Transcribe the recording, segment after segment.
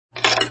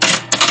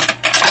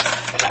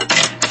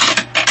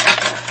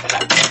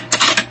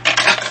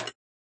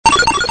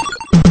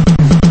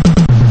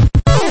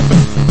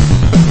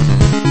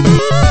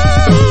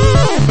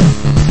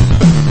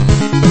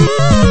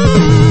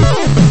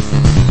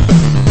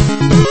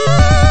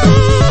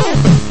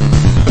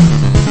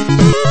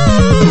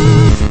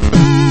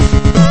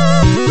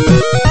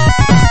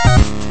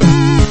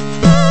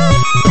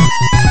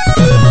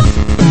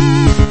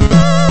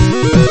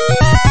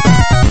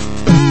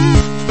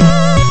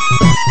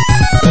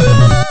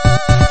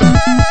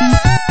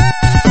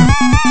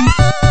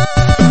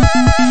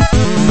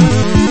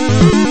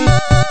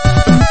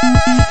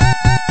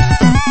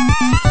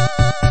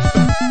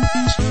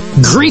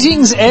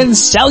and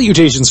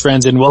salutations,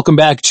 friends, and welcome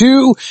back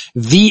to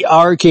The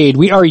Arcade.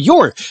 We are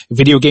your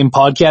video game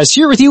podcast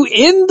here with you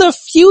in the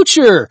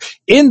future,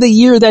 in the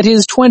year that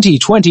is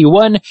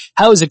 2021.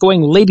 How is it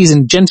going, ladies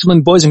and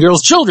gentlemen, boys and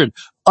girls, children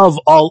of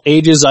all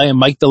ages? I am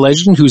Mike the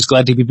Legend, who's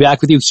glad to be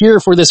back with you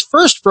here for this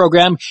first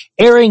program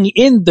airing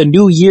in the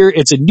new year.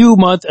 It's a new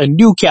month, a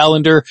new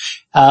calendar,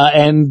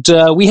 and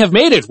we have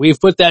made it. We've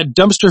put that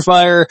dumpster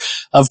fire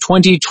of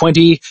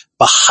 2020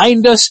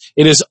 behind us.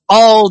 It is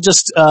all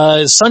just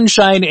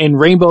sunshine and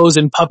rainbows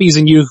and puppies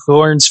and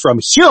unicorns from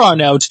here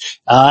on out.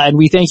 And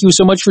we thank you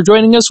so much for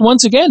joining us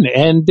once again.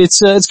 And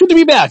it's good to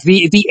be back.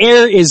 The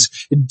air is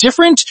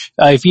different.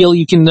 I feel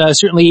you can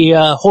certainly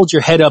hold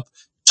your head up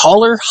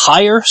taller,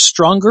 higher,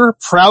 stronger,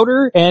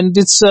 prouder, and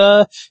it's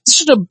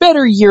just a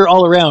better year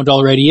all around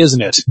already, isn't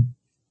it?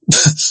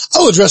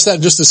 I'll address that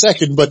in just a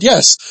second, but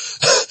yes,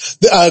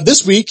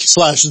 this week /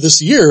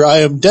 this year, I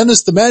am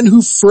Dennis, the man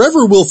who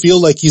forever will feel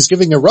like he's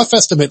giving a rough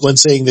estimate when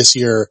saying this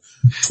year,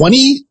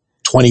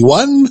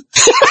 2021.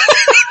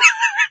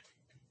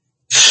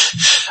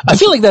 I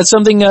feel like that's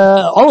something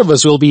all of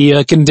us will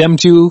be condemned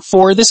to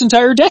for this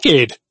entire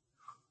decade.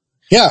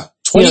 Yeah,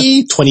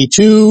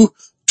 2022.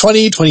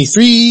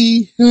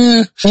 2023,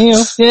 you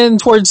know, and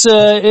towards,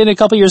 in a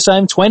couple years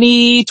time,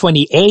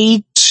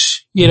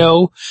 2028, you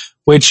know,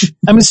 which,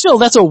 I mean, still,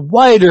 that's a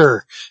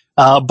wider,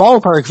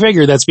 ballpark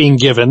figure that's being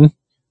given.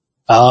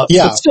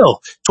 But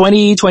still,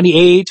 20,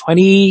 28,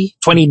 20,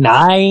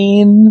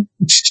 29.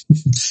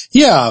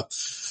 Yeah.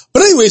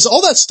 But anyways,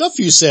 all that stuff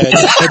you said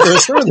at the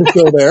start of the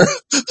show there.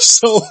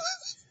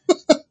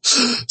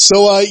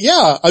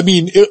 Yeah, I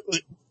mean,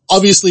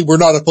 obviously we're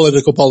not a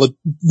political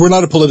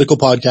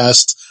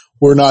podcast.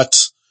 We're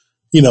not,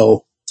 you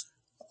know,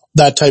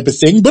 that type of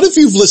thing. But if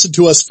you've listened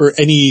to us for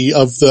any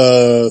of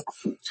the,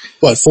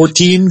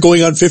 14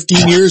 going on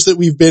 15 years that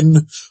we've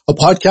been a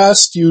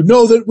podcast, you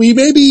know that we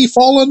maybe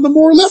fall on the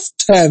more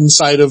left-hand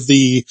side of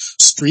the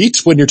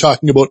street when you're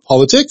talking about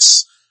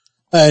politics.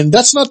 And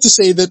that's not to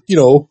say that, you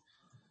know,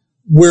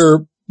 we're,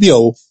 you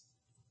know,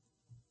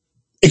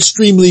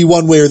 extremely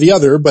one way or the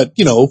other, but,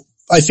 you know,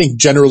 I think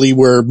generally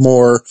we're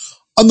more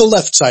on the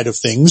left side of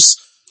things.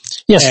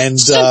 Yes, and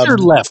center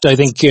left, I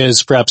think,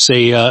 is perhaps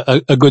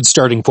a good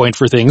starting point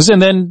for things. And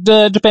then,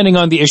 depending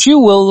on the issue,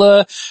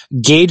 we'll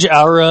gauge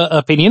our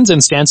opinions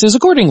and stances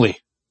accordingly.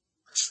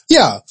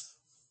 Yeah,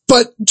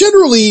 but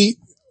generally,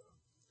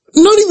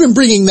 not even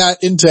bringing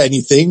that into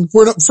anything.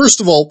 First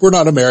of all, we're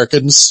not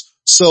Americans,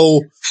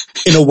 so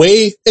in a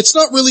way, it's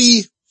not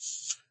really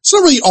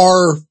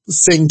our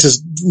thing to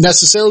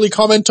necessarily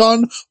comment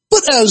on.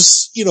 But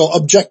as, you know,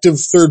 objective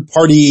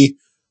third-party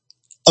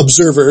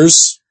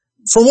observers,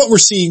 from what we're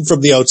seeing from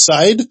the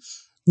outside,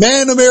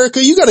 man,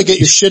 America, you gotta get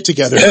your shit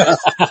together.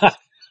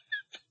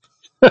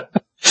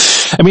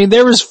 I mean,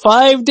 there was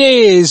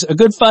a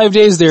good 5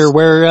 days there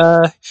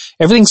where,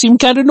 everything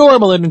seemed kind of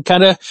normal and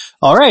kind of,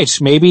 alright,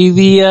 maybe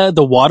the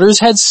waters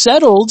had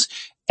settled,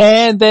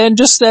 and then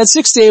just that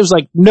 6th day was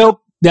like,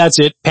 nope, that's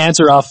it,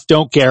 pants are off,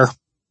 don't care.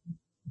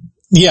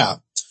 Yeah.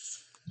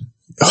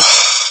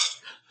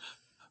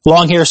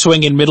 Long hair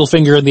swinging, middle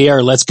finger in the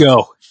air, let's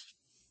go.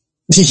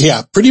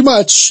 Yeah, pretty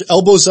much.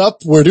 Elbows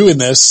up, we're doing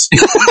this.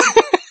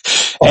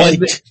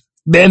 And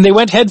then they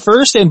went head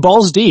first and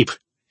balls deep.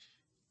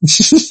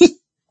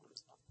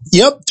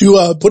 Yep,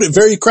 to put it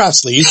very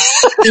crassly.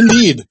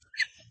 Indeed.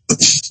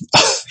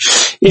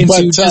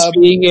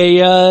 Being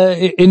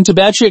into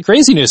batshit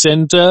craziness.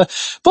 And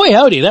boy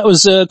howdy, that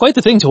was quite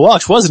the thing to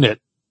watch, wasn't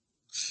it?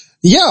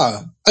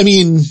 Yeah, I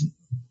mean,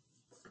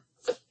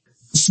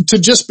 to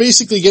just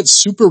basically get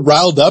super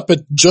riled up at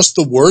just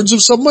the words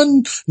of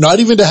someone, not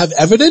even to have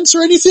evidence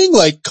or anything,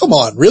 like, come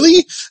on,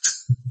 really?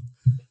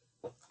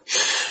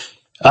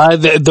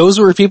 Those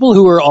were people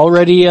who were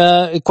already,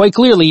 quite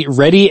clearly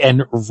ready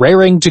and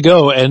raring to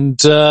go, and,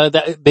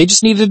 they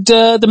just needed,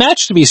 the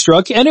match to be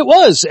struck, and it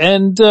was,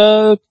 and,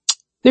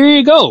 there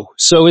you go.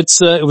 So it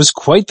was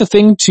quite the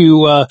thing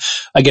to,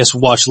 I guess,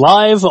 watch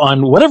live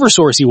on whatever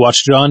source you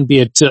watched it on, be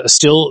it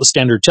still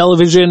standard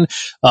television,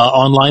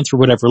 online through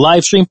whatever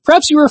live stream.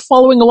 Perhaps you were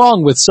following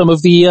along with some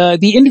of the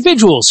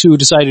individuals who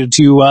decided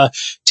to,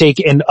 take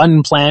an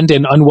unplanned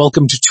and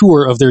unwelcomed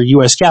tour of their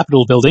U.S.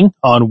 Capitol building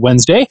on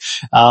Wednesday.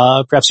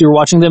 Perhaps you were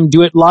watching them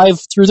do it live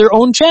through their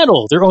own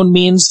channel, their own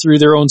means, through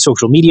their own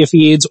social media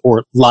feeds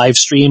or live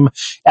stream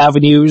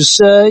avenues,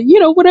 you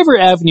know, whatever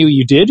avenue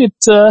you did,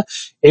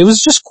 it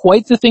was just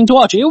quite the thing to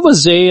watch. It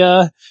was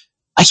I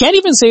can't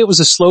even say it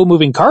was a slow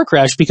moving car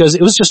crash because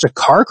it was just a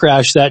car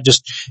crash that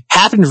just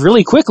happened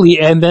really quickly,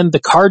 and then the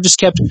car just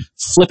kept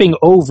flipping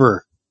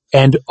over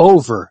and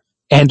over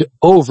and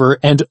over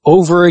and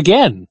over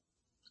again.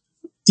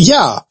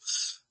 Yeah.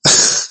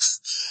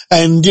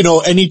 And, you know,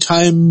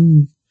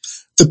 anytime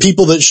the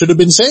people that should have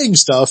been saying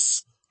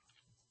stuff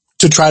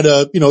to try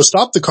to, you know,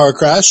 stop the car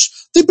crash,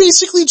 they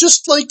basically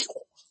just, like,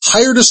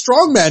 hired a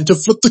strongman to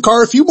flip the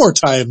car a few more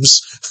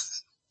times.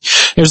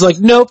 It was like,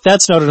 nope,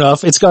 that's not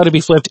enough. It's got to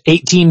be flipped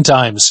 18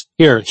 times.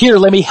 Here,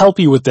 let me help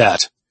you with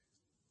that.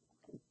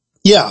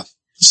 Yeah.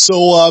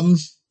 So,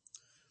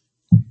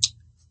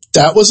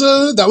 that was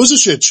a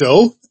shit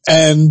show.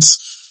 And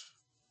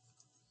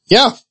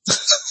yeah,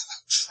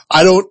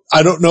 I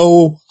don't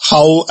know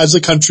how as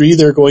a country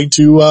they're going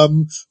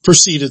to,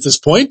 proceed at this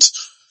point.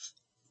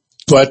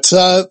 But,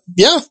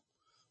 yeah.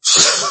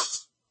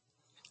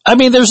 I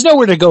mean, there's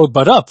nowhere to go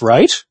but up,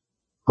 right?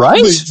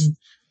 Right?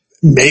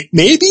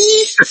 Maybe?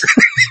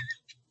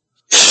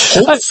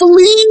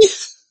 Hopefully?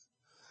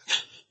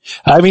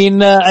 I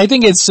mean, I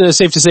think it's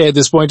safe to say at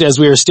this point, as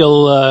we are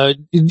still,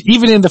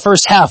 even in the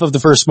first half of the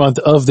first month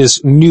of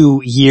this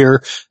new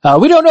year,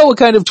 we don't know what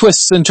kind of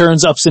twists and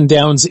turns, ups and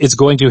downs it's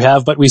going to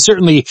have, but we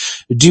certainly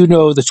do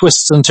know the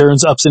twists and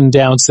turns, ups and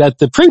downs that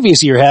the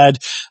previous year had.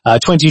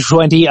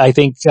 2020, I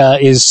think,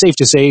 is safe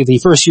to say the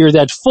first year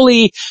that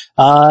fully,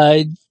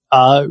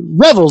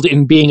 reveled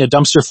in being a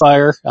dumpster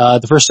fire.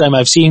 The first time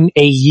I've seen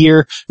a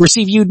year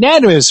receive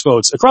unanimous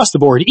votes across the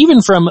board,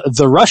 even from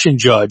the Russian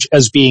judge,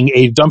 as being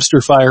a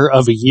dumpster fire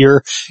of a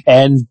year.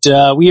 And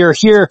we are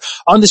here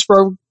on this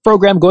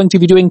program going to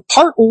be doing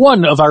part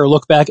 1 of our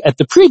look back at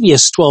the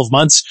previous 12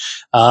 months.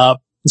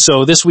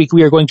 So this week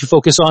we are going to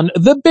focus on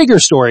the bigger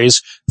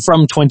stories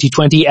from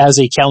 2020 as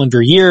a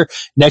calendar year.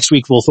 Next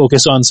week we'll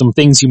focus on some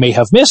things you may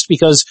have missed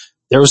because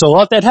there was a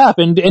lot that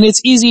happened, and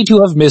it's easy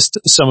to have missed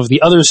some of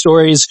the other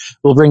stories.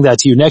 We'll bring that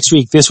to you next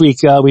week. This week,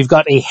 we've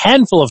got a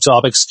handful of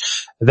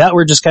topics that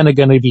we're just kind of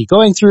going to be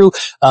going through,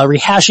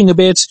 rehashing a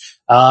bit,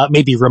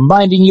 maybe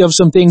reminding you of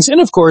some things, and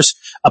of course,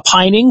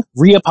 opining,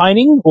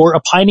 re-opining, or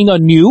opining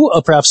anew,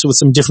 perhaps with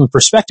some different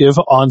perspective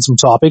on some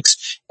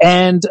topics.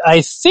 And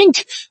I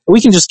think we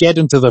can just get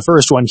into the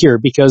first one here,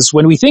 because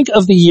when we think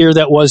of the year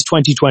that was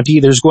 2020,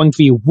 there's going to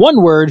be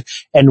one word,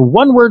 and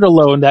one word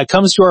alone, that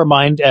comes to our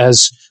mind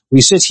as we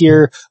sit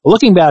here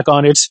looking back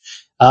on it,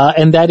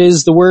 and that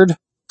is the word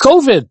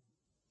COVID.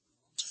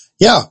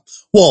 Yeah.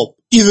 Well,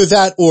 either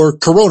that or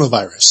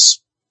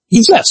coronavirus.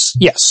 Yes.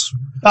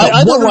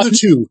 One or the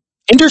two.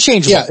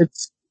 Interchangeable.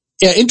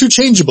 Yeah,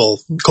 interchangeable.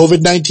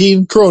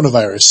 COVID-19,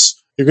 coronavirus.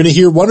 You're going to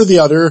hear one or the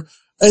other.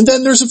 And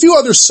then there's a few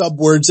other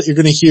subwords that you're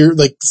going to hear,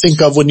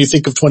 think of when you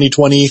think of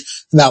 2020.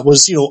 And that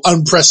was,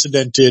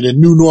 unprecedented and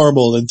new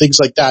normal and things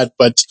like that.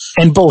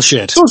 And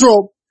bullshit. Those are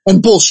all,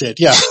 and bullshit,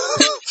 yeah.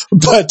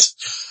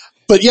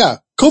 But yeah,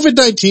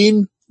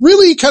 COVID-19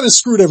 really kind of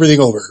screwed everything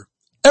over.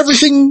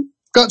 Everything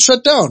got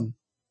shut down.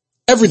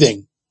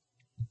 Everything.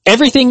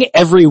 Everything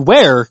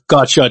everywhere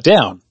got shut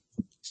down.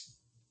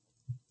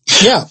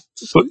 Yeah.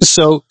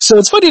 So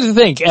it's funny to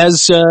think,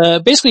 as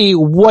basically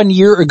 1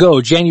 year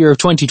ago, January of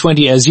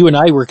 2020, as you and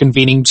I were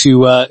convening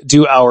to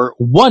do our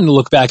one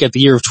look back at the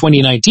year of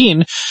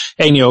 2019,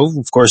 and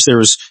of course there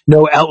was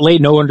no outlay,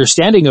 no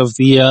understanding of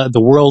the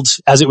world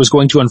as it was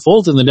going to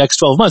unfold in the next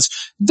 12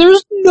 months.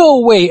 There's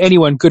no way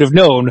anyone could have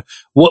known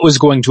what was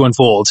going to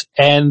unfold,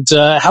 and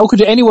how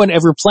could anyone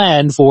ever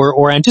plan for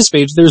or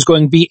anticipate there's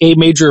going to be a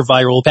major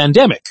viral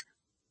pandemic?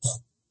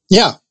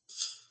 Yeah.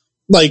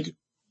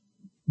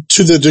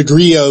 To the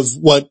degree of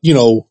what,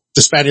 the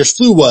Spanish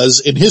flu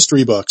was in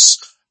history books.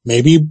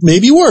 Maybe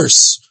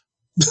worse.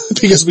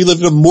 Because we live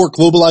in a more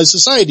globalized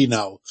society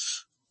now.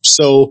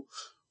 So,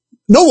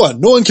 no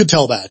one could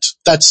tell that.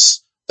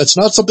 That's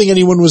not something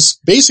anyone was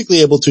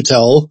basically able to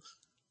tell.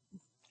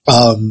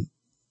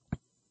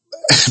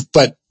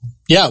 But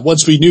yeah,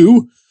 once we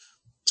knew,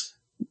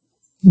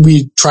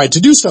 we tried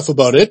to do stuff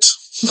about it.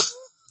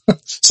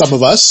 Some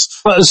of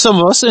us, and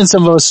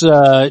some of us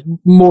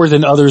more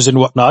than others and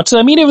whatnot.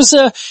 I mean, it was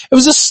a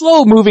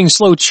slow moving,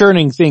 slow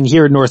churning thing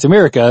here in North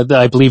America.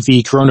 I believe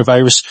the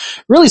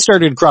coronavirus really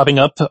started cropping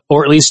up,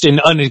 or at least it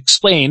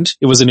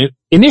was an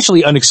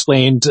initially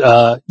unexplained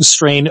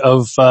strain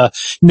of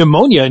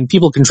pneumonia, and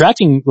people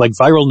contracting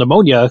viral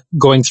pneumonia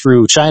going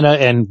through China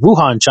and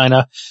Wuhan,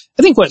 China.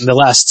 I think in the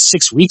last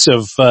 6 weeks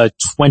of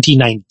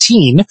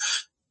 2019,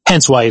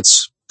 hence why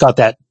it's got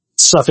that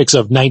suffix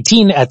of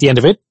 19 at the end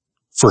of it.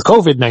 For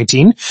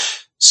COVID-19.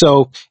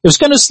 So it was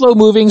kind of slow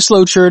moving,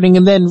 slow churning,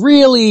 and then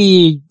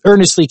really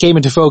earnestly came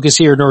into focus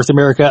here in North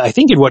America, I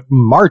think in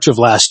March of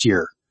last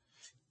year.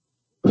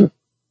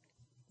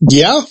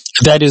 Yeah.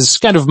 That is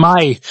kind of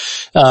my,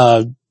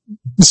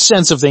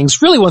 sense of things.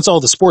 Really, once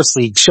all the sports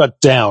leagues shut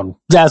down,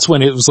 that's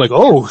when it was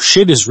oh,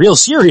 shit is real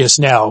serious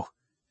now.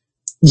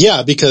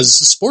 Yeah, because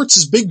sports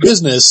is big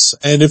business,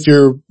 and if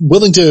you're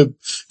willing to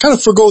kind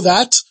of forgo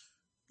that,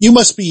 you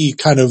must be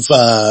kind of,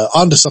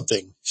 onto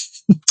something.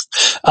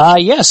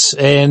 Yes,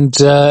 and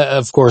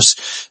of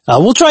course,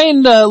 we'll try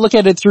and look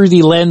at it through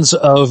the lens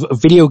of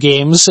video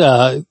games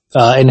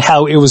and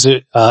how it was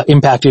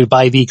impacted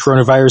by the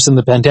coronavirus and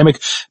the pandemic.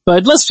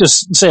 But let's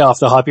just say off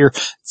the hop here,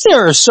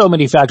 there are so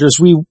many factors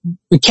we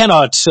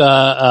cannot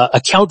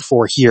account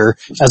for here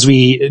as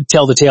we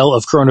tell the tale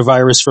of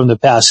coronavirus from the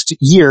past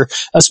year,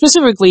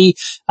 specifically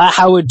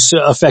how it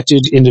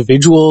affected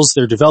individuals,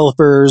 their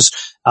developers,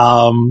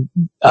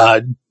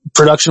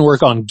 production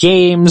work on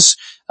games.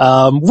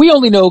 We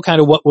only know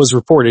kind of what was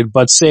reported,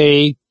 but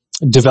say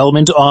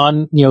development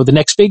on, the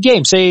next big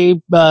game.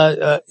 Say,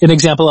 an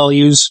example I'll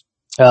use,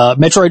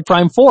 Metroid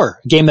Prime 4,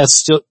 a game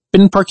that's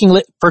been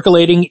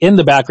percolating in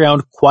the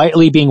background,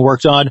 quietly being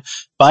worked on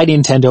by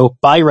Nintendo,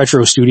 by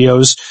Retro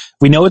Studios.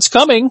 We know it's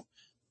coming.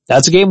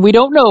 That's a game we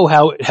don't know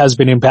how it has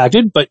been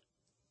impacted, but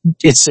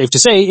it's safe to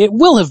say it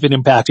will have been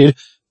impacted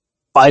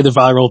by the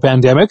viral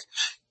pandemic.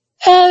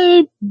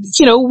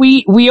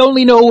 We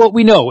only know what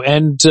we know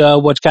and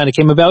what kind of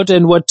came about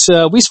and what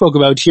we spoke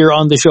about here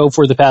on the show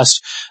for the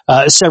past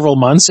several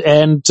months.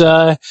 And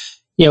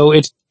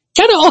it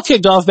kind of all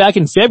kicked off back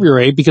in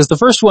February because the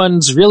first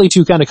ones really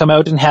to kind of come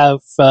out and have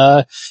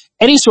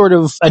any sort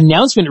of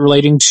announcement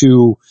relating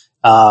to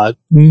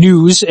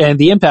news and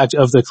the impact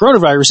of the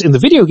coronavirus in the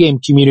video game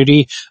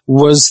community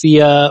was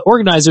the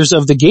organizers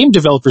of the Game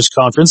Developers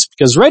Conference,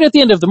 because right at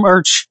the end of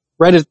March,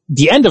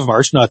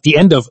 not the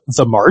end of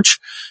the March.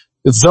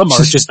 The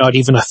March is not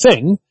even a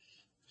thing.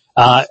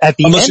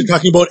 Unless you're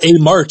talking about a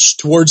march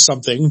towards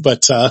something,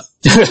 but at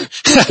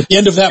the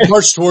end of that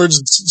march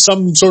towards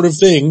some sort of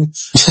thing.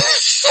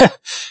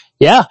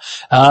 Yeah,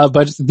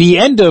 but the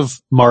end of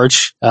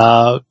March,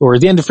 or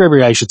the end of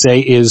February, I should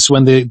say, is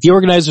when the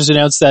organizers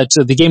announced that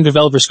the Game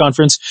Developers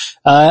Conference,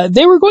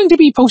 they were going to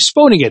be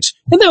postponing it.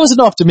 And that was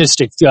an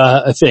optimistic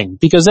thing,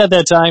 because at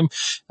that time,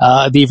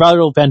 the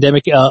viral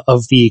pandemic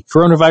of the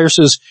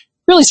coronavirus was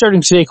really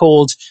starting to take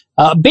hold,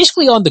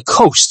 basically on the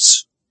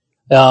coasts.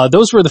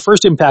 Those were the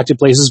first impacted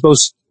places,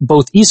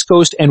 both East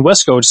Coast and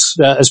West Coast,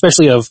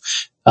 especially of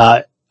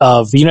the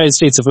United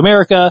States of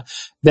America,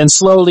 then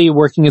slowly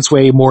working its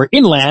way more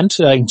inland.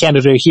 In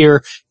Canada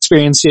here,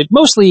 experienced it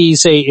mostly,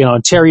 say, in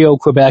Ontario,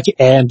 Quebec,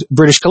 and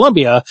British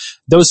Columbia,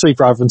 those three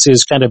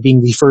provinces kind of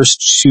being the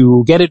first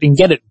to get it and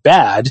get it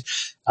bad.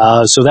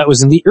 So that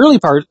was in the early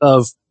part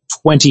of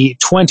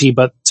 2020,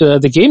 but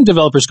the Game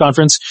Developers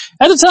Conference,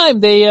 at the time,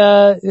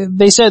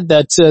 they said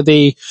that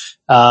they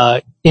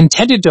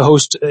intended to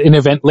host an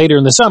event later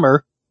in the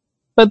summer,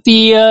 but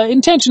the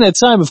intention at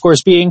the time, of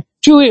course, being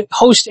to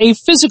host a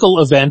physical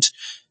event,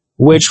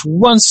 which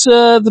once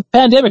the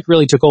pandemic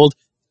really took hold,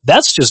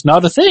 that's just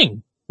not a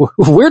thing.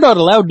 We're not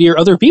allowed near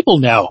other people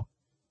now.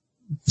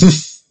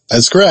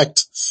 That's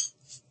correct.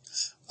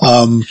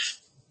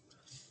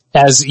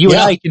 As you and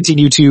I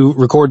continue to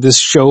record this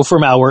show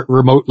from our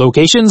remote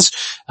locations,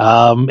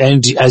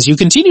 and as you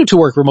continue to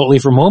work remotely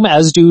from home,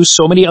 as do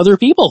so many other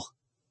people.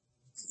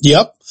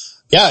 Yep.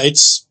 Yeah,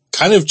 it's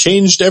kind of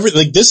changed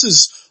everything. Like, this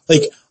is,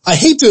 like, I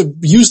hate to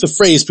use the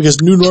phrase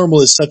because new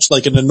normal is such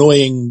like an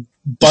annoying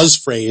buzz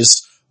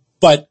phrase,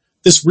 but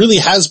this really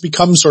has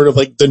become sort of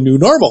like the new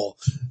normal.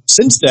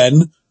 Since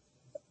then,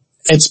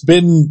 it's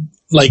been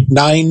like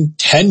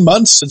 9-10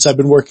 months since I've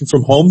been working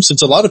from home,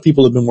 since a lot of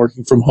people have been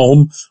working from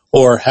home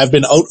or have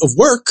been out of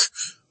work.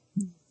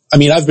 I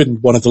mean, I've been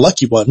one of the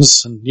lucky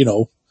ones, and,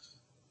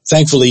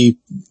 thankfully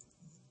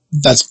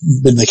that's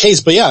been the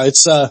case. But yeah,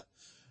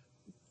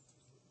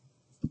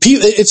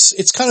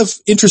 it's kind of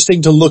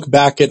interesting to look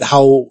back at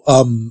how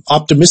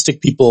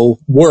optimistic people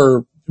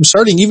were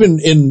starting even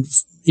in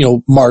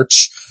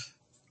March,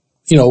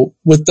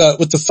 with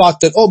the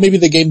thought that, maybe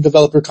the Game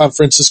Developer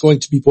Conference is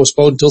going to be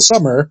postponed until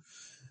summer.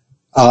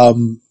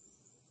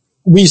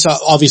 We saw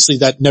obviously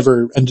that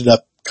never ended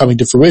up coming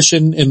to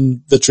fruition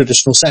in the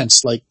traditional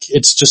sense. Like,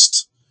 it's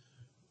just,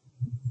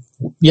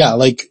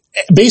 like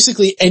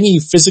basically any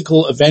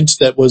physical event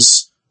that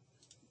was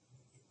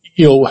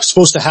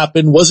supposed to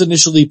happen was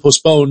initially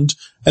postponed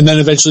and then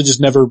eventually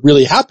just never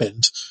really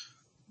happened.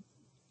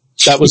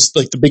 That was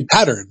like the big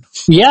pattern.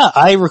 Yeah,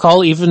 I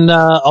recall even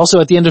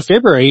also at the end of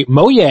February,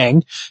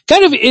 Mojang,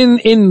 kind of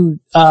in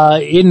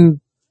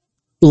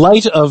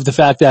light of the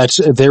fact that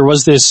there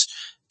was this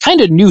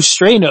kind of new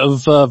strain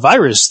of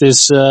virus,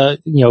 this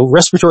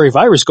respiratory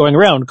virus going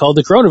around called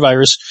the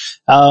coronavirus,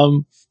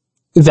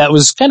 that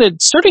was kind of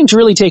starting to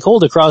really take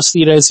hold across the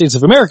United States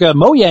of America.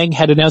 Mojang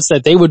had announced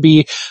that they would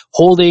be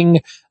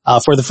holding,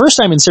 for the first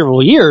time in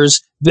several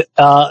years,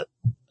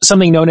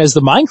 something known as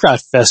the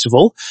Minecraft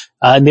Festival,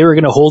 and they were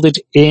going to hold it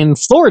in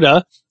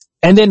Florida.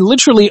 And then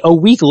literally a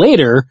week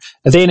later,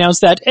 they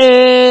announced that,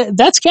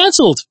 that's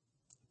canceled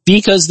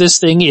because this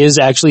thing is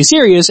actually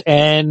serious,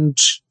 and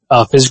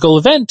a physical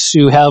event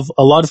to have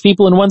a lot of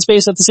people in one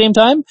space at the same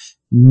time,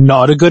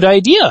 not a good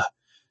idea.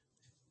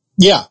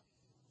 Yeah.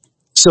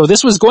 So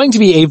this was going to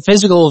be a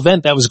physical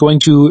event that was going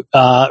to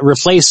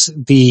replace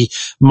the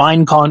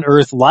Minecon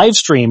Earth live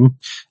stream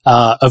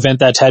event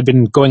that had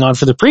been going on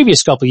for the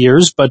previous couple of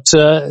years, but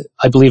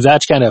I believe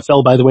that kind of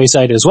fell by the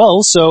wayside as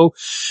well. So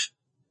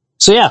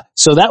yeah,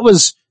 so that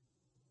was,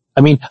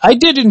 I mean, I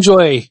did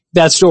enjoy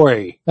that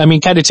story. I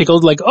mean, kind of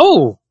tickled, like,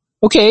 oh,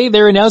 okay,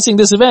 they're announcing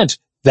this event.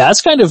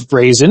 That's kind of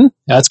brazen.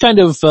 That's kind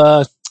of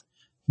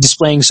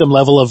displaying some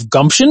level of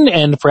gumption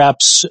and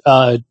perhaps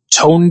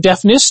tone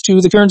deafness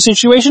to the current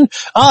situation.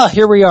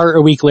 Here we are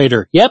a week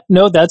later. Yep,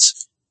 no,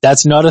 that's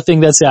not a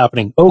thing that's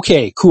happening.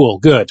 Okay, cool,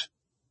 good.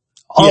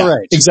 All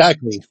right.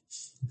 Exactly.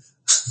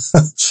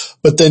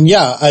 But then,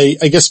 yeah,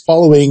 I guess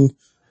following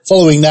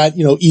that,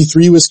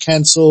 E3 was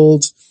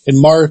canceled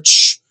in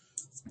March.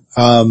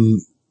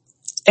 And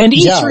And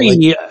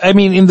E3, I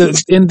mean, in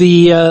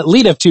the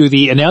lead up to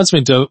the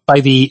announcement by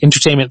the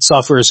Entertainment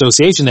Software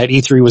Association that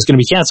E3 was going to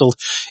be canceled,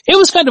 it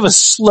was kind of a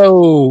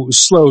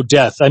slow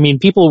death. I mean,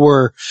 people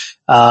were,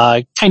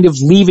 kind of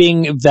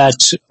leaving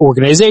that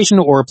organization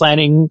or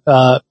planning,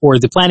 or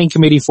the planning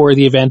committee for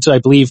the event. I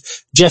believe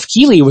Jeff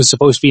Keighley was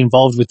supposed to be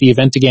involved with the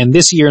event again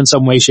this year in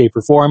some way, shape,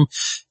 or form.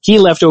 He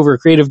left over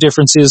creative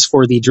differences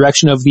for the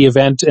direction of the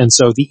event, and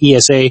so the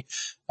ESA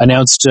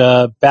announced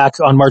back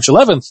on March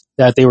 11th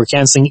that they were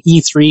canceling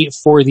E3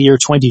 for the year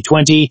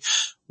 2020,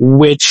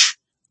 which,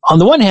 on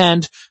the one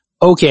hand,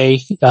 okay,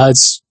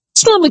 it's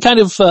normally kind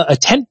of a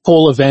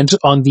tentpole event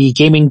on the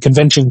gaming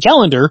convention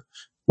calendar,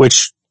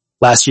 which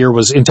last year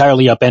was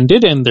entirely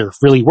upended and there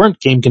really weren't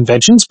game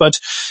conventions, but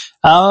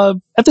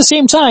at the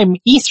same time,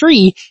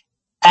 E3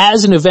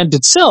 as an event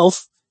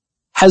itself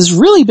has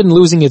really been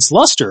losing its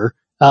luster,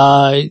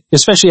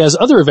 especially as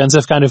other events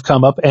have kind of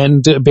come up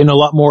and been a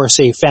lot more,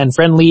 say,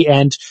 fan-friendly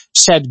and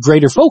just had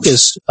greater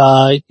focus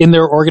in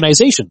their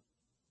organization.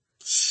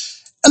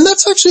 And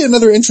that's actually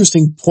another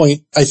interesting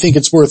point I think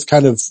it's worth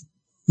kind of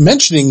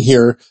mentioning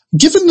here.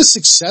 Given the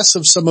success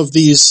of some of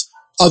these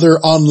other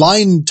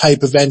online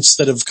type events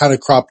that have kind of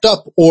cropped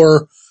up,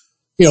 or,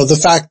 you know, the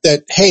fact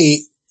that, hey,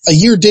 a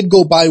year did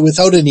go by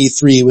without an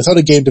E3, without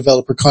a game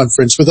developer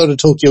conference, without a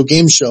Tokyo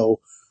Game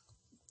Show,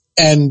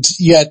 and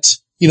yet,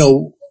 you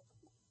know,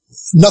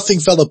 nothing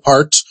fell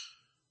apart.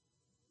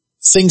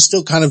 Things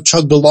still kind of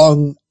chugged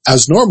along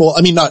as normal.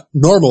 I mean, not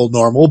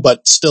normal,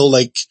 but still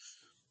like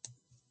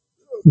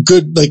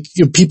good, like,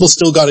 you know, people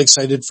still got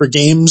excited for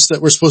games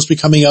that were supposed to be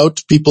coming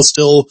out. People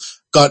still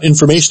got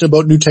information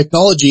about new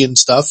technology and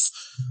stuff.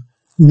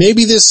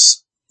 Maybe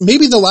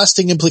the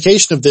lasting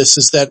implication of this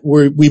is that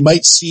we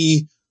might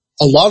see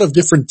a lot of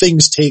different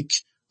things take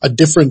a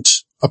different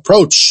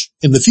approach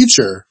in the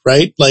future,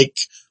 right? Like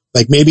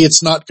maybe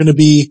it's not going to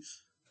be,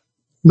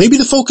 maybe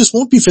the focus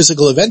won't be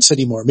physical events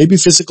anymore. Maybe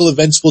physical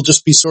events will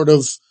just be sort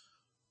of,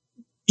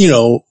 you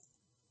know,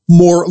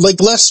 more like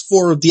less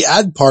for the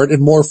ad part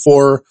and more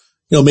for,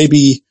 you know,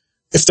 maybe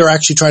if they're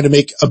actually trying to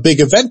make a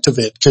big event of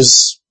it,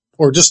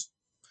 or just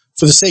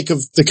for the sake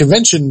of the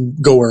convention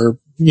goer,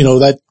 you know,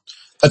 that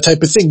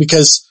type of thing.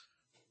 Because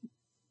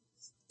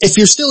if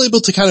you're still able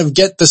to kind of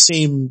get the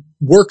same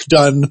work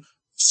done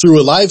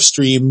through a live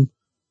stream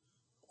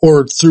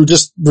or through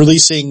just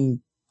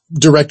releasing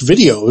direct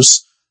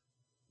videos,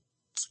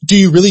 do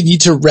you really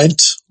need to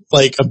rent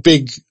like a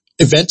big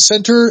event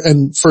center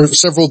and for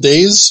several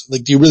days?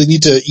 Like, do you really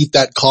need to eat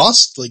that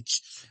cost? Like,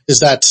 is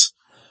that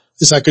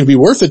going to be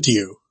worth it to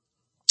you?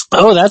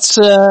 Oh, that's,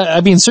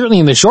 I mean, certainly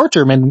in the short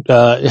term, and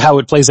how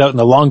it plays out in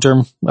the long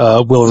term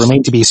will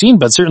remain to be seen.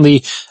 But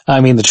certainly, I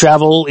mean, the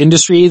travel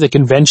industry, the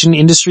convention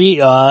industry,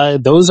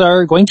 those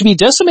are going to be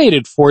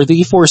decimated for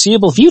the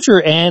foreseeable future.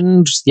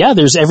 And yeah,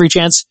 there's every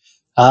chance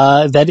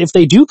that if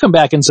they do come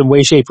back in some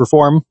way, shape, or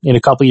form in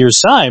a couple years'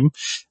 time,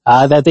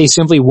 that they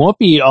simply won't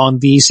be on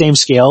the same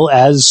scale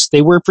as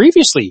they were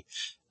previously.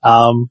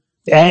 And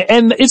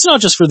it's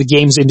not just for the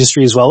games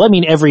industry as well. I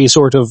mean, every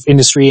sort of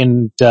industry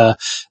and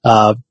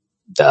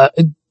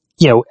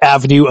you know,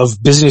 avenue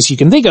of business you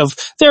can think of,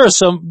 there are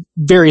some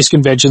various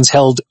conventions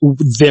held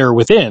there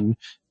within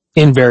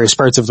in various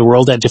parts of the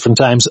world at different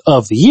times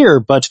of the year,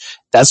 but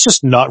that's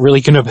just not really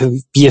going to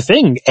be a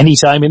thing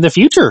anytime in the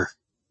future.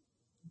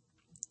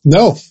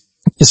 No.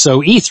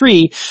 So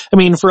E3, I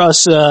mean, for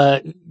us,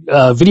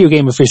 video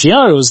game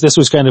aficionados, this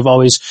was kind of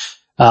always,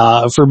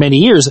 for many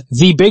years,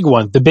 the big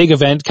one, the big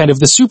event, kind of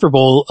the Super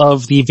Bowl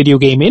of the video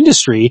game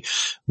industry,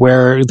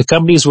 where the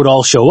companies would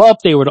all show up.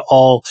 They would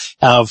all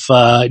have,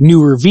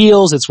 new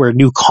reveals. It's where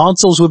new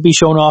consoles would be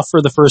shown off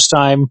for the first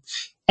time.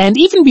 And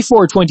even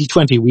before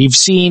 2020, we've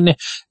seen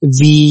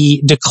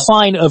the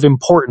decline of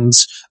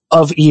importance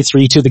of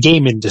E3 to the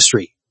game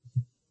industry.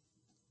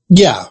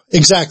 Yeah,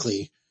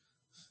 exactly.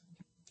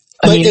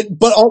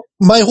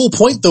 My whole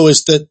point though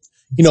is that,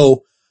 you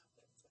know,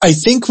 I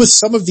think with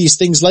some of these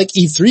things like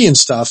E3 and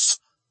stuff,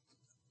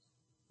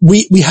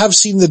 we have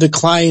seen the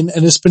decline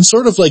and it's been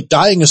sort of like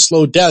dying a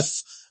slow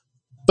death,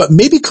 but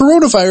maybe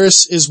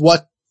coronavirus is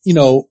what, you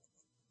know,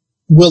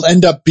 will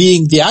end up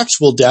being the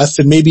actual death,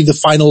 and maybe the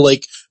final,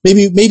 like,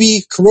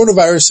 maybe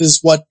coronavirus is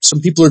what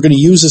some people are going to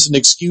use as an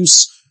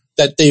excuse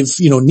that they've,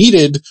 you know,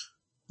 needed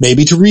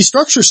maybe to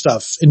restructure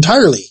stuff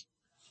entirely.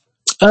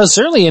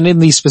 Certainly, and in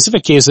the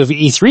specific case of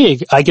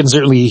E3, I can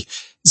certainly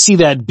see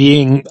that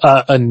being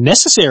a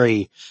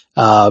necessary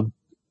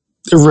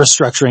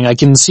restructuring. I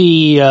can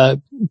see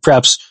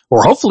perhaps,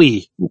 or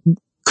hopefully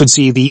could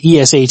see the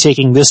ESA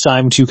taking this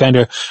time to kind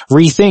of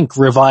rethink,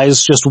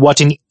 revise just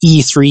what an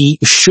E3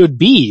 should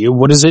be.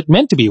 What is it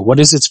meant to be? What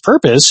is its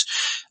purpose?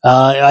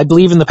 I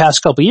believe in the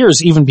past couple of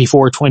years, even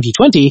before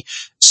 2020,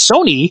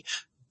 Sony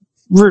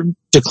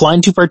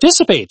declined to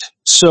participate.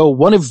 So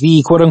one of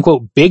the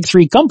quote-unquote big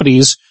three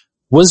companies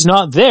was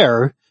not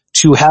there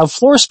to have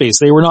floor space.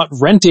 They were not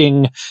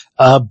renting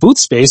booth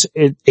space,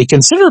 a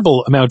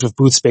considerable amount of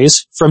booth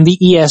space from the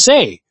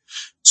ESA.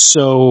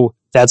 So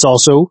that's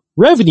also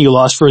revenue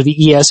loss for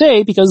the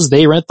ESA because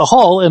they rent the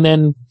hall and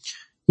then,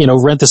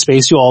 rent the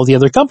space to all the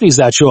other companies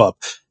that show up.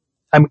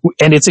 And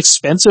it's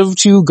expensive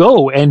to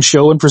go and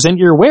show and present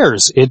your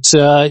wares. It's,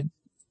 to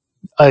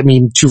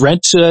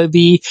rent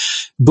the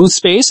booth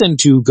space and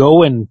to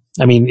go and,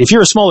 if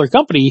you're a smaller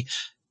company,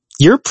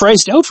 you're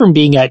priced out from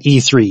being at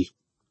E3.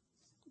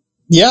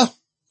 Yeah.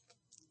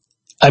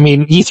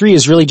 E3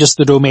 is really just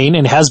the domain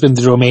and has been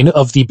the domain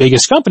of the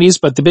biggest companies,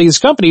 but the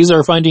biggest companies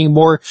are finding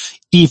more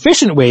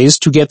efficient ways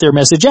to get their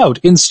message out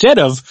instead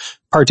of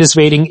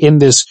participating in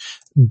this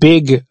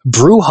big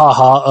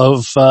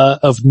brouhaha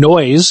of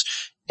noise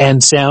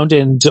and sound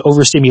and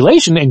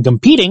overstimulation and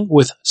competing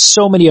with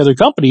so many other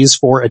companies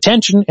for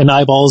attention and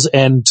eyeballs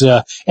and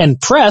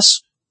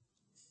press.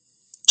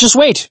 Just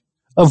wait.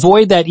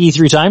 Avoid that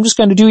E3 time. Just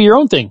kind of do your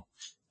own thing.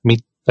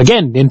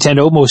 Again,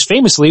 Nintendo most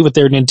famously with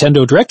their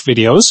Nintendo Direct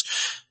videos,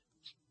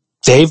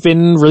 they've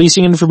been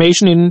releasing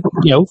information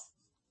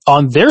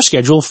on their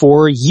schedule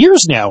for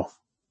years now.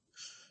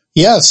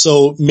 Yeah,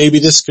 so maybe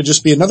this could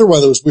just be another one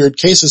of those weird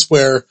cases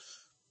where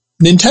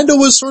Nintendo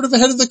was sort of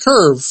ahead of the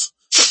curve.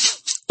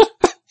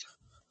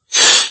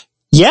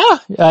 Yeah,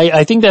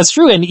 I think that's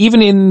true. And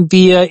even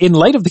in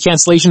light of the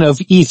cancellation of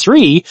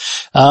E3,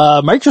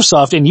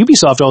 Microsoft and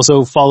Ubisoft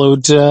also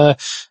followed,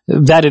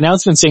 that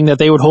announcement saying that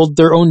they would hold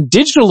their own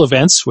digital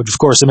events, which of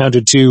course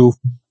amounted to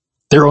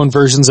their own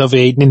versions of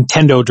a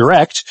Nintendo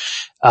Direct,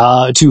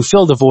 to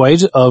fill the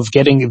void of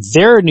getting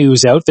their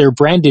news out, their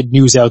branded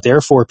news out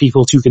there for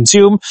people to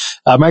consume.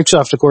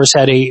 Microsoft, of course,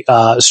 had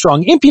a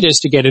strong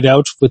impetus to get it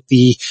out with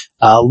the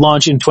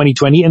launch in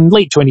 2020 and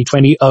late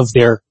 2020 of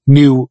their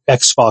new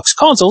Xbox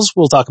consoles.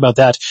 We'll talk about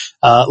that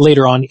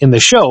later on in the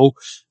show.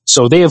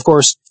 So they, of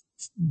course,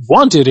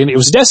 wanted, and it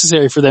was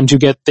necessary for them to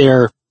get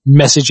their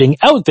messaging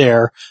out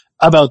there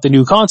about the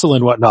new console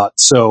and whatnot.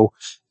 So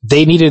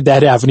they needed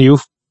that avenue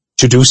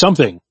to do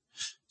something.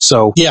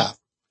 So yeah.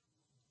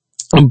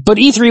 But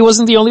E3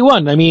 wasn't the only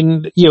one.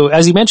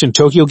 As you mentioned,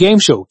 Tokyo Game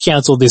Show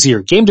canceled this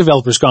year. Game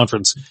Developers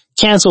Conference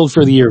canceled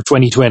for the year of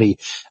 2020.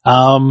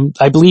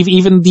 I believe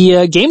even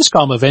the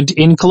Gamescom event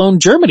in Cologne,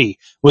 Germany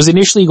was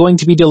initially going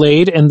to be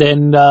delayed and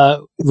then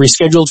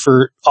rescheduled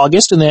for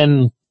August, and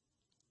then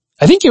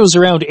I think it was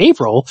around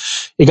April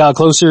it got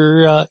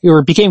closer, or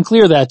it became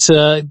clear that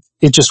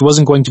it just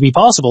wasn't going to be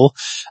possible,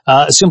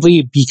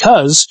 simply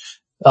because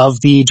of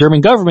the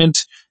German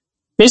government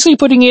basically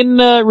putting in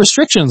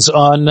restrictions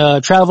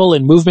on travel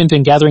and movement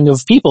and gathering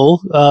of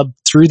people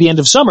through the end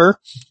of summer.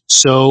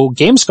 So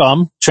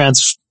Gamescom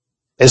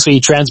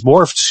basically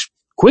transmorphed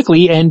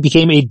quickly and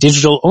became a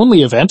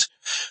digital-only event.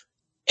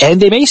 And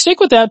they may stick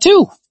with that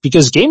too,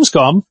 because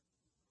Gamescom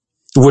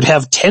would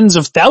have tens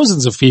of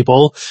thousands of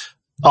people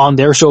on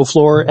their show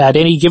floor at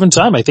any given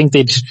time. I think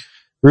they'd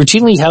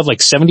routinely have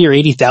like 70 or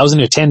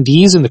 80,000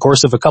 attendees in the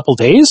course of a couple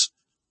days.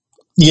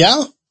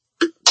 Yeah.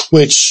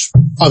 Which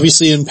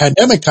obviously in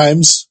pandemic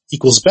times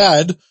equals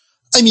bad.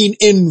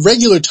 In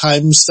regular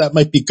times that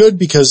might be good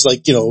because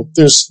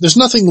there's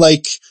nothing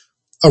like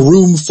a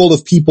room full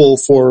of people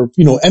for,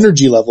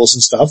 energy levels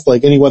and stuff.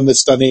 Like anyone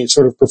that's done any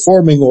sort of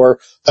performing or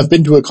have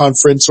been to a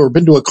conference or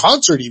been to a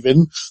concert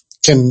even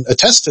can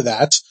attest to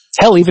that.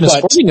 Hell, even a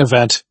sporting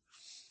event.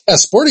 A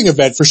sporting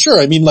event for sure.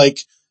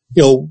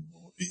 The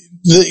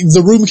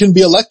room can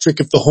be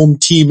electric if the home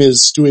team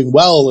is doing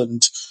well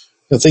and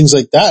things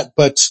like that.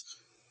 But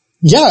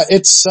yeah,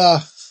 if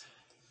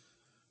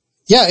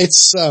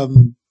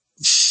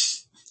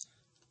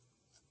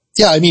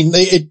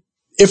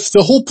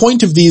the whole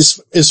point of these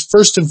is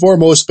first and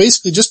foremost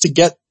basically just to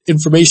get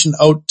information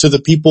out to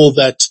the people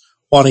that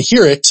want to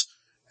hear it,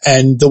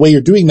 and the way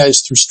you're doing that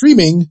is through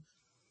streaming,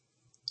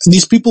 and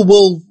these people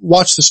will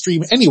watch the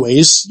stream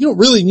anyways. You don't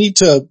really need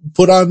to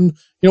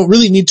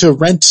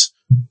rent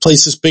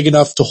places big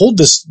enough to hold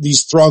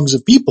these throngs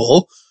of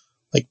people.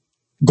 Like,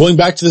 going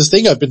back to this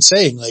thing I've been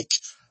saying,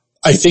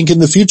 I think in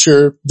the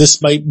future,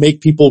 this might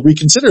make people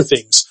reconsider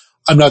things.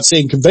 I'm not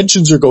saying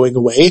conventions are going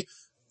away.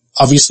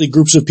 Obviously,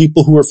 groups of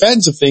people who are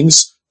fans of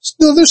things,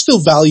 there's still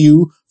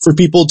value for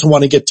people to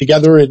want to get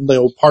together and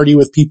party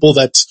with people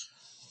that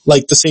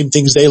like the same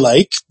things they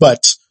like.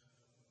 But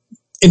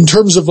in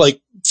terms of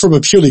from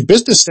a purely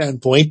business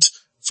standpoint,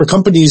 for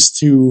companies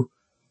to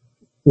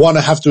want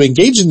to have to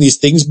engage in these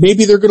things,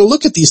 maybe they're going to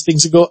look at these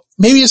things and go,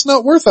 maybe it's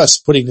not worth us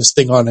putting this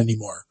thing on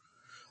anymore.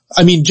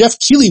 Jeff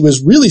Keighley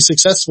was really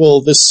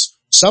successful this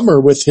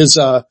summer with his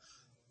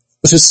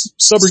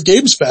Summer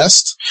Games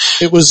Fest.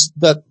 It was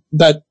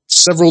that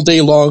several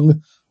day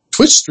long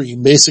Twitch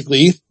stream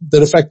basically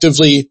that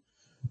effectively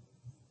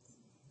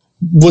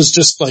was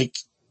just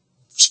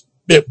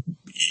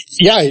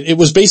it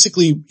was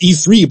basically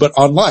E3 but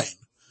online.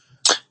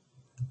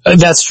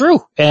 That's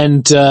true.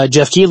 And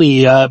Jeff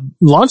Keighley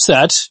launched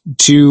that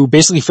to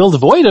basically fill the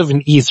void of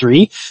an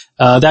E3.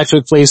 That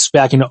took place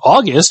back in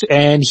August,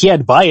 and he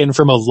had buy-in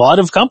from a lot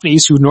of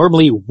companies who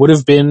normally would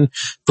have been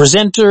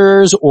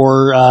presenters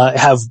or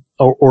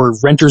or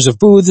renters of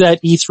booths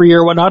at E3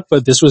 or whatnot,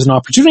 but this was an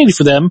opportunity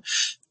for them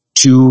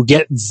to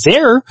get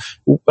their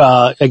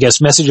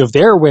message of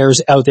their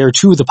wares out there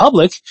to the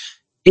public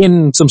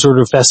in some sort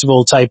of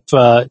festival type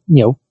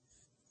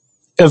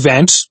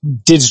event,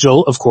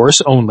 digital, of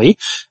course, only,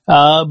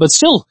 but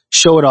still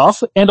show it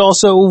off, and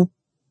also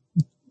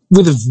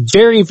with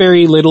very,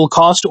 very little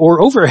cost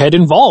or overhead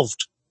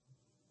involved.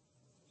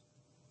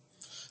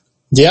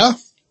 Yeah.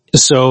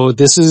 So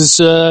this is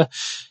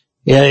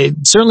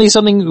certainly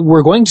something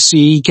we're going to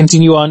see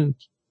continue on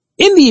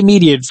in the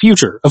immediate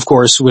future, of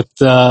course, with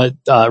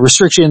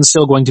restrictions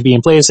still going to be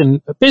in place,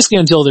 and basically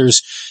until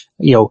there's,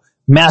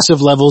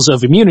 massive levels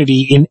of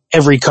immunity in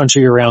every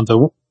country around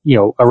the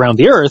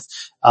earth,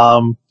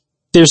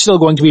 there's still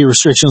going to be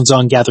restrictions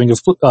on gathering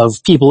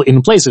of people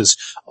in places.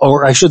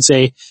 Or I should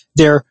say,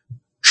 there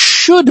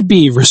should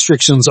be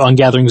restrictions on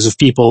gatherings of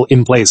people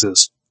in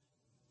places.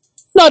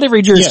 Not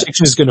every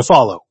jurisdiction is going to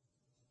follow.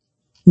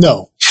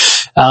 No.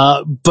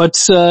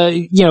 But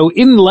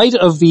in light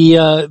of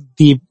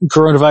the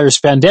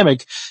coronavirus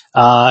pandemic,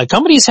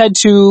 companies had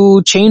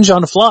to change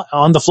on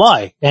the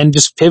fly and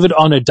just pivot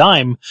on a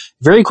dime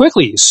very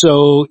quickly.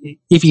 So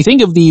if you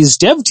think of these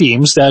dev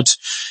teams that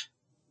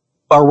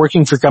are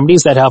working for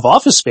companies that have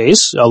office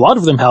space, a lot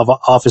of them have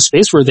office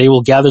space where they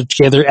will gather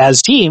together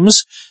as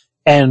teams,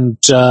 and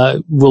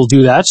will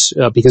do that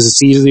because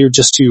it's easier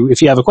just to,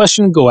 if you have a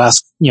question, go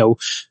ask,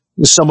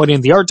 someone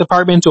in the art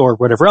department or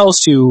whatever else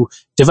to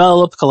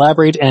develop,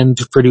 collaborate, and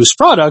produce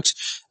product.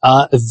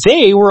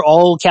 They were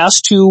all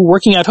cast to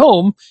working at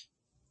home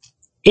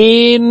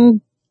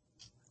in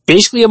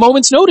basically a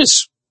moment's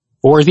notice,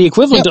 or the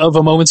equivalent of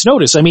a moment's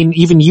notice. I mean,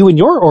 even you and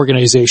your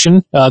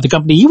organization, the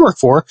company you work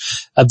for,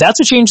 that's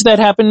a change that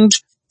happened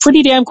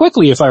pretty damn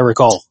quickly, if I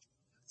recall.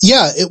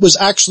 Yeah, it was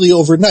actually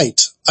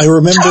overnight. I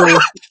remember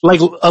like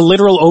a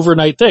literal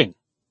overnight thing.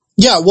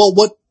 Yeah, well,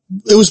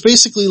 it was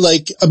basically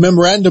like a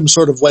memorandum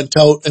sort of went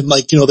out, and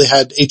they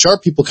had HR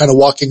people kind of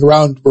walking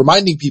around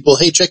reminding people,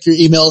 hey, check your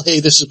email. Hey,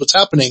 this is what's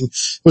happening.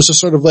 It was just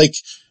sort of like,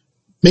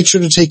 make sure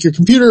to take your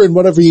computer and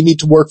whatever you need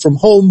to work from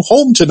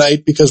home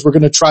tonight, because we're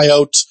going to try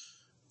out,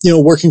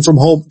 working from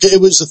home. It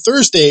was a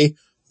Thursday.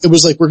 It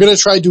was like, we're going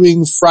to try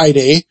doing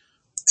Friday,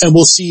 and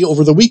we'll see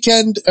over the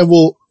weekend, and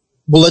we'll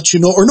let you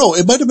know. Or no,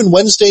 it might have been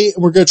Wednesday,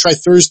 and we're going to try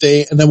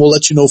Thursday, and then we'll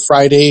let you know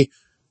Friday,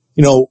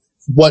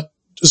 what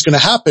is going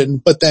to happen.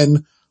 But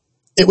then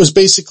it was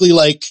basically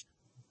like,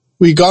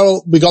 we got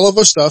all of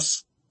our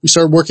stuff. We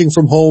started working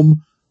from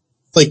home.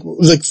 Like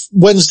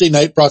Wednesday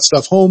night, brought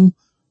stuff home.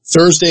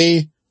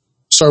 Thursday,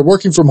 started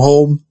working from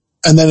home.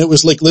 And then it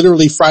was like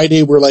literally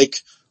Friday, we're like,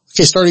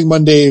 okay, starting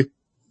Monday,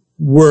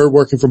 we're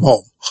working from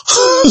home.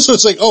 So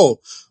it's like,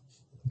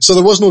 so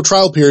there was no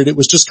trial period. It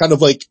was just kind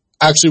of like,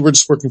 actually, we're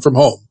just working from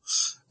home.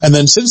 And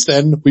then since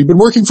then, we've been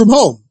working from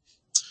home.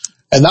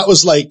 And that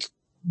was like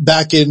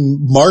back in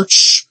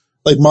March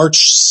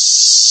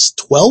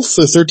 12th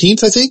or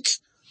 13th, I think.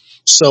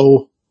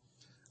 So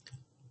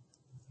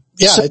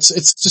yeah,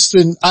 it's just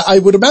been, I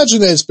would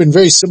imagine that it's been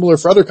very similar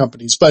for other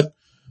companies, but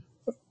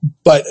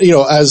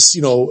as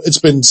it's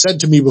been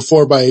said to me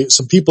before by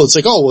some people, it's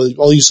like, oh, well,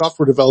 all you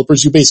software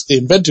developers, you basically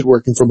invented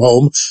working from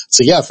home.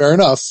 So yeah, fair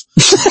enough.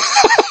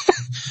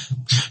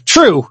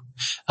 True.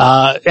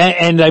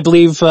 And I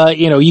believe,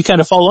 you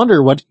kind of fall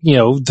under what,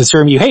 the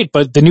term you hate,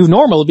 but the new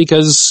normal,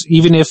 because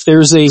even if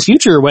there's a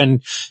future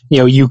when,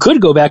 you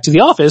could go back to the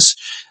office,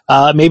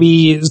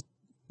 maybe,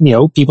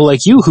 people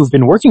like you who've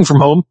been working from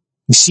home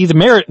see the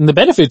merit and the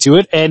benefit to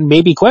it, and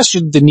maybe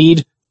question the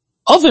need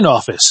of an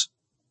office.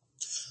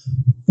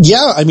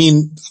 Yeah. I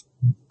mean,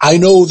 I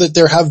know that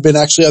there have been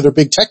actually other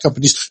big tech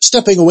companies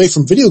stepping away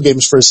from video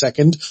games for a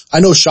second.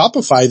 I know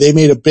Shopify, they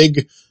made a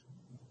big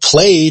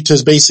play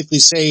to basically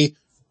say,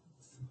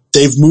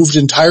 they've moved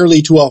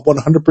entirely to a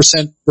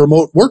 100%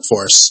 remote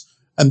workforce,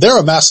 and they're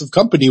a massive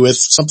company with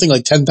something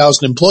like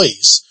 10,000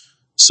 employees.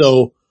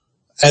 So,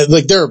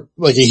 they're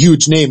like a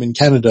huge name in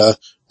Canada,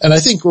 and I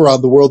think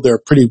around the world they're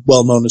pretty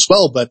well known as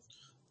well, but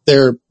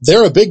they're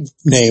a big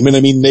name. And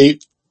I mean, they,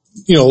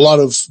 a lot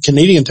of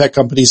Canadian tech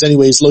companies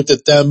anyways looked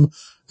at them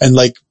and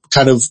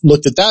kind of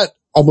looked at that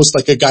almost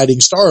like a guiding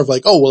star of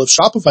like, oh, well, if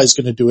Shopify's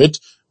going to do it,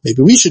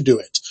 maybe we should do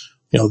it.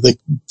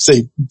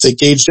 They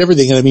gauged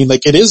everything. And I mean,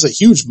 it is a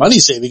huge money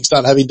savings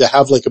not having to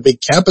have a big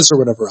campus or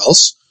whatever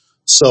else.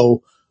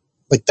 So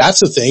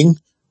that's a thing.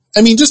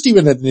 I mean, just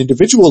even at an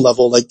individual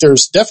level,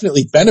 there's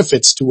definitely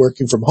benefits to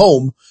working from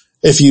home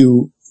if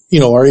you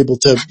are able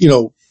to,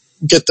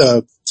 get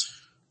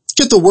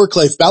the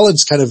work-life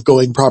balance kind of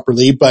going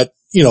properly, but,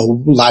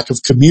 lack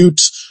of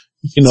commute,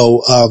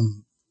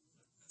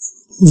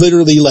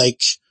 literally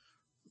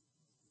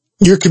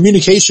your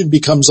communication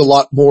becomes a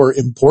lot more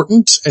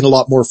important and a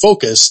lot more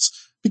focused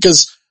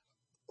because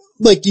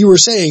like you were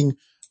saying,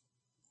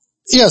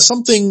 yeah,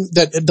 something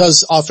that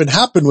does often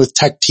happen with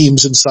tech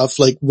teams and stuff,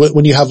 like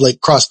when you have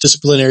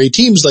cross-disciplinary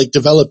teams like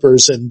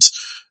developers and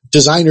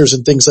designers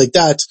and things like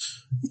that,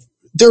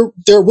 there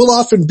will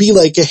often be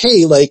a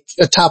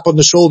tap on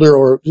the shoulder,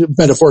 or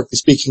metaphorically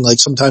speaking,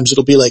 sometimes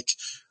it'll be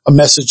a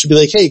message to be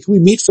hey, can we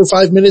meet for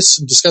 5 minutes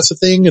and discuss a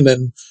thing? And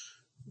then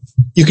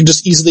you can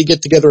just easily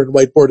get together and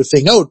whiteboard a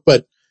thing out.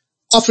 But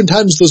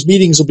oftentimes those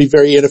meetings will be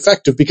very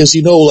ineffective because,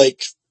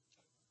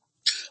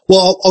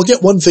 well, I'll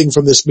get one thing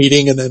from this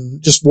meeting and then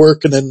just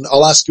work, and then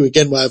I'll ask you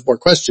again when I have more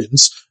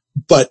questions.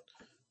 But,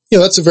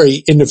 that's a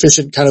very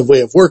inefficient kind of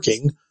way of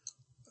working.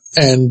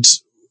 And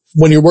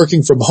when you're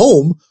working from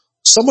home,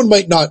 someone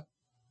might not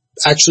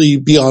actually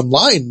be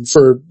online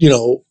for,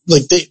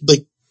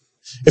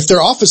 if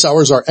their office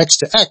hours are X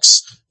to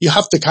X, you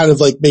have to kind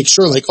of make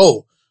sure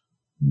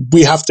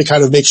we have to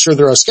kind of make sure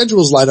their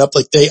schedules line up.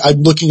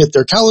 I'm looking at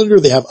their calendar.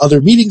 They have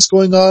other meetings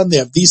going on. They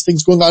have these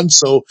things going on.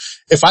 So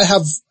if I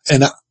have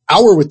an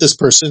hour with this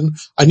person,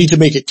 I need to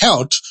make it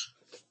count,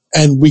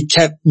 and we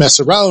can't mess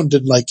around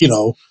and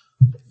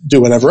do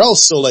whatever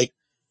else. So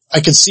I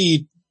can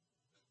see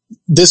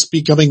this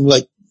becoming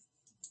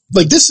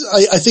this,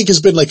 I think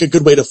has been a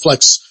good way to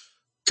flex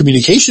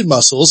communication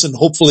muscles, and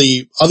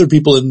hopefully other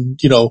people in,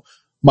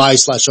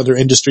 my/other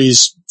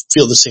industries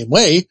feel the same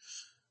way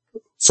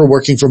for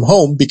working from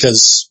home,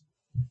 because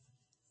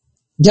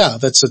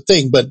that's a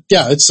thing. But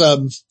it's,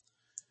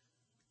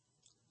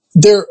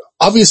 there,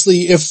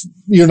 obviously, if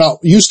you're not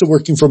used to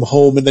working from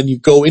home and then you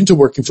go into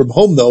working from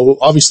home, though,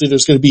 obviously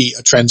there's going to be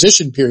a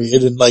transition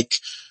period. And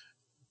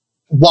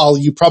while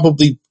you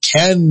probably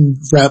can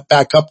ramp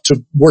back up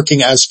to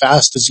working as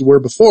fast as you were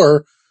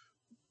before,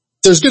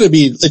 there's going to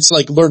be, it's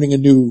like learning a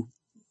new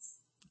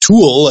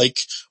tool.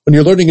 When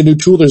you're learning a new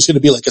tool, there's going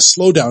to be a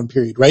slowdown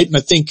period, right? And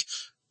I think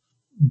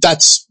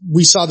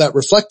we saw that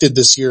reflected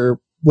this year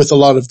with a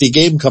lot of the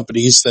game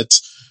companies that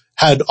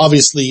had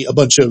obviously a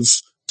bunch of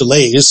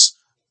delays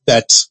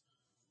that,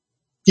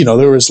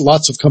 there was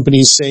lots of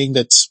companies saying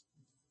that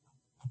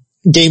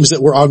games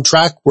that were on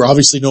track were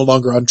obviously no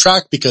longer on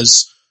track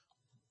because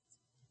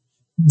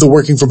the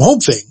working from home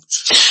thing.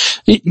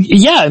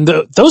 Yeah, and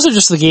those are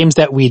just the games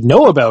that we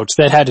know about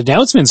that had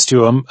announcements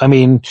to them. I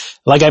mean,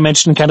 like I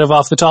mentioned kind of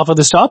off the top of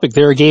this topic,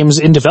 there are games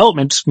in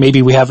development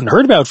maybe we haven't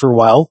heard about for a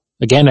while.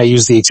 Again, I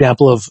use the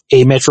example of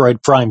a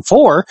Metroid Prime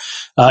 4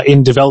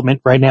 in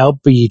development right now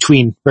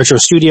between Retro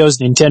Studios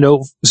and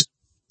Nintendo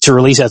to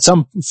release at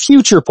some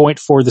future point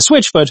for the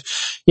Switch. But,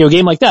 a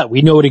game like that,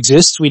 we know it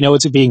exists. We know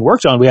it's being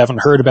worked on. We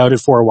haven't heard about it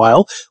for a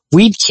while.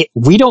 We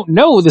don't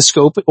know the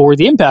scope or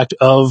the impact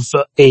of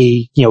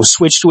a,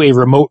 switch to a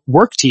remote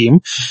work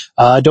team.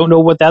 Don't know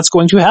what that's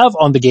going to have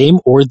on the game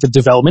or the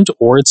development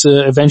or its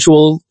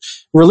eventual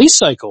release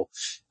cycle.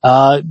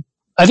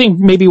 I think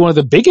maybe one of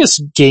the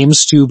biggest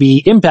games to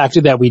be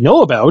impacted that we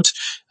know about,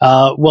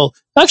 well,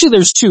 actually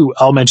there's two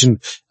I'll mention.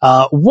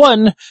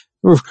 One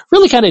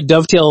really kind of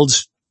dovetailed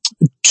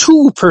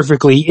too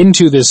perfectly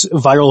into this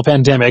viral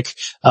pandemic.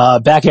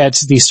 Back at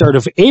the start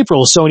of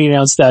April, Sony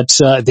announced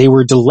that they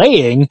were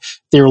delaying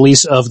the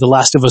release of The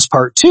Last of Us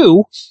Part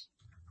 2,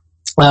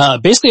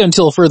 basically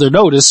until further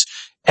notice.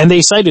 And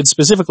they cited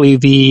specifically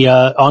the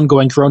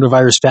ongoing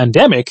coronavirus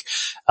pandemic,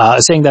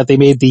 saying that they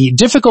made the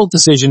difficult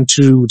decision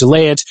to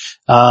delay it,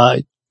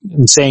 and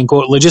saying,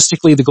 quote,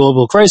 logistically, the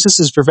global crisis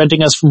is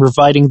preventing us from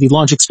providing the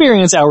launch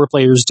experience our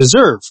players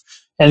deserve,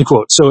 end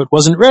quote. So it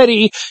wasn't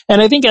ready.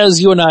 And I think as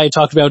you and I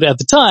talked about at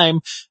the time,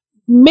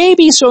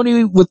 maybe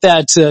Sony with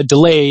that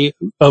delay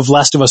of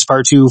Last of Us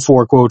Part 2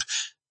 for, quote,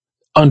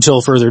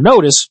 until further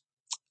notice,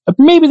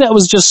 maybe that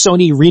was just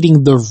Sony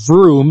reading the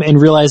room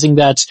and realizing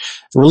that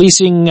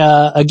releasing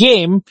a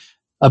game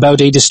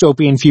about a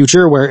dystopian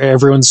future where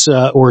everyone's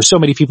or so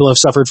many people have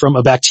suffered from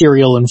a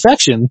bacterial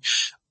infection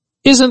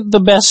isn't the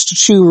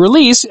best to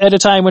release at a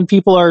time when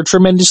people are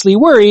tremendously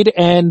worried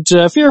and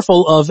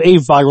fearful of a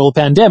viral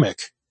pandemic.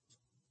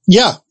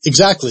 Yeah,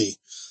 exactly.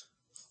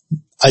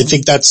 I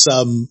think that's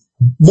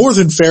more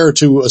than fair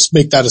to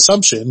make that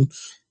assumption,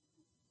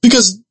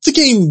 because the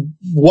game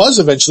was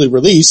eventually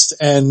released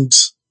and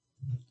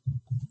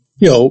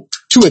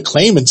to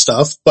acclaim and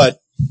stuff, but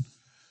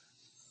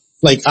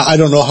I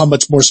don't know how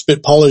much more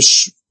spit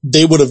polish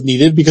they would have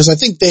needed, because I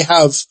think they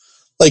have,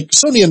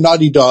 Sony and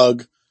Naughty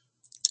Dog,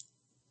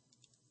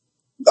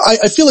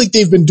 I feel like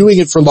they've been doing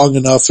it for long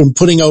enough and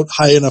putting out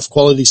high enough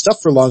quality stuff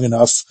for long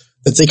enough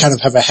that they kind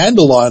of have a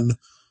handle on,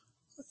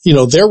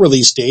 their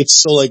release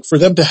dates. So for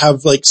them to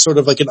have sort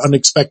of an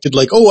unexpected,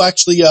 oh,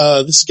 actually,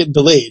 this is getting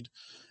delayed.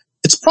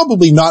 It's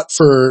probably not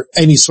for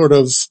any sort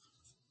of,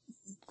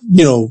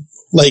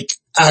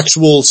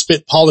 actual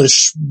spit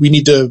polish. We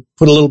need to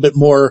put a little bit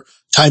more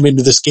time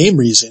into this game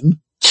reason.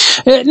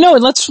 No,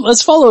 and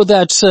let's follow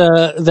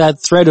that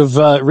thread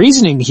of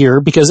reasoning here,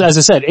 because as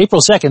I said,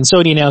 April 2nd,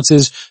 Sony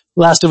announces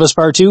Last of Us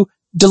Part 2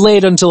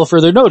 delayed until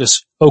further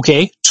notice.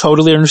 Okay,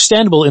 totally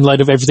understandable in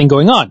light of everything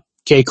going on.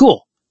 Okay,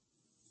 cool.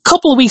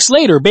 Couple of weeks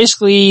later,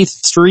 basically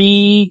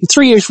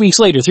 3-ish weeks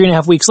later,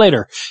 3.5 weeks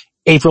later,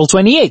 April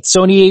 28th,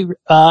 Sony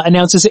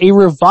announces a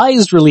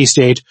revised release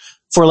date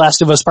for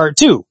Last of Us Part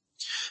 2.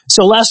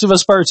 So Last of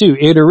Us Part 2,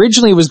 it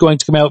originally was going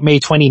to come out May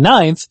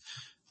 29th,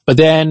 but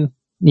then,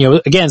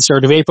 again,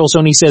 start of April,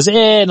 Sony says,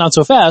 not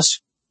so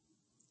fast.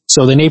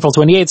 So then April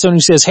 28th, Sony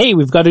says, hey,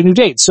 we've got a new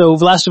date. So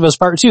The Last of Us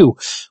Part 2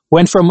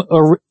 went from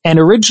an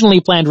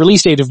originally planned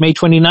release date of May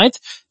 29th,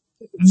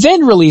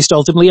 then released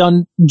ultimately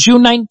on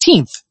June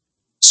 19th.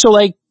 So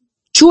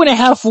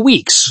 2.5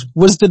 weeks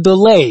was the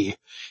delay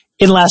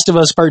in Last of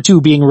Us Part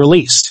 2 being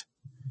released.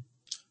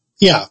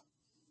 Yeah.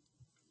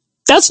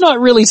 that's not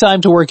really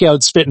time to work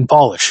out spit and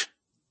polish.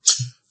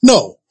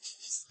 No,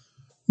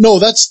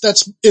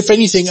 that's, if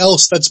anything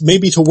else, that's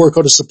maybe to work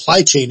out a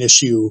supply chain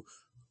issue,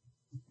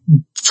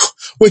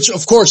 which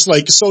of course,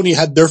 like, Sony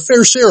had their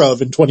fair share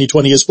of in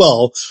 2020 as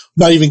well.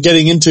 Not even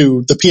getting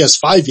into the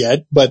PS5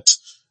 yet, but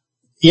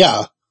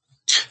yeah.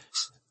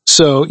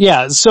 So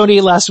yeah,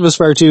 Sony Last of Us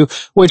Part 2,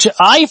 which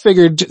I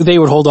figured they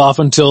would hold off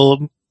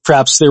until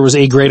perhaps there was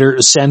a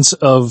greater sense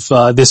of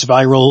this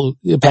viral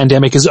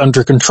pandemic is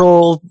under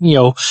control.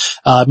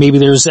 Maybe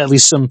there's at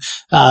least some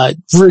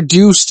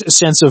reduced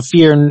sense of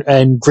fear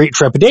and great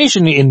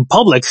trepidation in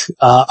public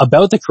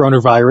about the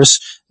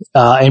coronavirus,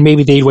 and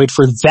maybe they'd wait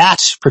for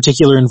that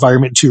particular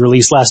environment to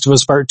release Last of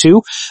Us Part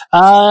 2.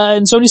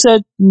 And Sony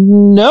said,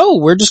 no,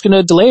 we're just going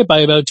to delay it by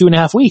about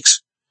 2.5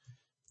 weeks.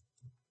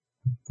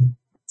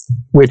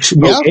 Which,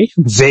 okay,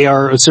 they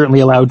are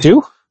certainly allowed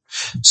to.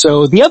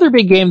 So the other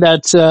big game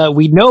that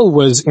we know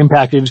was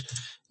impacted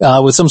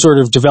with some sort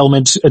of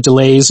development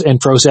delays and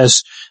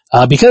process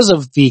because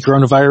of the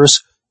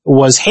coronavirus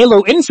was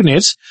Halo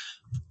Infinite,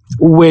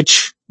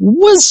 which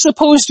was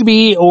supposed to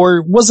be,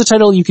 or was the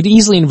title you could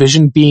easily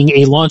envision being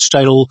a launch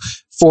title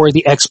for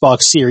the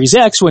Xbox Series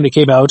X when it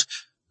came out.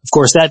 Of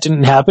course, that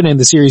didn't happen, and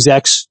the Series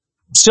X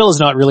still has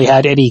not really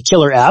had any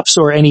killer apps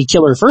or any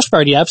killer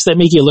first-party apps that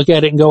make you look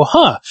at it and go,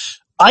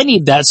 I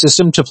need that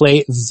system to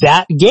play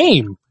that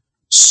game.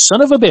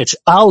 Son of a bitch,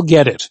 I'll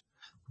get it.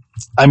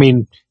 I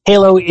mean,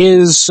 Halo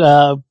is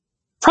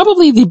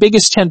probably the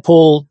biggest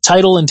tentpole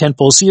title and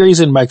tentpole series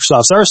in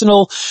Microsoft's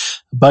arsenal,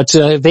 but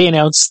they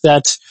announced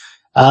that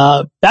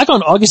back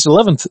on August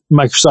 11th,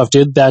 Microsoft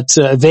did that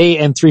they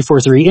and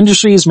 343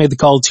 Industries made the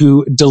call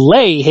to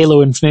delay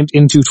Halo Infinite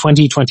into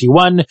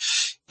 2021.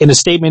 In a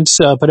statement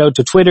put out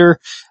to Twitter,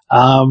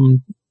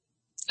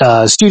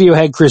 studio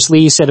head Chris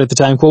Lee said at the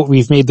time, quote,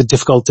 "We've made the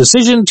difficult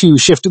decision to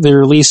shift the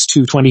release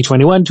to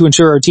 2021 to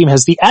ensure our team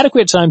has the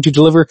adequate time to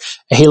deliver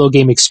a Halo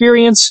game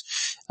experience."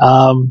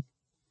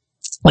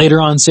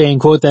 Later on saying,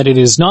 quote, "that it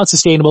is not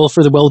sustainable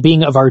for the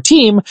well-being of our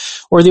team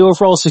or the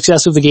overall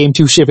success of the game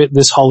to ship it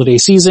this holiday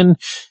season."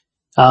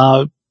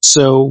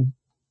 So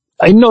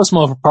in no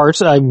small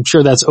part, I'm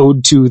sure that's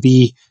owed to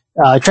the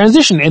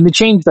transition and the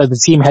change that the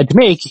team had to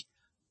make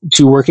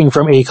to working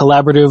from a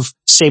collaborative,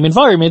 same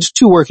environment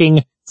to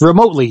working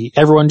remotely,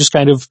 everyone just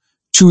kind of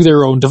to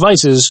their own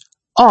devices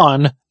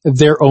on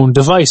their own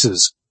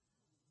devices.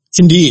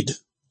 Indeed.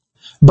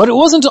 But it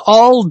wasn't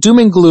all doom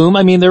and gloom.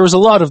 I mean, there was a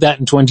lot of that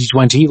in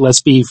 2020,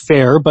 let's be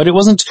fair, but it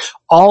wasn't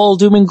all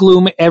doom and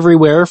gloom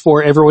everywhere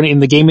for everyone in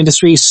the game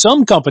industry.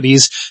 Some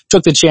companies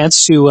took the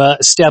chance to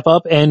step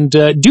up and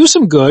do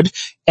some good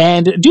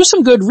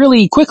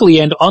really quickly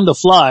and on the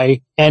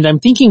fly. And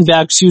I'm thinking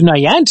back to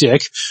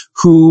Niantic,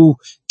 who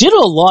did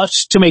a lot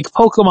to make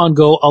Pokemon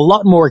Go a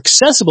lot more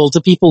accessible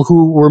to people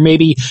who were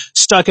maybe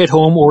stuck at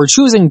home or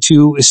choosing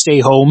to stay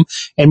home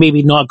and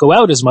maybe not go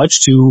out as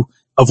much to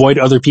avoid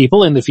other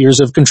people and the fears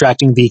of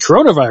contracting the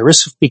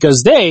coronavirus,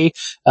 because they,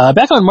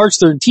 back on March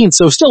 13th,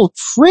 so still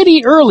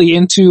pretty early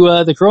into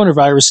the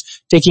coronavirus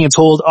taking its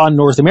hold on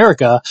North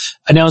America,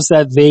 announced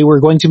that they were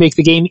going to make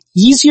the game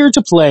easier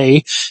to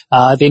play.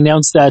 They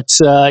announced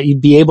that you'd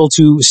be able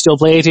to still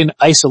play it in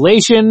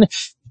isolation.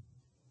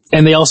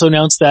 And they also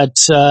announced that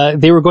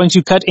they were going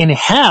to cut in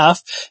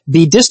half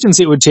the distance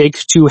it would take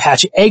to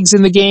hatch eggs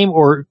in the game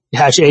or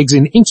hatch eggs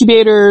in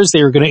incubators.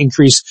 They were going to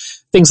increase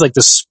things like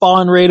the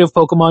spawn rate of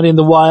Pokemon in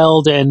the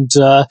wild and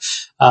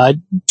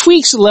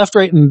tweaks left,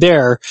 right, and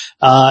there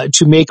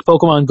to make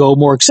Pokemon Go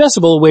more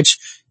accessible, which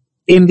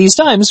in these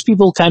times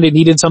people kind of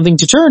needed something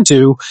to turn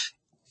to.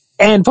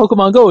 And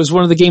Pokemon Go is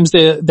one of the games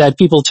that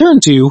people turn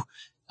to.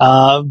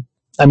 I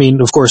mean,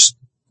 of course,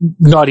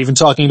 not even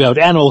talking about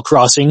Animal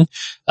Crossing,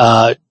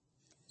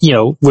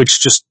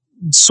 which just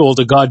sold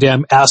a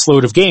goddamn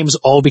assload of games,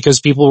 all because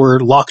people were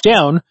locked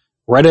down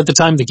right at the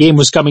time the game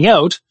was coming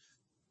out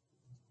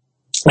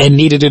and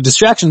needed a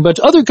distraction. But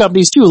other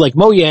companies too, like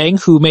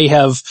Mojang, who may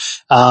have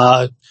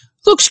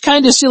looked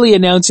kind of silly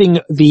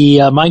announcing the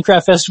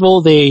Minecraft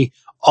Festival. They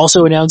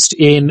also announced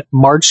in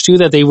March too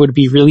that they would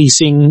be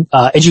releasing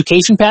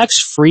education packs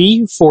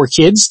free for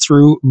kids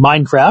through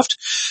Minecraft,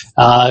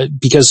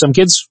 because some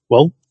kids,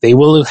 well, they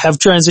will have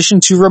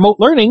transitioned to remote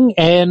learning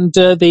and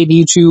they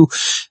need to,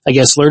 I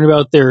guess, learn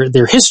about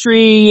their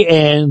history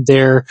and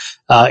their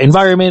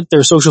environment,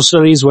 their social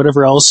studies,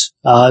 whatever else,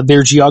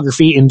 their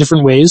geography in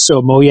different ways.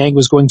 So Mojang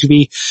was going to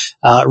be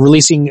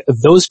releasing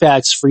those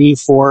packs free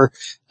for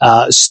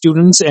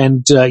students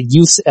and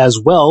youths as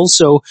well.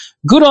 So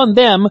good on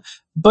them.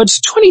 But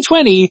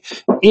 2020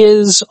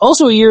 is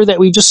also a year that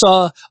we just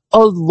saw a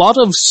lot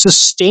of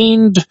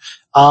sustained,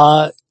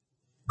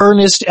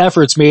 earnest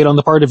efforts made on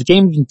the part of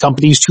gaming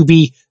companies to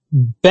be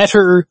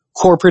better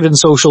corporate and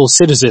social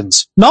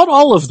citizens. Not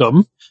all of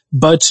them,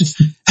 but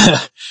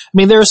I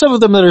mean, there are some of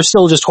them that are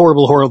still just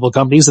horrible, horrible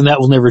companies, and that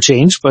will never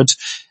change. But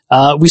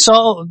we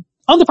saw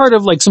on the part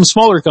of like some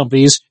smaller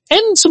companies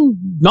and some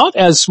not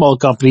as small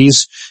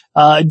companies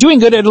doing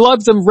good, and a lot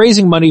of them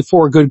raising money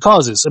for good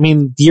causes. I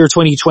mean, the year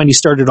 2020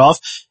 started off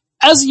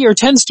as the year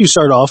tends to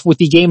start off with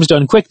the Games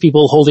Done Quick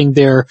people holding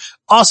their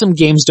awesome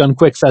Games Done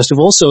Quick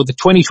festival. So the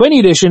 2020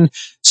 edition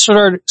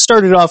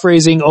started off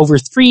raising over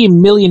 $3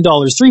 million,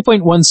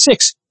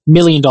 $3.16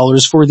 million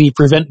for the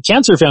Prevent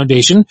Cancer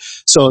Foundation.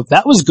 So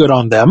that was good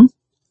on them.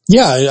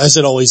 Yeah, as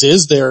it always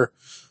is. They're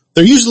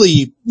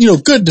usually,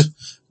 good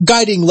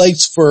guiding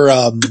lights for,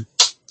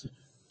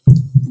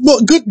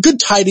 good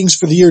tidings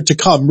for the year to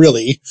come,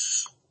 really.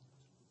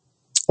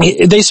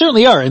 They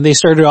certainly are, and they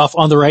started off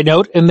on the right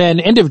note. And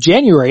then end of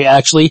January,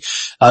 actually,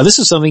 this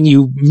is something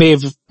you may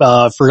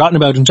have forgotten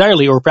about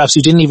entirely, or perhaps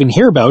you didn't even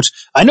hear about.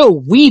 I know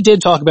we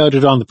did talk about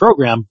it on the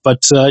program,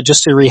 but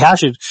just to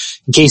rehash it,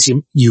 in case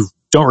you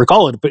don't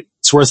recall it, but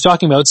it's worth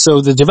talking about. So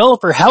the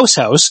developer House,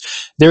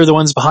 they're the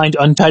ones behind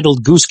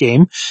Untitled Goose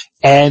Game,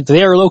 and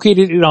they are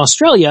located in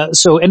Australia.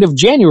 So end of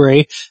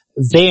January,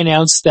 they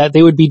announced that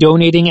they would be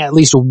donating at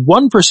least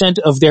 1%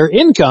 of their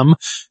income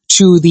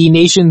to the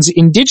nation's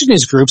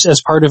indigenous groups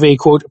as part of a,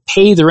 quote,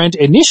 Pay the Rent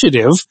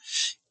initiative.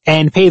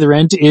 And Pay the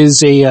Rent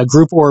is a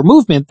group or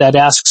movement that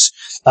asks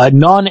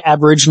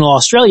non-Aboriginal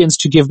Australians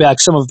to give back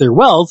some of their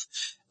wealth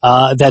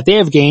that they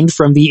have gained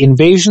from the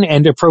invasion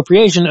and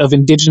appropriation of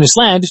indigenous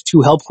land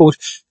to help, quote,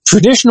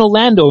 traditional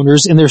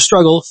landowners in their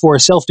struggle for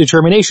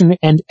self-determination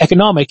and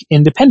economic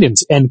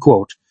independence, end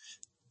quote.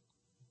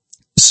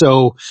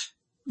 So,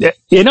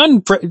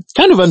 an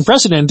kind of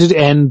unprecedented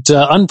and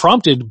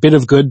unprompted bit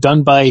of good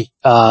done by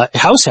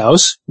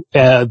House,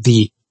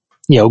 the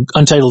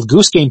Untitled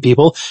Goose Game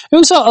people. And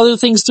we saw other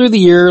things through the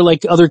year,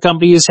 like other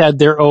companies had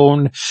their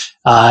own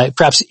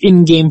perhaps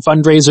in-game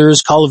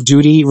fundraisers. Call of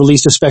Duty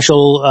released a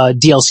special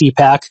DLC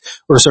pack,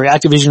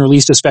 Activision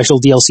released a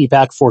special DLC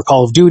pack for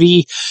Call of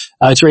Duty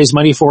to raise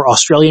money for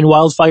Australian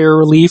wildfire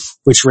relief,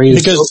 which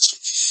raised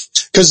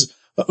because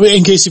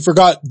in case you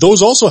forgot,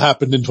 those also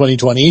happened in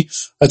 2020.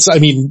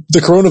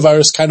 The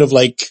coronavirus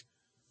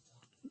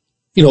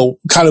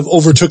kind of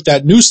overtook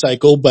that news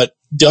cycle, but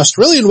the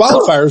Australian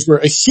wildfires were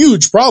a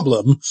huge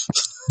problem.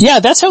 Yeah,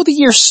 that's how the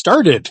year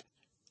started.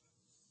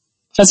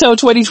 That's how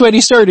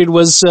 2020 started,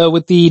 was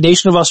with the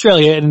nation of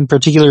Australia, and in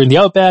particular in the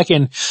outback,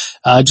 and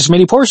just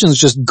many portions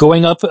just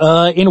going up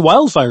in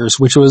wildfires,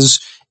 which was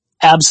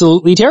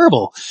absolutely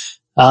terrible.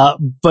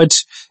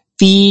 But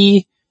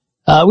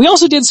we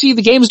also did see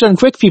the Games Done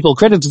Quick people.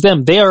 Credit to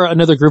them. They are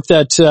another group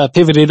that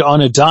pivoted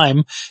on a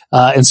dime,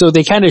 and so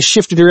they kind of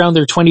shifted around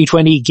their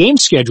 2020 game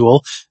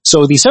schedule.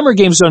 So the Summer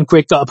Games Done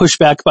Quick got pushed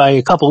back by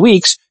a couple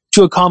weeks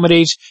to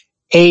accommodate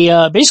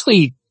a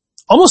basically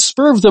almost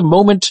spur of the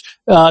moment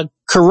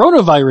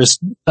coronavirus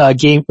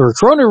game or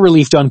Corona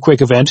Relief Done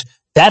Quick event.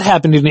 That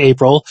happened in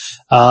April,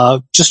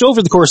 just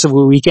over the course of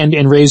a weekend,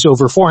 and raised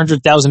over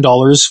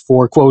 $400,000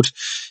 for, quote,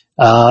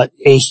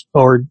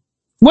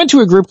 went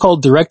to a group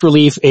called Direct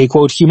Relief, a,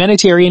 quote,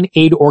 humanitarian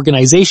aid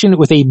organization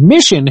with a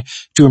mission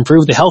to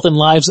improve the health and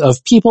lives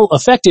of people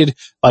affected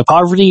by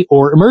poverty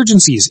or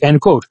emergencies, end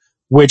quote,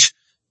 which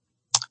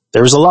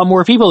there's a lot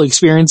more people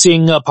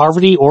experiencing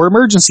poverty or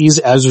emergencies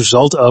as a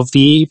result of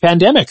the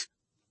pandemic.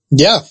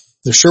 Yeah,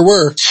 there sure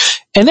were.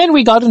 And then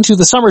we got into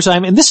the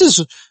summertime, and this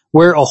is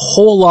where a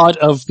whole lot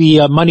of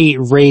the money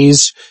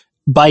raised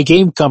by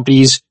game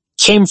companies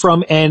came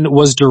from and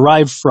was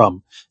derived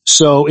from.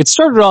 So it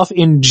started off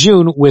in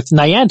June with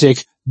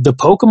Niantic, the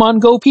Pokemon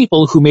Go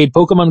people who made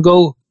Pokemon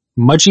Go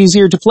much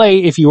easier to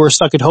play if you were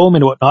stuck at home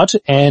and whatnot.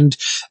 And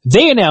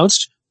they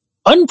announced,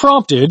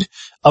 unprompted,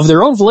 of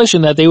their own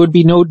volition, that they would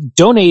be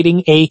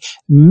donating a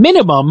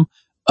minimum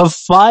of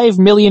 $5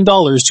 million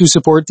to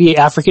support the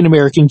African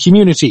American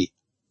community,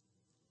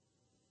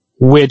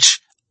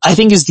 which I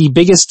think is the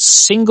biggest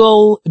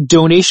single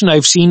donation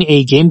I've seen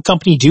a game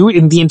company do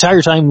in the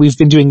entire time we've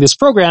been doing this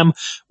program,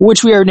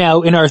 which we are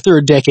now in our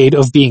third decade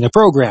of being a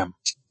program.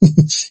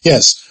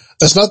 Yes.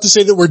 That's not to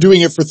say that we're doing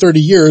it for 30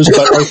 years,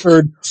 but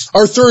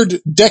our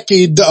third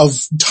decade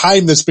of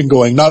time that's been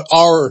going, not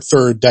our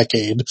third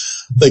decade,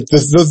 like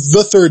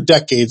the third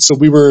decade. So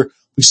we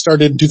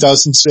started in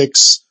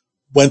 2006,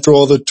 went through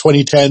all the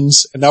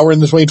 2010s, and now we're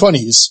in the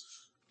 2020s.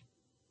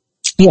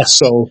 Yes.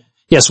 So.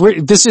 Yes,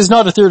 this is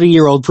not a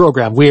 30-year-old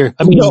program. We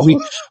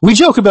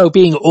joke about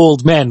being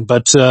old men,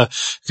 but,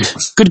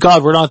 good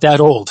God, we're not that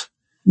old.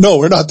 No,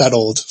 we're not that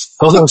old.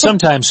 Although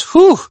sometimes,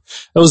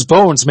 those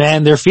bones,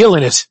 man, they're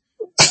feeling it.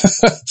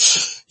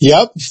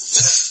 Yep.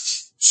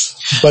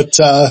 But,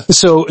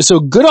 So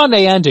good on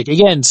Niantic.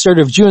 Again, start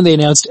of June, they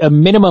announced a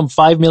minimum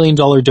 $5 million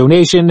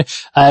donation,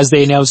 as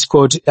they announced,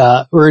 quote,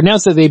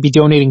 announced that they'd be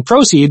donating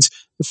proceeds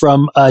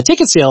from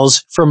ticket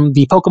sales from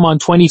the Pokemon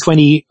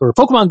 2020 or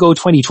Pokemon Go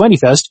 2020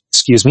 Fest,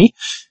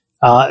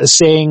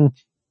 saying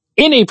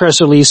in a press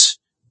release,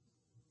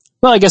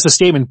 well, I guess a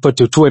statement put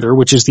to Twitter,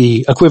 which is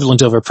the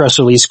equivalent of a press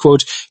release,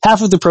 quote,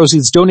 half of the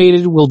proceeds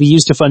donated will be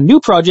used to fund new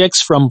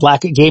projects from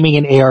Black gaming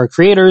and AR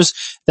creators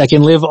that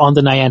can live on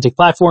the Niantic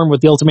platform,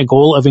 with the ultimate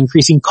goal of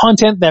increasing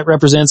content that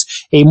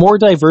represents a more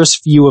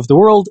diverse view of the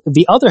world.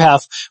 The other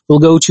half will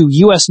go to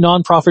U.S.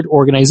 nonprofit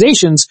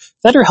organizations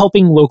that are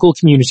helping local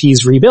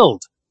communities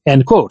rebuild,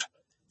 end quote.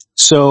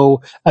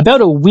 So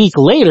about a week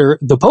later,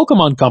 the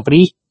Pokemon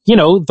Company,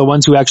 the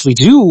ones who actually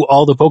do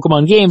all the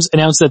Pokemon games,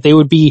 announced that they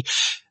would be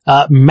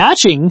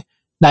matching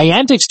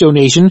Niantic's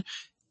donation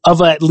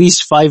of at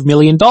least $5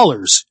 million.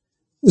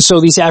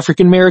 So these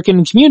African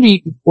American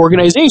community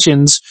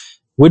organizations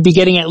would be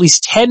getting at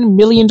least $10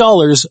 million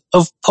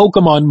of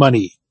Pokemon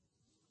money.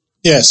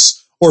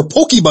 Yes. Or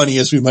Pokemoney,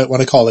 as we might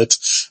want to call it.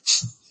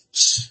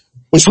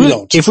 Which we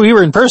don't. If we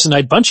were in person,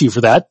 I'd punch you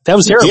for that. That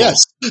was terrible.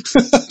 Yes.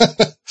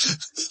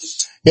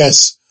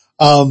 Yes.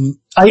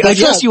 I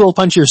trust you will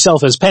punch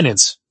yourself as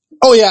penance.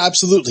 Oh yeah,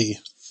 absolutely.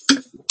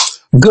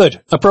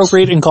 Good.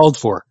 Appropriate and called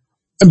for.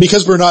 And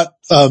because we're not,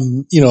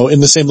 in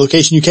the same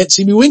location, you can't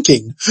see me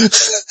winking.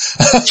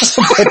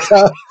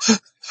 But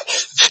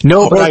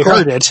I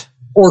heard it.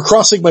 Or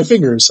crossing my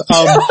fingers.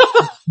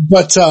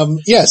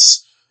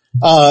 Yes.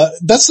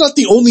 That's not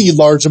the only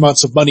large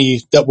amounts of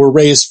money that were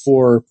raised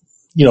for,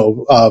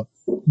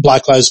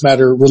 Black Lives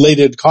Matter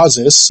related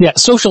causes. Yeah,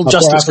 social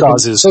justice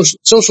causes.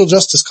 Social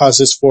justice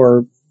causes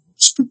for,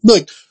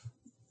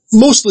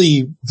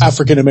 mostly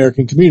African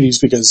American communities,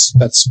 because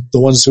that's the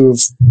ones who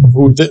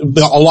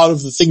a lot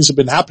of the things have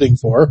been happening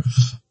for.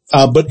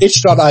 But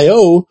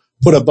itch.io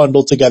put a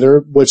bundle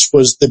together, which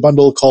was the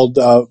bundle called,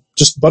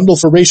 just Bundle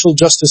for Racial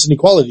Justice and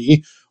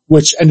Equality,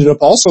 which ended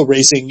up also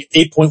raising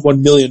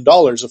 $8.1 million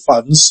of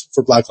funds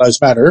for Black Lives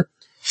Matter.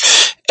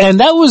 And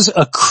that was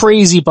a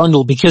crazy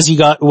bundle because you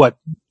got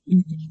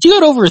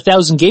over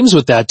 1,000 games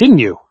with that, didn't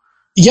you?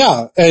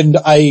 Yeah. And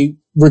I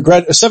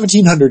regret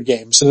 1,700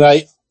 games. And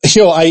I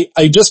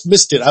just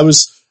missed it. I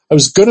was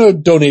going to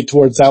donate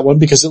towards that one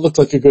because it looked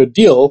like a good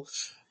deal.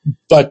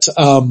 But,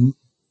 I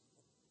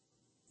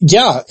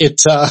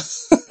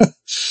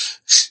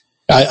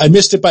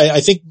missed it by,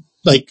 I think,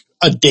 like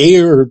a day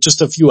or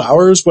just a few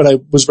hours when I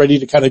was ready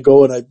to kind of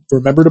go and I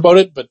remembered about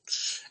it. But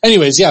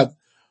anyways, yeah,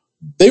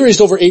 they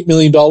raised over $8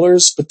 million.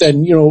 But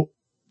then,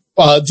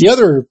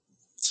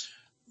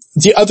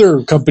 the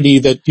other company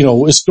that,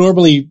 is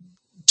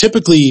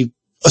typically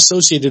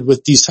associated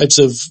with these types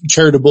of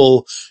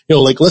charitable,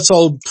 let's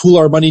all pool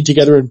our money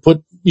together and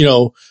put,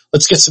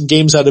 let's get some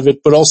games out of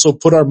it, but also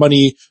put our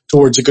money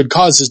towards a good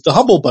cause, is the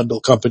Humble Bundle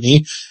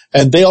company.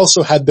 And they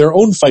also had their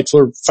own Fight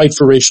for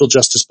Racial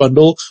Justice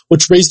bundle,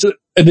 which raised an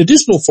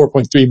additional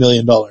 $4.3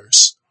 million.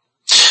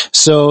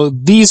 So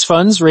these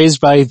funds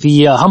raised by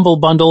the Humble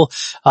Bundle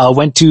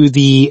went to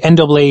the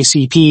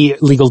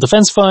NAACP Legal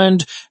Defense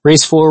Fund,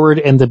 Race Forward,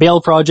 and the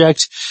Bail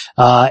Project.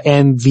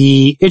 And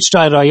the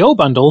itch.io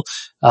bundle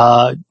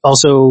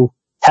also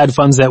had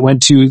funds that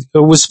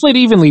was split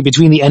evenly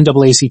between the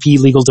NAACP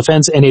Legal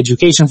Defense and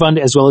Education Fund,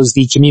 as well as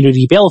the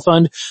Community Bail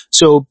Fund.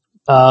 So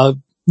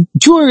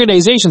two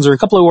organizations, or a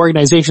couple of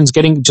organizations,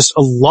 getting just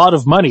a lot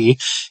of money.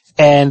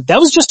 And that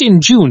was just in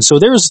June. So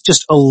there was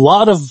just a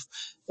lot of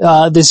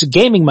this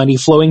gaming money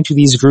flowing to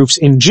these groups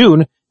in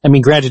June. I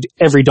mean, granted,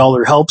 every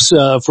dollar helps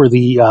for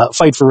the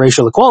fight for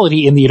racial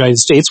equality in the United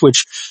States,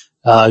 which,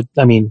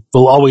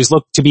 will always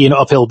look to be an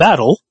uphill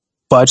battle.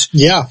 But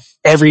yeah,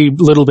 every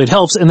little bit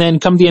helps. And then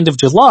come the end of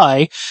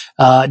July,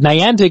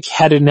 Niantic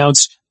had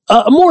announced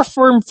a more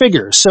firm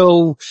figure.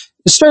 So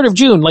the start of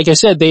June, like I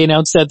said, they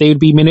announced that they would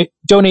be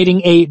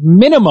donating a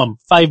minimum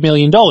 $5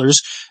 million,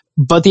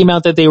 but the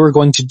amount that they were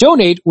going to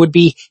donate would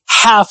be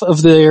half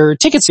of their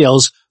ticket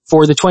sales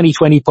for the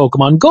 2020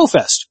 Pokemon Go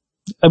Fest.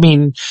 I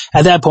mean,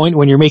 at that point,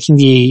 when you're making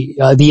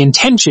the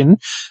intention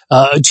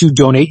to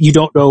donate, you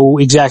don't know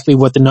exactly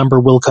what the number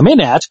will come in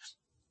at.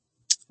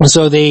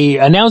 So they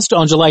announced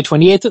on July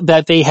 28th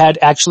that they had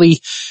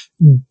actually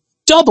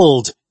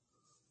doubled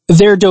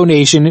their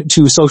donation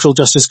to social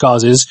justice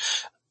causes,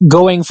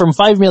 going from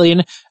 $5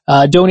 million,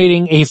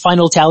 donating a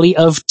final tally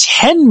of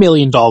 $10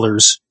 million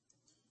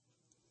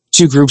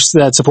to groups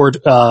that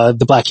support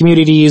the Black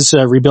communities,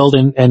 rebuild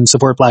and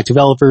support Black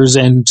developers,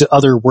 and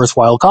other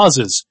worthwhile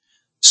causes.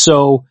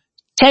 So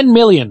 $10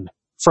 million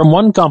from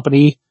one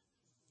company.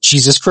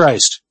 Jesus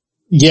Christ.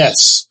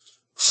 Yes.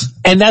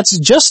 And that's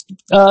just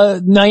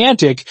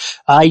Niantic.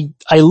 I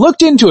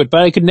looked into it,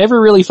 but I could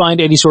never really find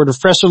any sort of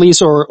press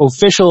release or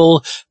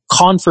official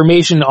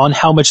confirmation on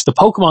how much the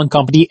Pokemon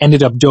Company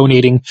ended up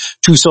donating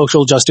to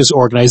social justice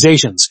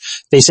organizations.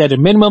 They said a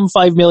minimum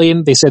 $5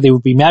 million. They said they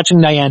would be matching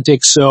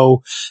Niantic,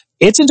 so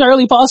it's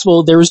entirely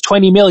possible there was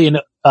 $20 million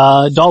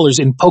dollars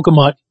in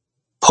Pokemon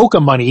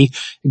money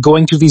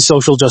going to these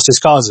social justice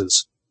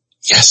causes.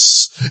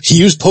 Yes, he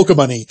used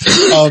Pokemoney.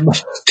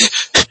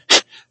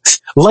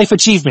 Life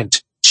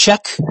achievement.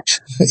 Check.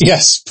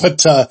 Yes,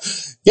 but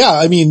yeah,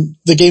 I mean,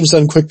 the Games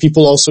Done Quick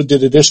people also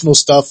did additional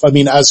stuff. I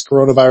mean, as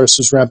coronavirus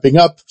was ramping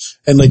up,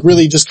 and like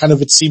really just kind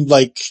of, it seemed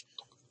like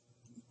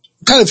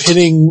kind of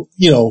hitting,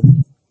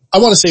 I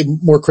want to say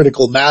more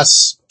critical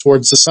mass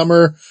towards the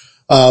summer.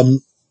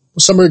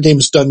 Summer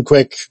Games Done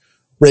Quick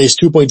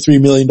raised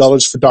 $2.3 million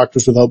for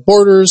Doctors Without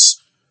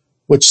Borders,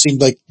 which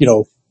seemed like,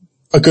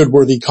 a good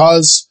worthy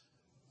cause.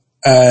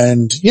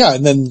 And yeah,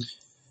 and then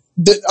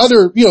the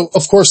other,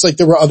 of course, like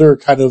there were other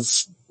kind of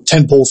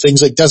tentpole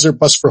things, like Desert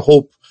Bus for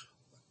Hope,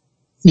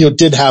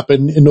 did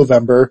happen in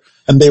November,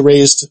 and they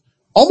raised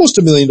almost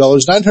 $1 million,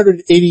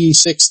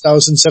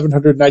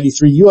 $986,793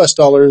 US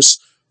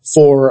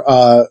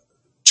for,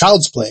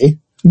 Child's Play.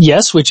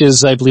 Yes, which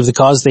is, I believe, the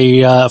cause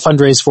they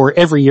fundraise for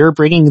every year,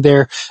 bringing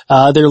their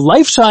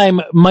lifetime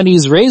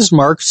monies raised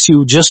mark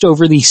to just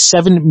over the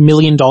 $7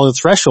 million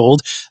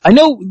threshold. I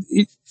know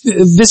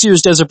this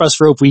year's Desert Bus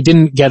for Hope, we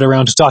didn't get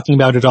around to talking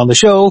about it on the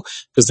show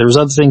because there was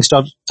other things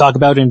to talk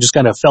about and just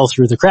kind of fell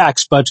through the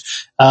cracks. But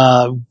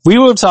we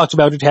would have talked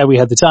about it had we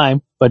had the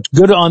time. But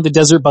good on the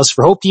Desert Bus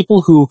for Hope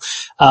people who,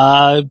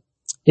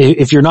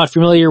 if you're not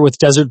familiar with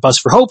Desert Bus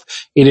for Hope,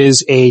 it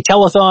is a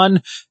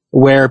telethon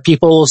where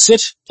people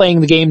sit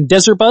playing the game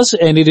Desert Bus,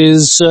 and it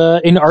is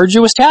an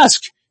arduous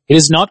task. It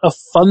is not a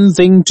fun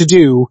thing to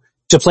do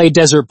to play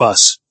Desert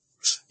Bus.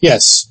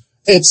 Yes.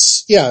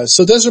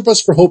 So Desert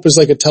Bus for Hope is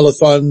like a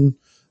telethon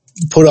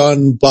put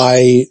on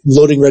by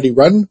Loading Ready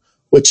Run,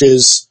 which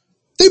is,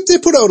 they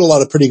put out a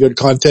lot of pretty good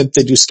content.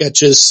 They do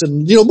sketches,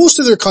 and, most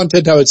of their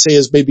content, I would say,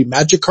 is maybe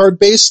Magic Card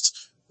based.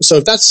 So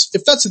if that's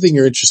the thing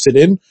you're interested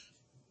in,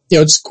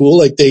 it's cool.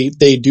 Like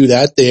they do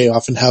that. They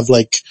often have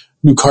like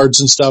new cards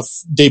and stuff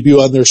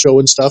debut on their show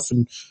and stuff,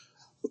 and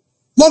a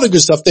lot of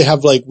good stuff. They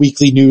have like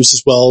weekly news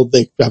as well.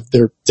 They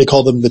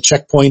call them the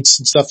checkpoints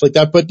and stuff like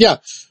that. But yeah,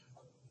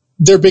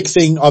 their big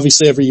thing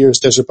obviously every year is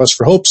Desert Bus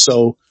for Hope.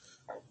 So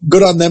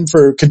good on them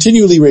for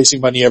continually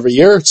raising money every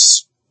year.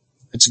 It's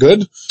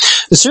good.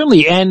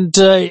 Certainly. And,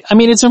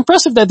 it's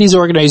impressive that these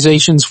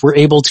organizations were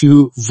able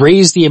to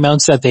raise the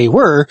amounts that they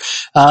were,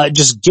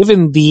 just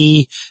given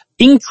the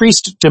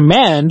increased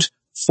demand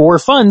for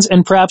funds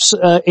and perhaps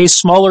a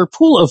smaller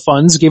pool of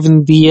funds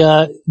given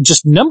the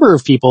just number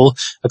of people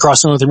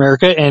across North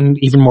America and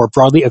even more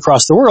broadly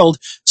across the world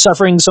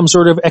suffering some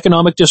sort of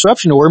economic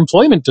disruption or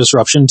employment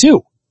disruption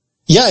too.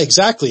 Yeah,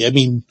 exactly.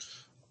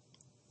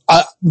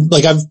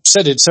 Like I've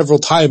said it several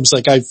times,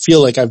 like I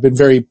feel like I've been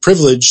very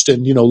privileged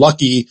and,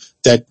 lucky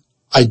that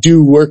I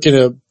do work in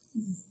a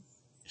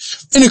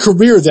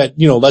career that,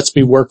 lets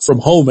me work from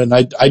home, and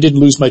I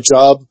didn't lose my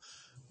job.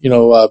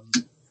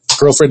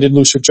 Girlfriend didn't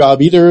lose her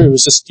job either. It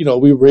was just,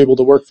 we were able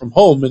to work from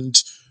home, and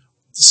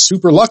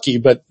super lucky,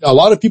 but a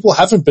lot of people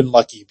haven't been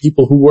lucky.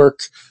 People who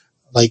work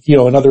like,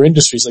 in other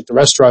industries like the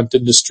restaurant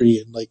industry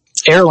and like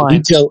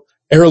airlines,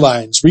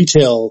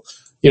 retail,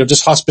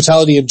 just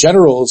hospitality in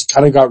general has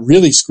kind of got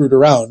really screwed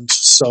around.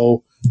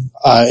 So,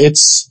 it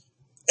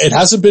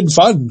hasn't been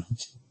fun.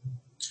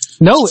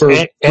 No, for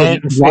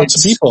lots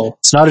of people.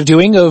 It's not a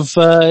doing of,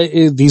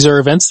 these are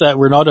events that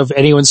were not of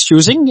anyone's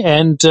choosing,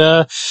 and,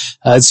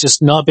 it's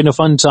just not been a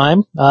fun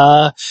time,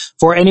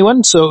 for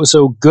anyone.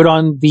 So good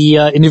on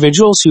the,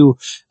 individuals who,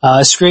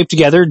 scraped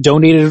together,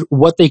 donated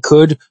what they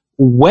could,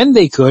 when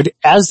they could,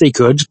 as they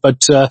could.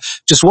 But,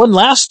 just one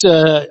last,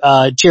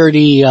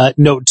 charity,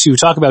 note to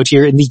talk about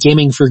here in the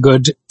Gaming for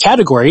Good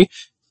category.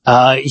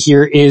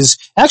 Here is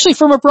actually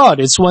from abroad.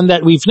 It's one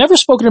that we've never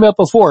spoken about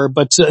before,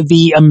 but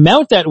the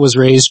amount that was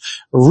raised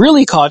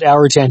really caught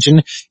our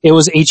attention. It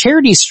was a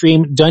charity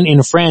stream done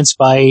in France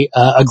by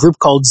a group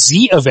called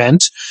Z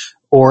Event,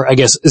 or I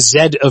guess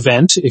Z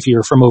Event if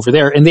you're from over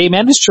there, and they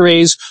managed to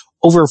raise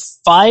over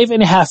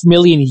 5.5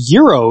 million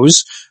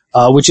euros,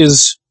 which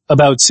is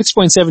about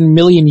 $6.7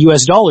 million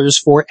US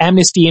for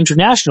Amnesty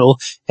International,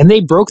 and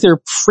they broke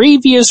their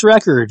previous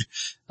record.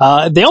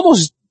 They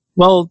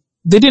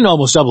didn't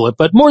almost double it,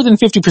 but more than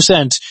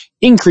 50%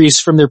 increase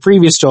from their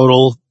previous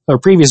total or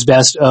previous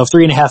best of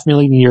 3.5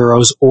 million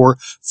euros or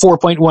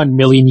 $4.1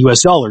 million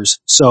US.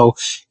 So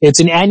it's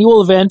an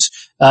annual event.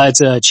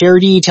 It's a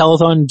charity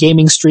telethon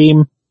gaming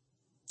stream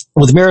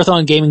with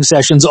marathon gaming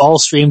sessions all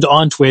streamed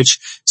on Twitch.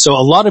 So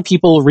a lot of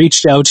people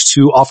reached out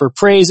to offer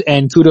praise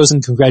and kudos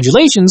and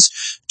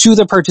congratulations to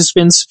the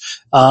participants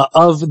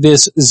of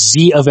this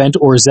Z event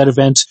or Z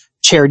event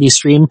charity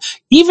stream.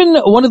 Even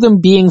one of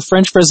them being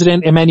French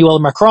President Emmanuel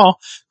Macron,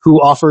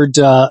 who offered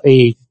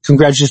a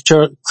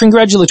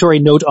congratulatory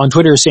note on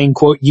Twitter saying,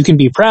 quote, "You can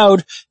be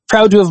proud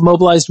to have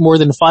mobilized more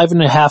than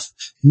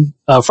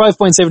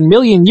 5.7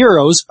 million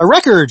euros, a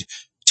record,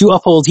 to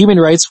uphold human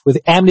rights with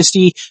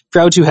Amnesty,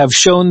 proud to have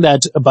shown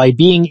that by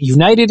being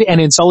united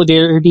and in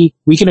solidarity,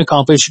 we can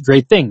accomplish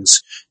great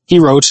things," he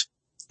wrote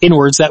in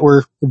words that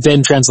were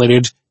then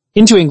translated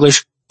into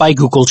English by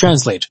Google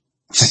Translate.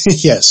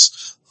 Yes.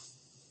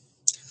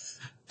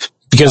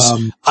 Because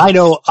I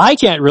know I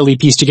can't really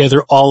piece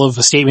together all of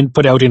a statement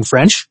put out in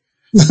French.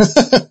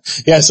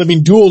 Yes,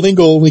 Duolingo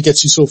only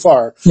gets you so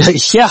far.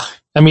 Yeah.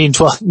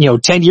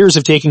 10 years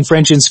of taking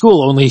French in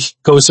school only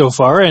goes so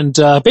far, and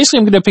basically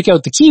I'm going to pick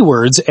out the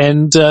keywords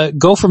and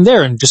go from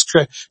there and just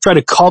try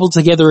to cobble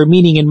together a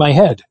meaning in my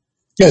head.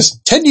 Yes,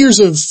 10 years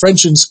of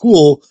French in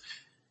school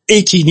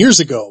 18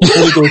 years ago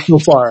only goes so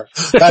far.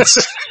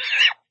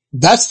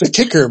 That's the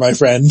kicker, my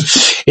friend.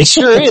 It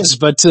sure is,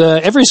 but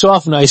every so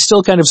often I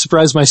still kind of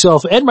surprise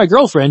myself and my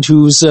girlfriend,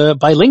 who's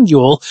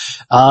bilingual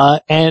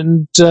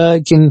and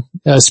can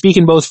speak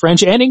in both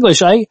French and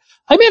English. I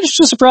manage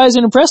to surprise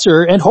and impress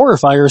her and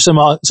horrify her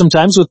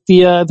sometimes with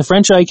the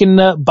French I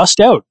can bust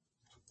out.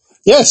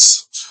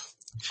 Yes,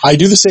 I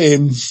do the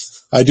same.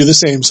 I do the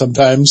same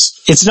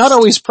sometimes. It's not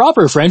always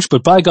proper French,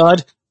 but by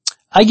God,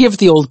 I give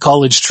the old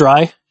college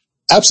try.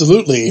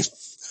 Absolutely.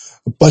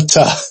 But,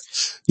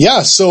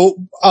 yeah, so,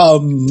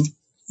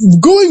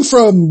 going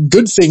from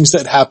good things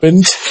that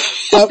happened,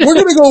 we're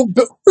gonna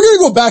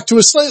go back to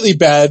a slightly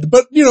bad,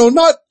 but,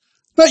 not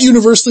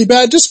universally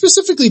bad, just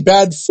specifically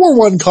bad for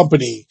one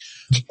company.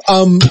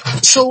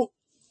 So,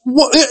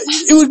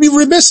 it would be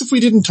remiss if we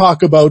didn't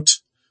talk about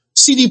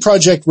CD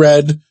Projekt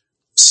Red,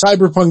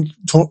 Cyberpunk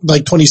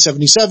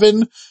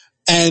 2077,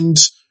 and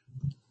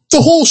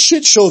the whole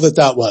shit show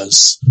that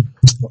was.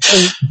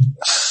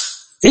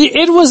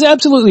 It was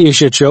absolutely a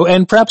shit show,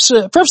 and perhaps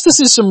this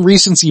is some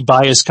recency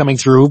bias coming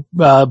through,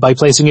 by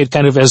placing it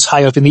kind of as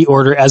high up in the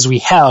order as we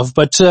have,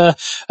 but,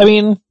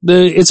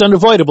 it's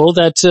unavoidable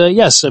that,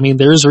 yes,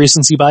 there is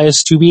recency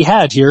bias to be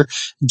had here,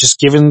 just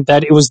given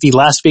that it was the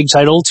last big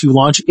title to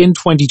launch in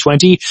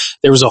 2020.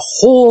 There was a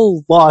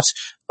whole lot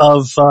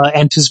of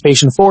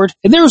anticipation for it,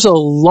 and there was a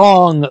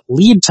long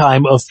lead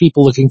time of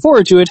people looking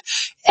forward to it,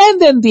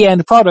 and then the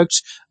end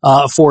product,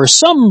 for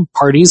some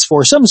parties,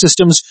 for some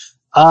systems,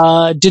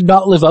 did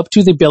not live up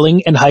to the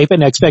billing and hype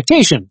and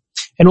expectation.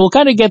 And we'll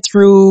work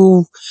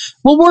through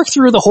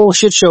the whole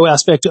shit show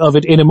aspect of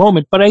it in a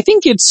moment, but I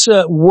think it's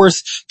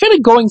worth kind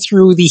of going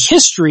through the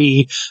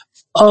history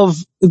of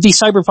the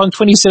Cyberpunk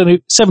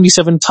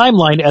 2077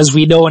 timeline as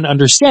we know and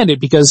understand it,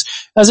 because,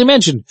 as I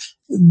mentioned,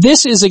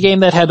 this is a game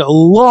that had a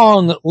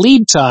long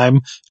lead time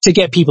to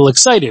get people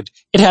excited.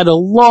 It had a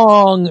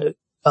long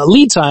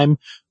lead time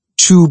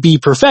to be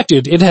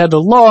perfected. It had a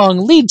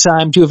long lead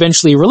time to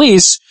eventually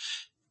release.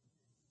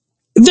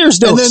 There's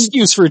no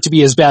excuse for it to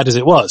be as bad as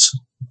it was.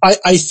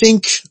 I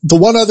think the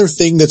one other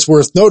thing that's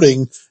worth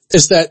noting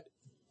is that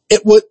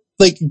it would,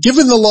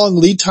 given the long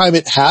lead time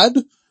it had,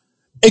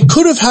 it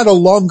could have had a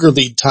longer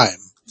lead time.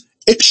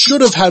 It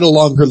should have had a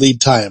longer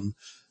lead time.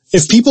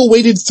 If people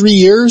waited 3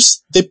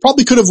 years, they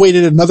probably could have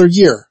waited another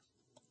year.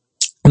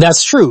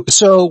 That's true.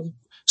 So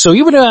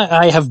you and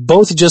I have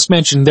both just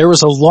mentioned there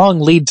was a long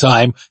lead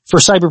time for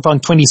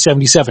Cyberpunk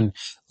 2077.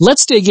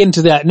 Let's dig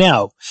into that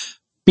now.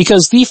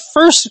 Because the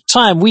first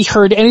time we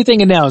heard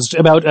anything announced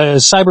about a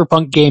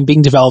Cyberpunk game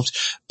being developed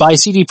by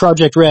CD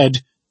Projekt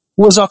Red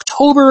was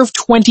October of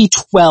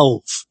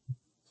 2012.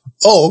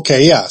 Oh,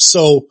 okay, yeah.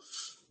 So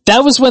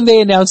that was when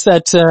they announced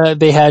that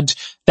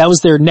that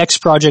was their next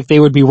project they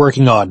would be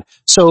working on.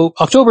 So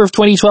October of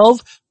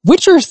 2012,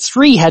 Witcher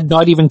 3 had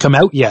not even come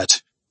out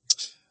yet.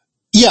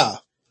 Yeah.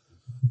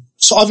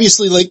 So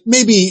obviously,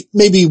 maybe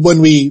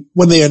when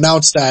they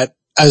announced that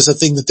as a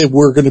thing that they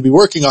were going to be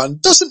working on,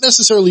 doesn't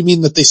necessarily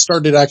mean that they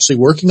started actually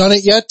working on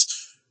it yet.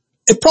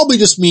 It probably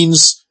just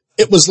means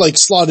it was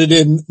slotted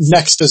in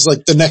next as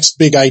the next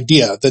big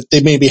idea, that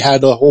they maybe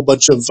had a whole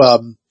bunch of,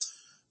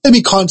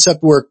 maybe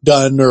concept work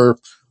done or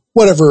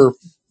whatever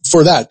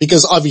for that,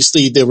 because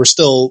obviously they were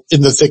still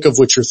in the thick of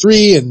Witcher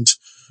 3, and,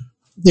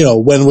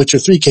 when Witcher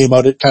 3 came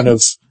out, it kind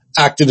of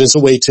acted as a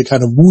way to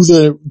kind of woo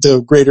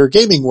the greater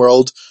gaming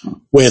world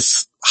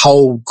with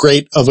how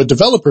great of a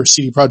developer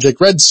CD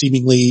Projekt Red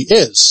seemingly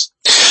is.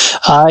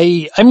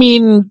 I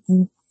mean,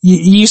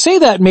 you say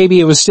that maybe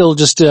it was still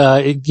just,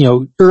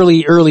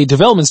 early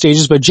development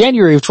stages, but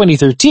January of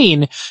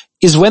 2013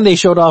 is when they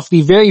showed off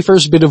the very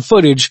first bit of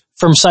footage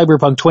from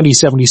Cyberpunk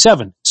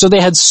 2077. So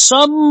they had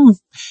some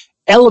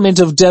element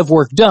of dev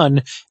work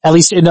done, at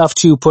least enough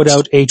to put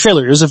out a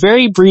trailer. It was a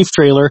very brief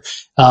trailer,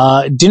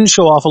 didn't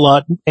show off a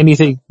lot,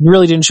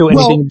 really didn't show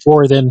anything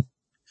more than,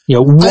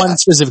 one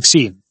specific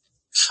scene.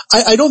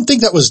 I don't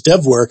think that was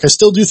dev work. I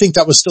still do think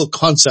that was still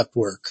concept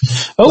work.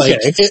 Okay.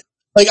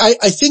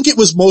 I think it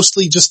was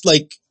mostly just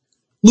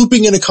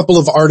looping in a couple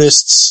of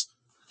artists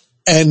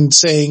and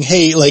saying,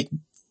 hey,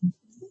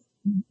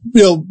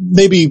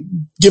 maybe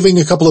giving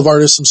a couple of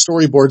artists some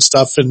storyboard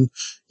stuff and,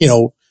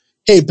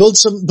 hey, build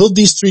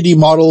these 3D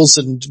models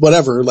and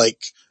whatever.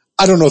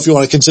 I don't know if you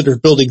want to consider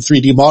building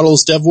 3D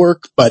models dev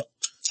work, but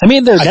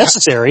they're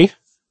necessary.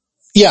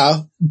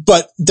 Yeah.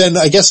 But then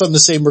I guess on the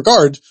same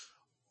regard,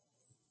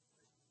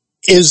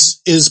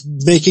 is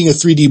making a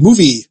 3D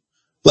movie,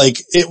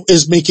 it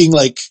is making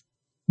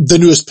the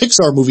newest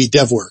Pixar movie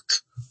dev work.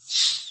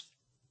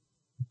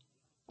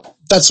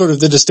 That's sort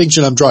of the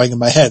distinction I'm drawing in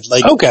my head.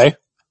 Okay.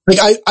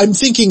 I'm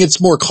thinking it's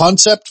more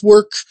concept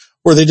work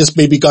where they just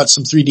maybe got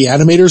some 3D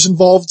animators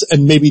involved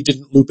and maybe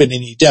didn't loop in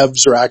any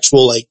devs or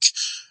actual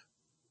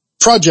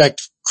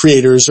project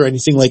creators or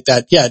anything like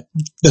that yet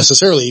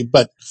necessarily,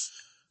 but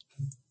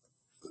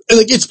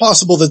it's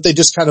possible that they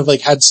just kind of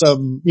had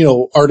some,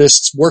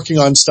 artists working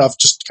on stuff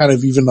just kind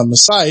of even on the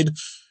side,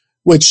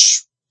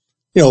 which,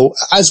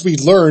 as we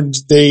learned,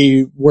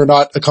 they were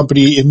not a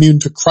company immune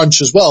to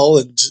crunch as well.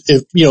 And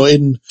if,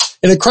 in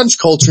a crunch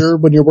culture,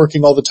 when you're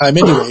working all the time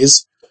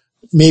anyways,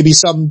 maybe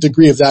some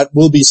degree of that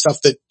will be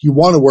stuff that you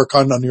want to work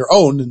on your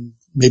own. And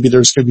maybe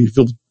there's going to be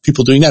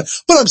people doing that,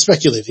 but I'm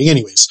speculating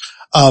anyways.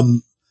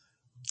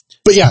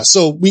 But yeah,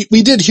 so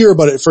we did hear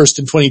about it first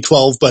in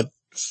 2012, but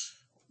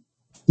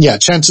yeah,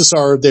 chances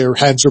are their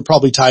hands are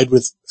probably tied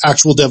with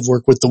actual dev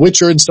work with The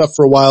Witcher and stuff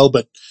for a while.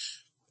 But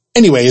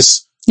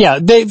anyways, Yeah,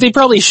 they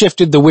probably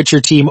shifted the Witcher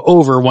team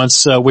over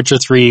once Witcher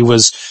 3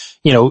 was,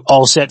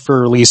 all set for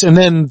release, and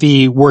then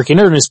the work in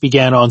earnest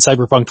began on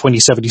Cyberpunk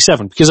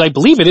 2077, because I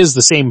believe it is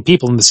the same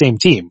people in the same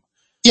team.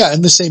 Yeah,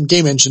 and the same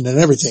game engine and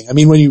everything. I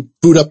mean, when you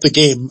boot up the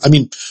game,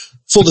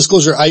 full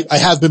disclosure, I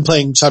have been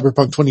playing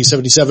Cyberpunk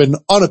 2077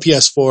 on a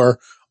PS4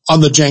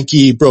 on the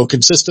janky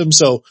broken system,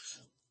 so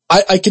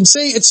I can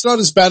say it's not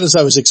as bad as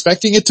I was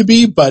expecting it to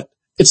be, but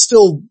it's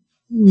still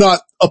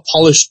not a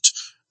polished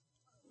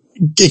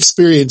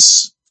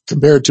experience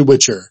compared to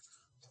Witcher.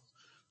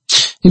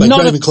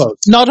 Not even close.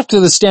 Not up to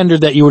the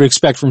standard that you would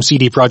expect from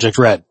CD Projekt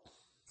Red.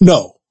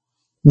 No,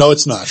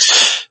 it's not.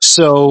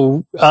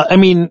 So,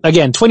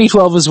 again,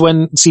 2012 was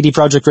when CD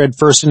Projekt Red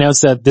first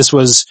announced that this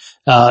was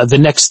the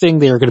next thing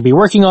they were going to be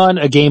working on,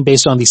 a game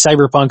based on the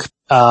Cyberpunk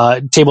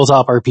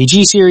tabletop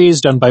RPG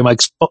series done by Mike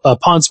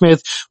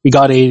Pondsmith. We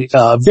got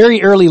a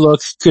very early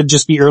look, could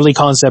just be early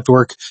concept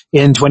work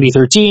in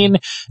 2013,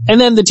 and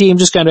then the team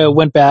just kind of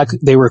went back,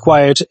 they were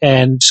quiet,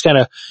 and just kind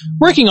of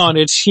working on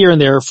it here and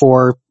there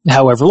for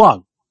however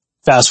long.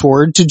 Fast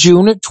forward to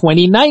June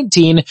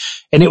 2019,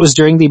 and it was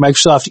during the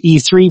Microsoft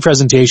E3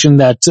 presentation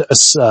that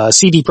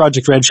CD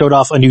Projekt Red showed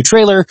off a new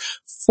trailer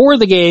for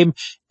the game,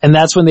 and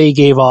that's when they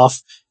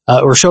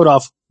showed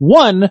off,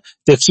 one,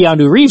 the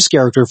Keanu Reeves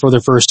character for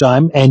the first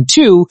time, and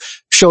two,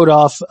 showed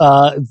off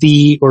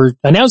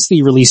announced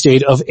the release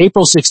date of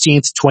April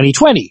 16th,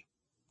 2020.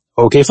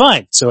 Okay,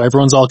 fine. So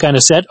everyone's all kind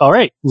of set. All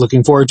right,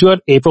 looking forward to it.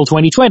 April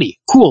 2020.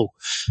 Cool.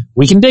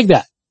 We can dig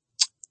that.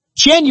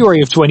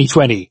 January of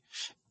 2020.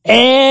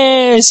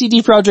 And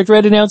CD Projekt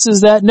Red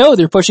announces that no,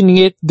 they're pushing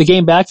the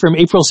game back from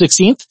April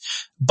 16th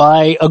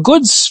by a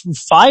good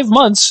 5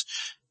 months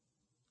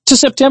to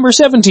September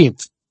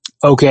 17th.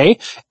 Okay.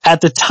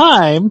 At the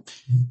time,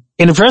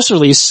 in a press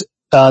release,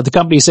 the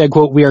company said,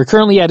 quote, "We are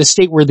currently at a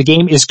state where the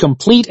game is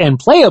complete and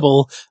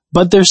playable,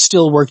 but there's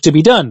still work to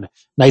be done.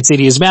 Night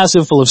City is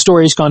massive, full of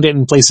stories, content,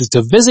 and places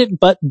to visit,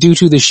 but due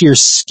to the sheer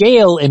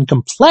scale and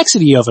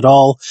complexity of it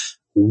all,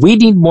 we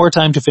need more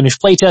time to finish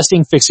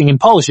playtesting, fixing, and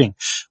polishing.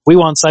 We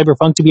want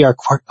Cyberpunk to be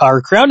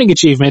our crowning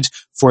achievement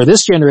for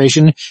this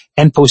generation,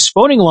 and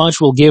postponing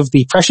launch will give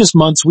the precious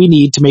months we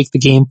need to make the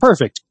game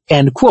perfect."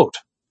 End quote.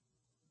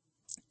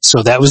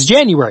 So that was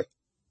January.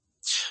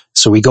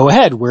 So we go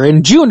ahead. We're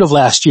in June of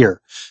last year.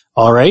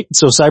 All right.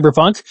 So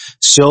Cyberpunk,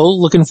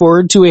 still looking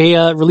forward to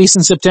a release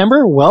in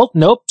September? Well,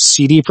 nope.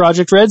 CD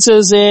Projekt Red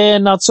says,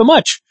 not so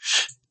much.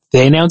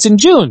 They announce in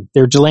June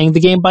they're delaying the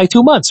game by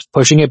 2 months,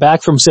 pushing it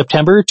back from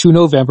September to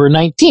November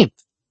 19th.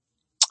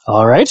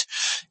 All right.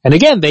 And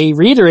again, they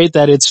reiterate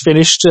that it's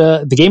finished,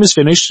 the game is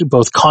finished,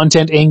 both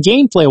content and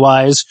gameplay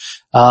wise.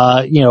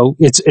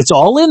 It's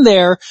all in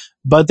there,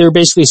 but they're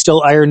basically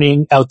still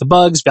ironing out the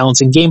bugs,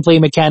 balancing gameplay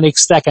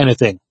mechanics, that kind of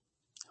thing.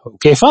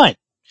 Okay, fine.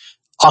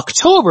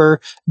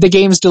 October, the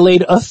game's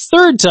delayed a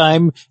third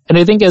time, and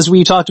I think as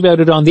we talked about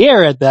it on the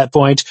air at that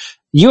point,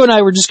 you and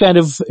I were just kind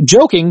of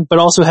joking, but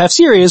also half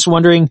serious,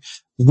 wondering,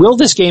 will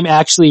this game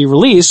actually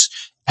release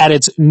at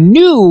its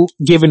new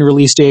given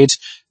release date,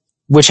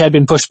 which had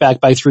been pushed back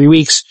by 3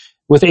 weeks,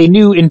 with a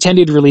new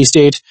intended release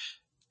date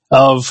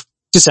of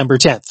December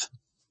 10th.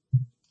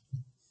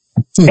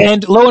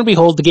 And lo and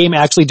behold, the game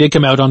actually did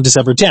come out on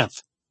December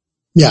 10th.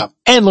 Yeah.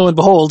 And lo and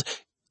behold,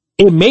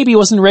 it maybe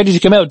wasn't ready to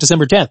come out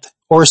December 10th.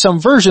 Or some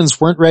versions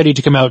weren't ready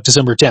to come out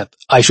December 10th,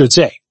 I should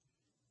say.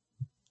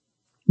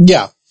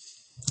 Yeah.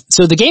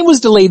 So the game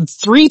was delayed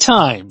 3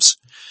 times.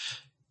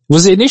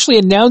 Was initially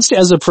announced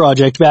as a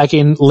project back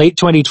in late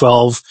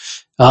 2012.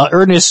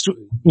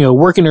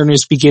 Work in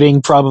earnest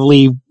beginning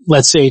probably,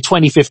 let's say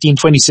 2015,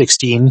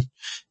 2016,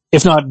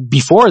 if not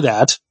before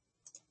that.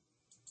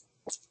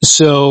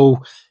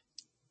 So,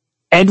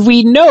 and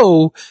we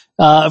know,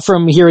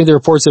 from hearing the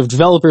reports of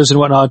developers and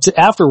whatnot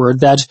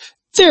afterward that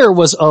there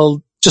was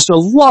just a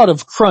lot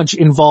of crunch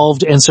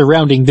involved and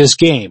surrounding this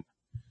game.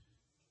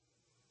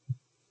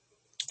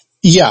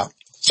 Yeah.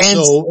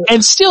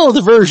 And still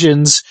the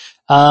versions,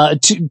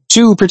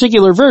 two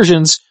particular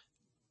versions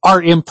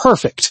are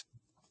imperfect.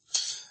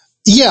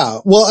 Yeah.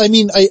 Well, I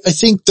mean, I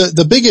think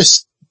the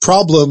biggest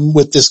problem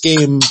with this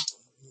game,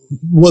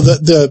 well,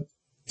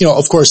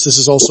 of course this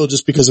is also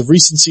just because of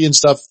recency and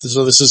stuff.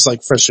 So this is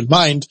like fresh in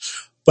mind,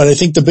 but I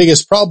think the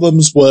biggest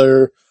problems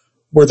were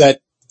that,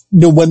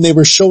 when they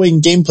were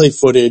showing gameplay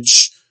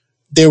footage,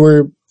 they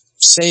were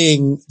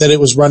saying that it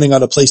was running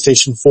on a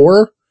PlayStation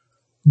 4,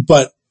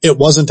 but it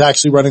wasn't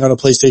actually running on a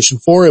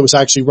PlayStation 4. It was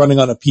actually running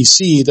on a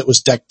PC that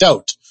was decked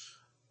out.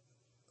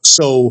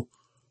 So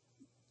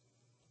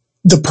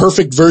the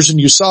perfect version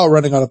you saw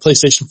running on a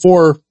PlayStation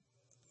 4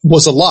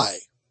 was a lie.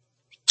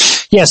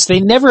 Yes,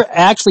 they never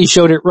actually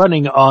showed it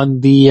running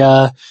on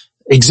the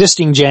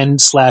existing gen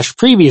 /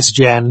 previous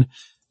gen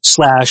 /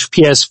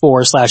 PS4 /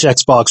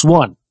 Xbox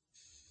One.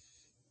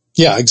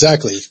 Yeah,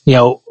 exactly.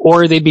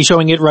 Or they'd be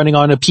showing it running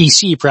on a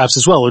PC perhaps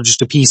as well, or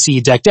just a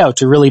PC decked out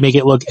to really make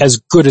it look as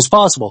good as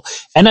possible.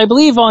 And I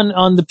believe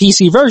on the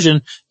PC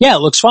version, yeah,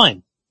 it looks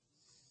fine.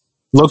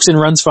 Looks and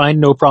runs fine,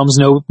 no problems,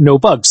 no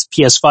bugs.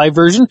 PS5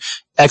 version,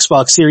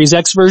 Xbox Series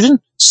X version,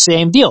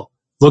 same deal.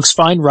 looks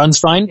fine, runs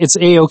fine, it's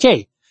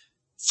A-okay.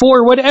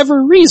 For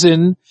whatever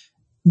reason,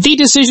 the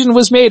decision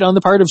was made on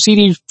the part of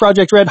CD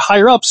Projekt Red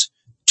higher-ups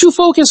to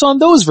focus on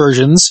those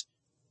versions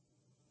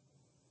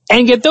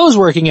and get those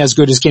working as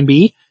good as can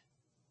be,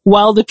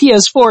 while the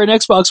PS4 and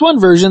Xbox One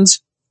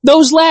versions,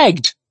 those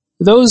lagged.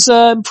 Those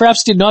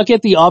perhaps did not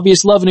get the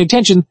obvious love and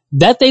attention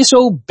that they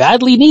so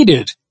badly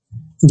needed.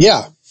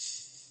 Yeah.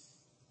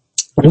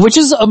 Which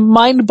is a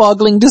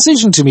mind-boggling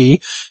decision to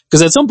me,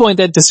 because at some point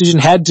that decision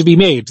had to be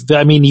made.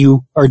 I mean,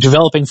 you are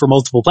developing for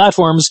multiple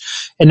platforms,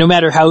 and no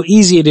matter how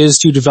easy it is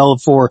to develop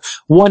for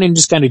one and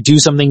just kind of do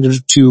something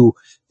to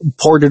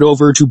port it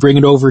over, to bring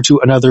it over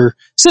to another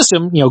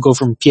system, go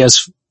from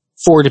PS4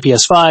 to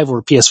PS5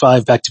 or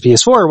PS5 back to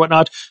PS4 or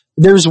whatnot,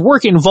 there's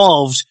work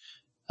involved.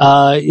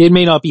 It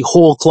may not be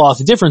whole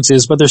cloth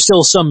differences, but there's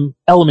still some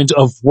element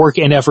of work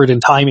and effort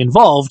and time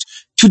involved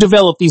to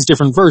develop these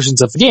different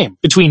versions of the game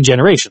between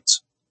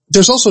generations.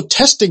 There's also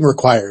testing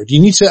required. You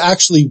need to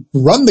actually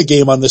run the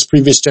game on this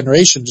previous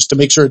generation just to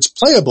make sure it's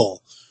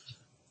playable.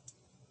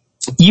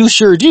 You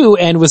sure do,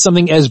 and with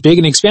something as big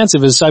and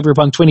expansive as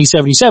Cyberpunk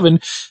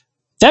 2077,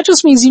 that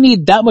just means you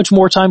need that much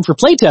more time for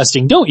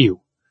playtesting, don't you?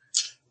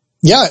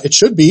 Yeah, it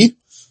should be.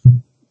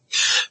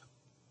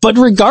 But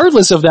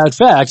regardless of that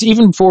fact,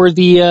 even before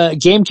the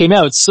game came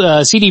out,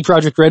 CD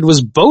Projekt Red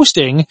was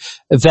boasting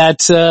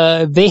that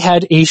they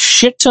had a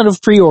shit ton of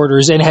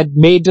pre-orders and had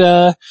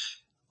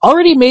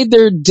already made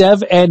their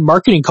dev and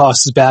marketing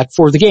costs back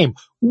for the game,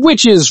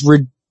 which is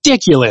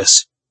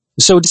ridiculous.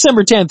 So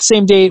December 10th,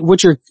 same day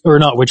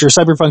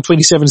Cyberpunk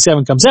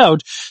 2077 comes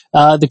out,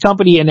 the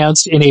company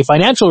announced in a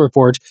financial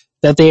report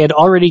that they had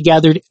already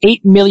gathered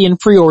 8 million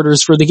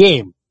pre-orders for the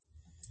game.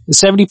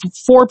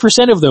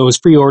 74% of those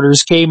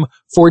pre-orders came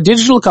for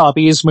digital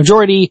copies,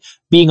 majority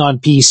being on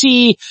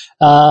PC,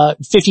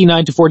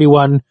 59 to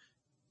 41,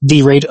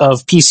 the rate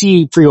of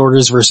PC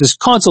pre-orders versus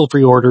console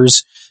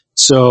pre-orders.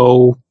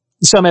 So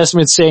some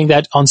estimates saying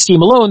that on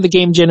Steam alone, the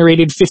game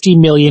generated 50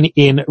 million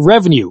in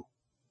revenue,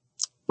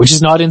 which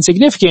is not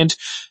insignificant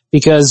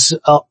because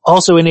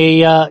also in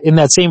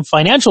that same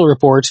financial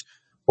report,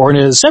 or in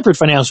a separate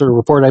financial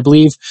report, I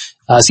believe,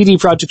 CD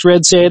Projekt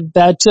Red said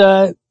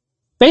that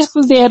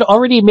basically they had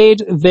already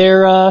made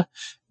their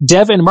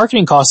dev and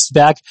marketing costs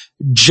back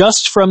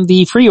just from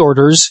the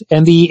pre-orders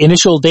and the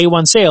initial day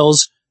one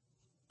sales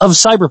of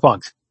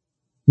Cyberpunk.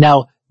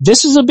 Now,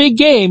 this is a big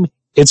game.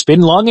 It's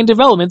been long in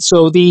development,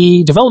 so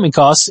the development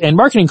costs and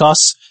marketing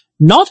costs,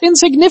 not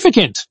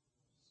insignificant.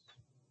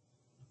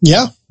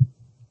 Yeah.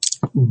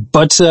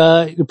 But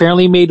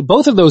apparently made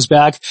both of those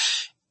back.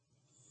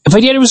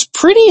 But yet it was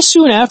pretty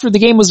soon after the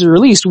game was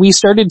released, we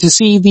started to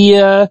see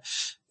the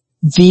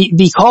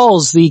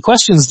calls, the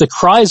questions, the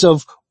cries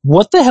of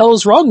what the hell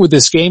is wrong with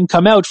this game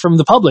come out from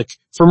the public,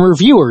 from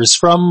reviewers,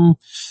 from,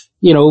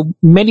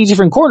 many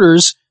different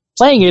quarters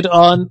playing it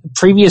on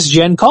previous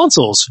gen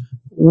consoles,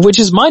 which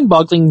is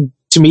mind-boggling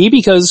to me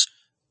because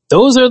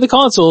those are the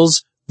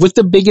consoles with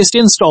the biggest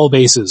install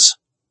bases.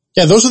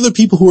 Yeah, those are the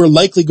people who are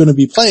likely going to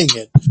be playing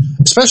it,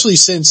 especially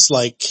since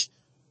they're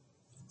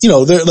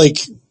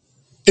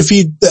if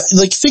you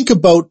think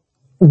about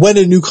when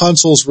a new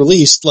console is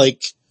released,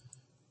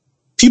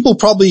 people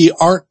probably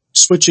aren't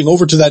switching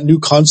over to that new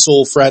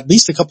console for at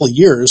least a couple of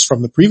years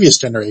from the previous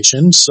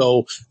generation.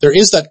 So there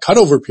is that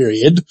cutover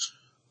period.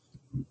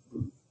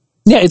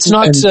 Yeah, it's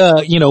not,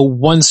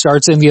 one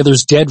starts and the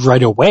other's dead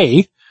right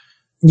away.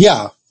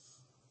 Yeah.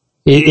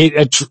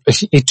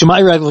 To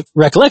my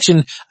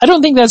recollection, I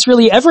don't think that's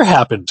really ever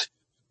happened.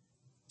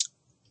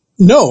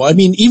 No, I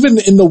mean, even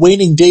in the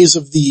waning days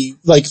of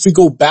if we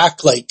go back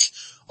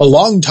a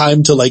long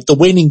time to the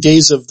waning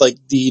days of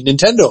the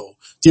Nintendo,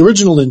 the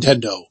original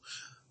Nintendo,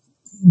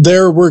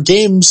 there were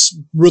games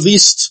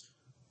released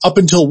up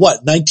until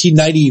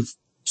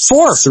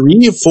 1994?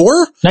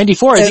 4?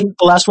 94. I think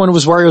the last one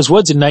was Wario's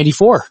Woods in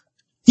 94.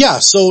 Yeah,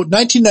 so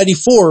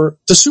 1994,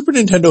 the Super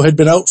Nintendo had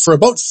been out for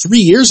about 3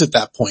 years at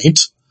that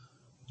point.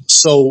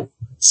 So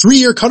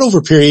 3-year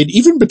cutover period,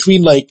 even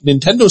between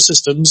Nintendo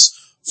systems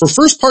for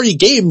first party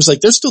games,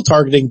 they're still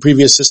targeting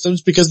previous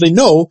systems because they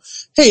know,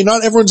 hey,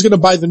 not everyone's going to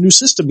buy the new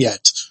system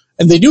yet.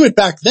 And they knew it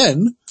back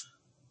then.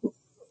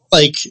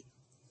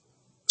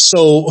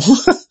 So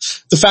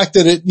the fact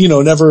that it,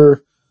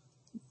 never,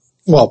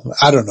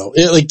 I don't know.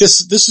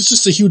 This is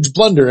just a huge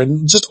blunder,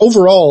 and just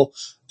overall,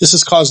 this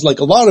has caused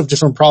a lot of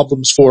different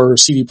problems for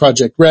CD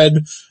Projekt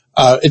Red.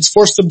 It's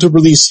forced them to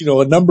release,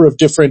 a number of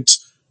different,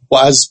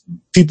 as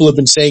people have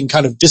been saying,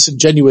 kind of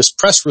disingenuous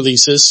press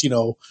releases,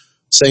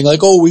 saying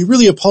oh, we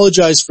really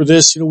apologize for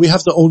this. We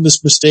have to own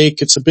this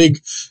mistake. It's a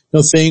big,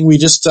 thing. We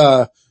just,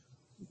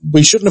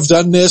 we shouldn't have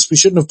done this. We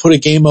shouldn't have put a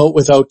game out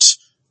without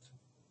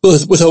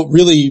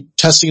really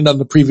testing it on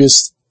the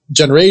previous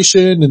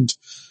generation. And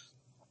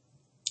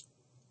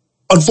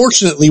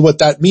unfortunately, what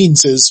that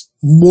means is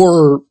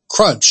more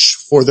crunch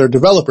for their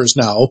developers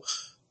now,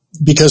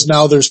 because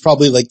now there's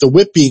probably the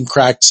whip being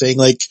cracked saying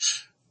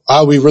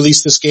we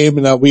released this game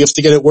and we have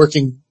to get it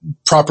working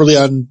properly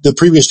on the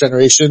previous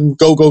generation.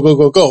 Go.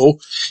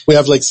 We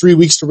have 3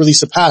 weeks to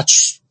release a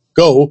patch.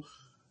 Go.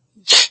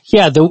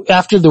 Yeah,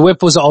 after the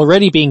whip was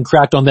already being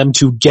cracked on them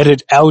to get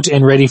it out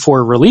and ready for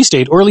a release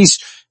date, or at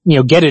least,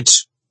 get it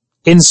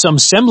in some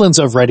semblance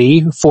of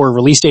ready for a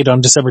release date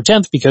on December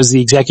 10th, because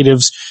the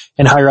executives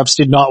and higher-ups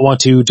did not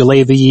want to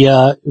delay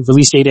the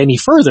release date any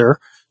further.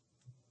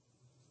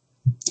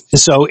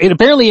 So it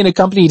apparently in a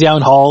company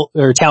town hall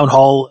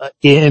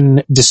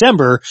in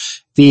December,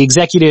 the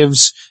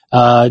executives,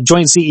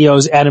 joint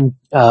CEO Adam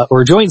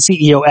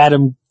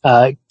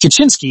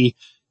Kaczynski,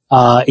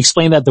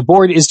 explained that the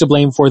board is to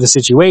blame for the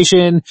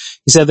situation.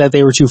 He said that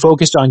they were too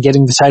focused on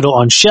getting the title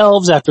on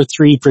shelves after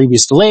 3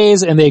 previous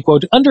delays, and they,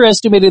 quote,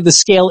 underestimated the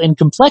scale and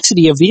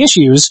complexity of the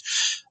issues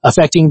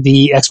affecting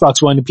the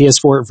Xbox One and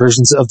PS4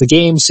 versions of the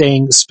game,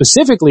 saying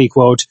specifically,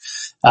 quote,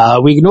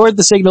 we ignored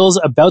the signals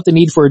about the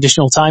need for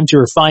additional time to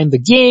refine the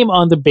game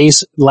on the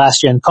base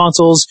last-gen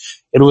consoles.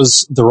 It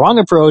was the wrong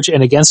approach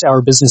and against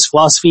our business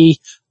philosophy.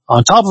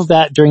 On top of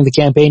that, during the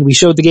campaign, we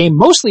showed the game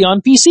mostly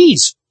on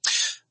PCs.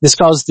 This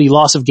caused the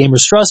loss of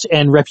gamers' trust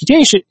and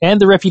reputation,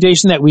 and the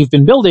reputation that we've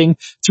been building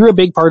through a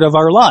big part of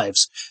our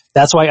lives.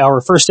 That's why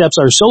our first steps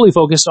are solely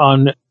focused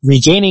on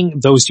regaining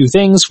those two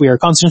things. We are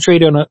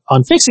concentrated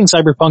on fixing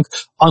Cyberpunk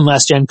on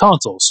last-gen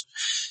consoles.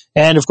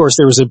 And of course,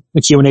 there was a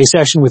Q&A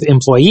session with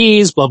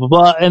employees, blah, blah,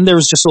 blah, and there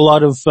was just a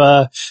lot of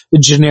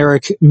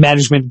generic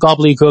management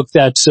gobbledygook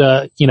that,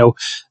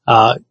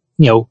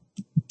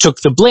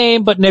 took the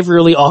blame, but never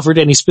really offered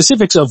any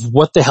specifics of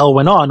what the hell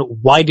went on.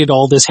 Why did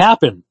all this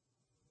happen?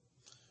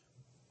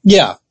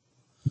 Yeah.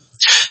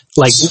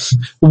 Like,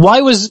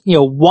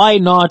 why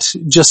not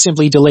just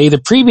simply delay the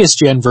previous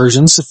gen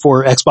versions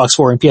for Xbox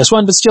 4 and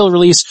PS1, but still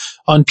release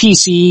on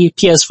PC,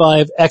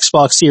 PS5,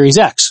 Xbox Series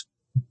X?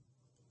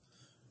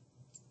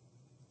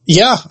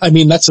 Yeah, I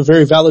mean, that's a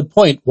very valid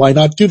point. Why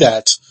not do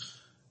that?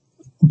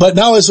 But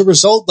now as a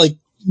result, like,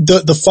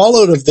 the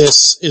fallout of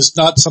this is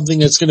not something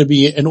that's going to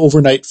be an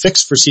overnight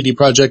fix for CD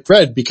Projekt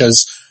Red,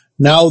 because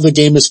now the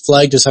game is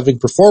flagged as having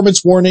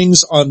performance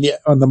warnings on the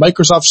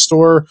Microsoft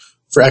Store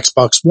for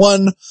Xbox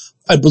One.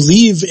 I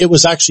believe it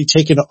was actually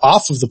taken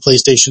off of the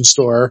PlayStation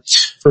Store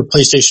for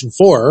PlayStation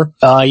 4.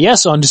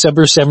 Yes, on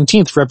December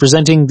 17th,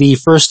 representing the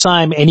first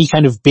time any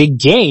kind of big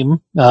game,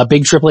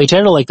 big AAA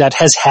title like that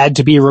has had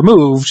to be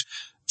removed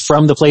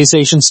from the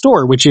PlayStation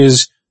Store, which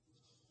is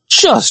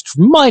just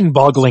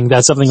mind-boggling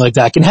that something like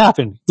that can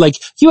happen. Like,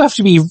 you have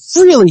to be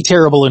really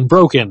terrible and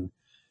broken.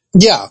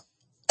 Yeah.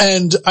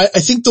 And I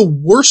think the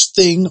worst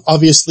thing,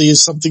 obviously,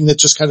 is something that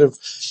just kind of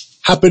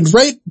happened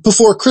right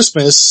before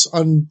Christmas.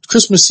 On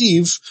Christmas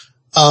Eve,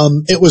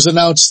 it was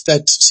announced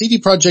that CD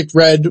Projekt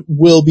Red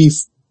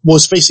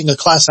was facing a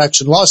class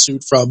action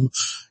lawsuit from,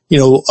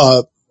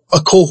 a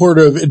cohort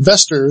of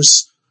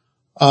investors,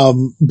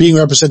 being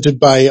represented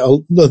by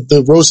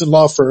the Rosen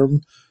law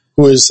firm,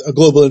 who is a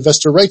global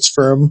investor rights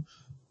firm,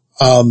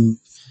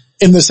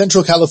 in the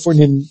Central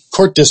Californian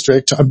Court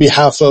District on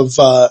behalf of,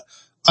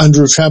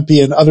 Andrew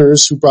Trampi and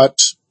others who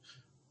bought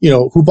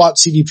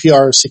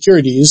CDPR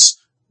securities,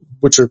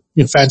 which are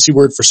fancy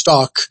word for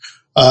stock,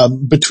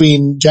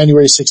 between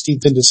January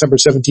 16th and December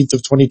 17th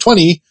of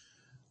 2020.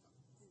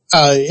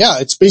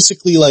 It's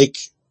basically like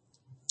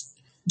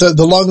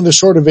the long and the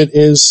short of it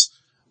is,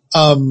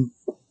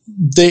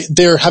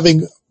 they're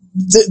alleging,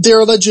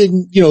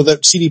 that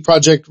CD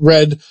Projekt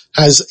Red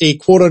has a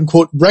quote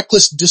unquote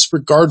reckless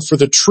disregard for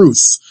the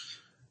truth,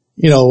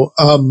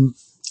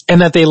 and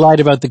that they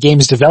lied about the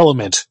game's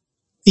development.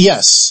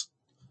 Yes.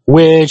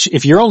 Which,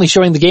 if you're only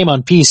showing the game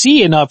on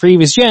PC and not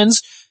previous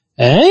gens,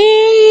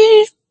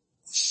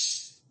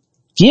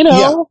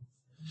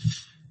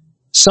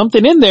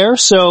 something in there.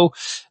 So,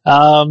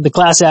 the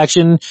class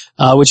action,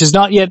 which has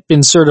not yet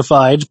been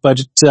certified,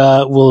 but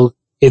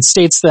it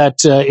states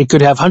that it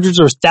could have hundreds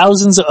or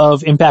thousands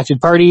of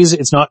impacted parties.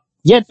 It's not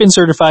yet been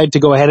certified to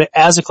go ahead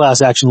as a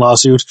class action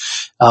lawsuit.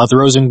 The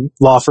Rosen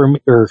law firm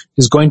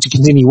is going to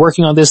continue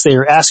working on this. They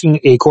are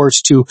asking a court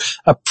to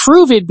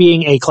approve it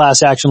being a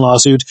class action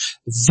lawsuit.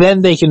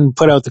 Then they can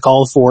put out the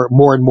call for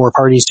more and more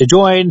parties to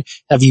join.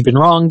 Have you been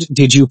wronged?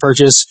 Did you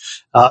purchase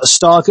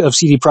stock of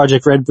CD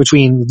Projekt Red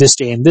between this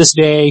day and this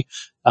day?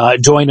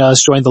 Join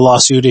the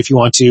lawsuit if you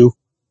want to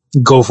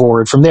go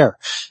forward from there.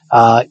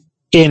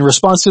 In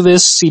response to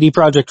this, CD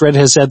Projekt Red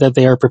has said that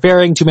they are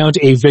preparing to mount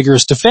a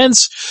vigorous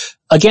defense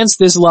against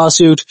this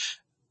lawsuit,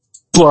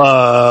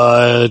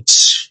 but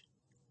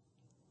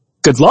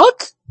good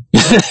luck?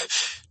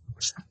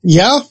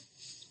 Yeah.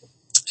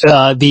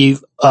 The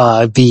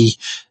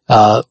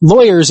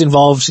lawyers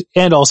involved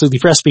and also the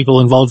press people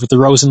involved with the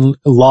Rosen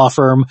law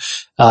firm,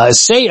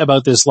 say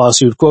about this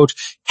lawsuit, quote,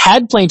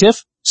 had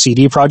plaintiff,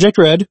 CD Projekt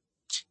Red,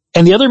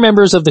 and the other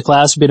members of the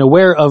class been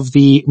aware of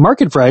the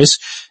market price,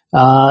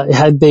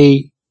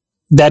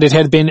 that it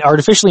had been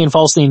artificially and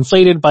falsely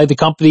inflated by the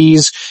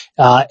companies,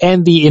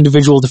 and the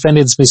individual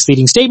defendants'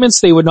 misleading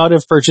statements, they would not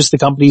have purchased the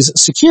company's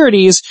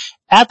securities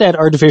at that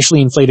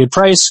artificially inflated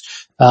price,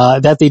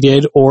 that they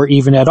did, or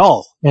even at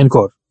all, end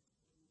quote.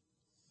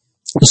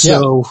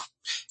 So,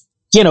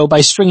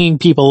 by stringing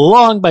people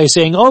along, by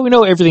saying, oh, we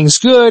know everything's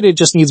good, it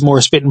just needs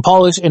more spit and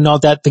polish, and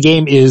not that the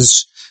game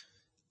is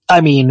I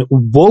mean,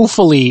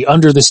 woefully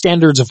under the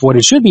standards of what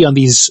it should be on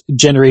these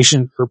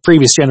generation or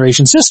previous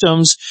generation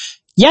systems,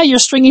 yeah, you're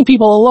stringing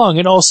people along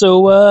and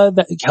also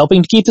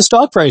helping to keep the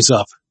stock price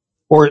up,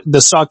 or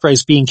the stock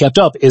price being kept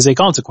up is a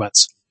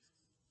consequence.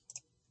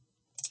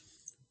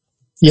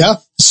 Yeah.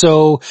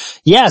 So,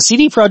 yeah,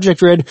 CD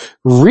Projekt Red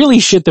really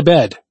shit the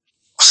bed.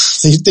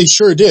 They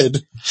sure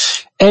did.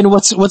 And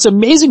what's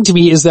amazing to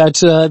me is that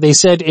they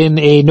said in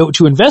a note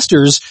to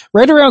investors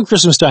right around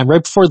Christmas time,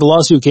 right before the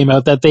lawsuit came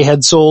out, that they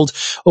had sold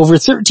over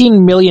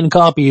 13 million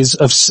copies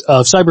of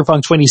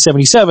Cyberpunk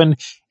 2077,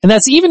 and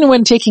that's even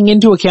when taking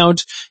into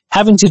account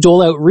having to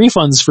dole out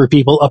refunds for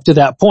people up to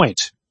that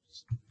point.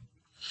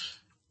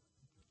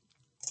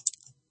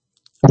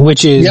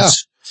 Which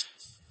is,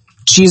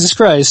 Jesus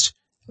Christ,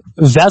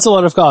 that's a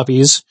lot of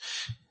copies.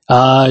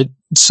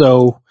 That's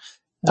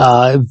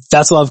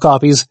a lot of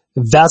copies.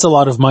 That's a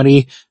lot of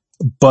money.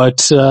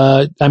 But,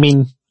 I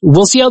mean,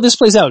 we'll see how this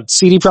plays out.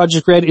 CD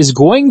Projekt Red is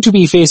going to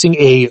be facing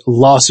a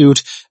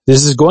lawsuit.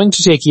 This is going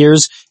to take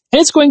years,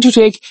 and it's going to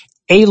take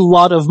a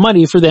lot of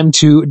money for them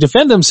to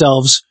defend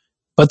themselves.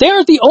 But they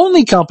aren't the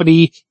only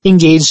company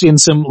engaged in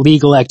some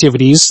legal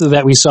activities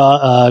that we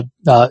saw,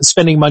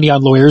 spending money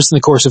on lawyers in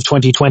the course of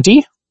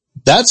 2020.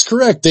 That's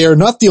correct. They are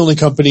not the only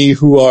company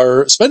who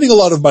are spending a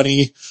lot of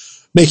money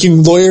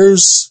making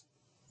lawyers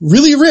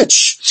really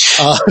rich,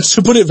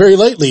 to put it very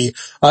lightly.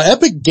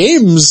 Epic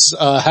Games,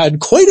 had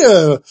quite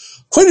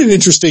an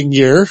interesting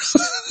year.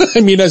 I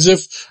mean, as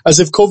if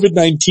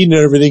COVID-19 and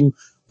everything,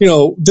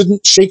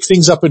 didn't shake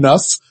things up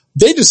enough,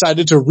 they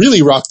decided to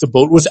really rock the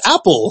boat with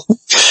Apple.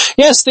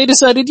 Yes, they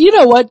decided, you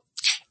know what?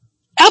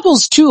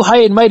 Apple's too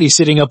high and mighty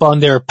sitting up on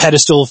their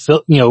pedestal,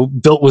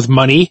 built with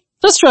money.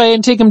 Let's try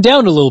and take them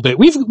down a little bit.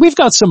 We've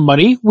got some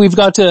money. We've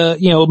got,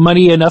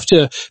 money enough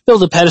to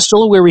build a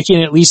pedestal where we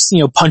can at least,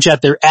 punch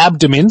at their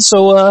abdomen.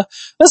 So,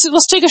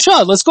 let's take a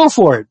shot. Let's go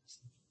for it.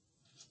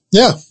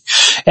 Yeah.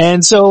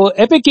 And so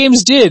Epic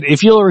Games did,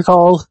 if you'll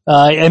recall,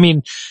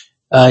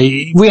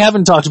 we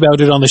haven't talked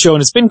about it on the show,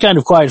 and it's been kind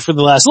of quiet for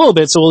the last little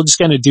bit, so we'll just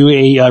kind of do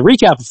a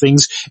recap of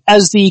things,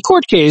 as the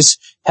court case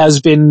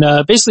has been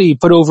basically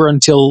put over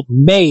until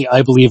May,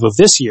 I believe, of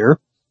this year.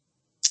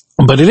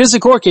 But it is a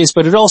court case,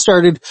 but it all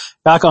started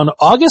back on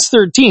August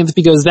 13th,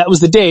 because that was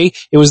the day,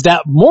 it was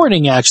that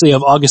morning actually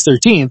of August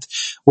 13th,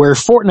 where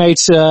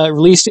Fortnite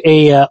released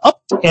an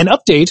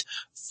update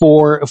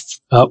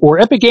or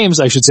Epic Games,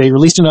 I should say,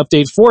 released an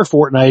update for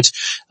Fortnite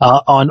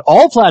on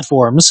all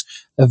platforms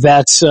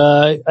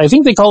that I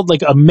think they called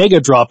like a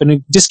mega drop, and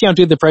it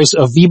discounted the price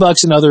of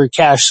V-Bucks and other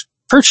cash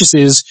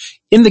purchases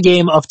in the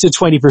game up to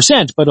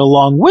 20%. But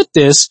along with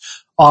this,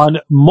 on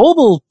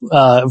mobile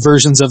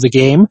versions of the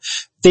game,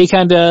 they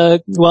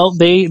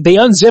they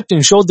unzipped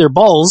and showed their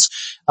balls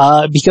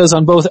because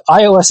on both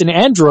iOS and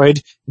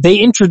Android, they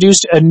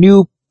introduced a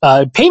new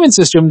payment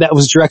system that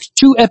was direct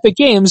to Epic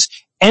Games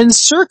and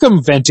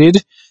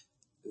circumvented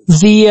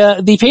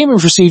the payment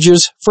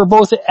procedures for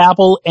both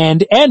Apple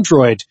and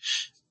Android.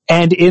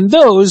 And in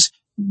those,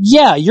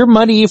 your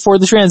money for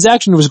the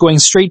transaction was going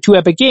straight to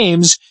Epic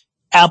Games.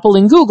 Apple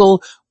and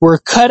Google were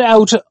cut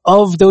out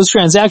of those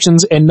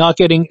transactions and not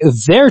getting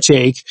their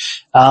take.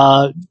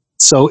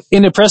 So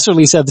in a press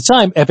release at the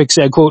time, Epic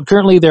said, quote,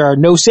 "Currently there are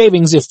no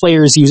savings if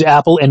players use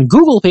Apple and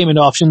Google payment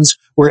options,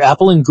 where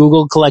Apple and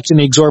Google collect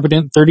an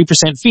exorbitant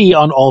 30% fee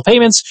on all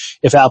payments.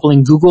 If Apple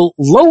and Google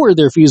lower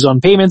their fees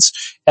on payments,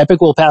 Epic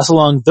will pass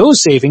along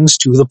those savings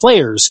to the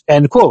players,"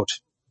 end quote.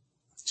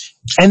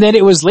 And then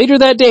it was later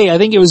that day, I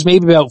think it was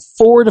maybe about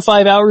 4 to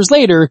 5 hours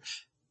later,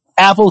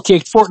 Apple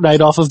kicked Fortnite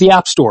off of the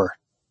App Store.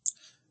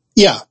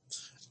 Yeah.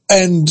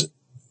 And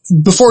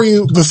before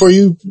you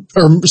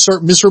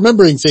start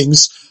misremembering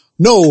things,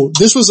 no,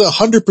 this was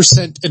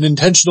 100% an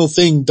intentional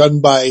thing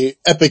done by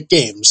Epic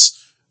Games.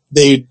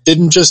 They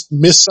didn't just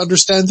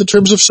misunderstand the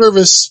terms of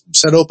service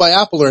set out by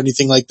Apple or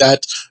anything like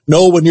that.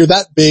 No, when you're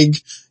that big,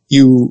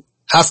 you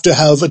have to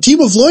have a team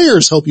of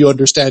lawyers help you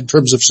understand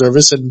terms of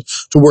service and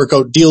to work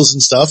out deals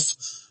and stuff.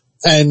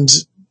 And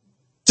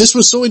this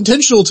was so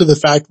intentional to the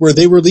fact where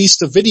they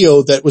released a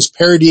video that was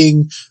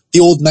parodying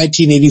the old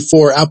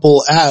 1984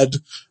 Apple ad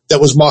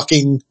that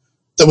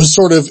was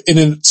sort of in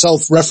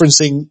itself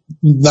referencing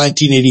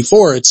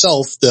 1984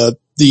 itself, the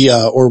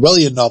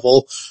Orwellian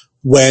novel,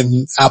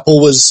 when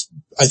Apple was,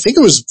 I think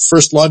it was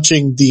first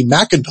launching the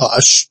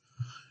Macintosh.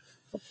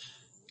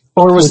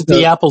 Or was it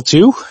the Apple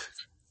II?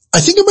 I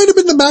think it might have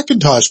been the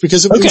Macintosh,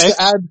 because it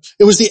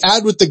was the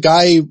ad with the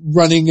guy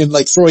running and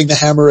like throwing the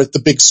hammer at the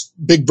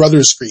Big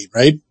Brother screen,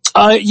 right?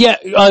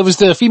 It was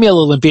the female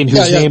Olympian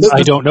whose name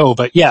I don't know,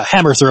 but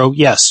hammer throw,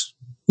 yes.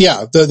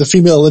 Yeah, the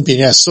female Olympian,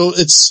 yes. So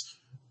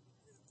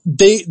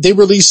they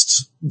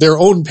released their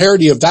own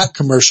parody of that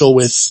commercial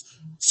with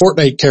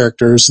Fortnite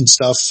characters and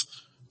stuff.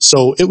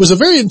 So it was a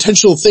very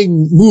intentional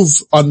move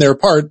on their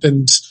part.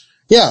 And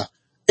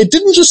it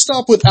didn't just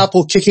stop with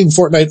Apple kicking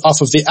Fortnite off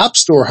of the App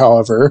Store,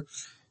 however,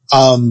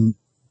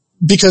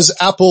 because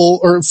Epic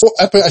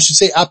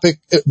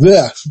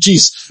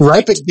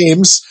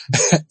Games,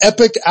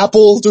 Epic,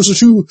 Apple, those are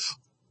two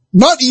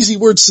not easy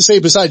words to say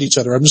beside each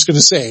other. I'm just going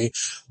to say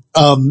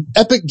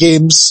Epic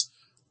Games,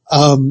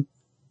 they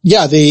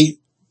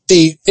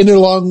ended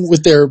along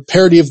with their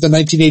parody of the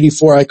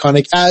 1984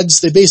 iconic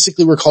ads. They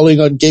basically were calling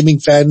on gaming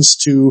fans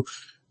to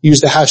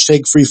use the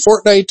hashtag Free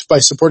Fortnite by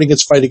supporting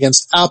its fight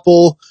against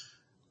Apple.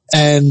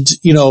 And,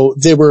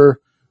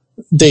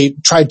 they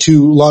tried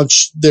to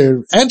launch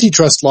their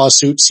antitrust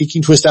lawsuit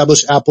seeking to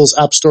establish Apple's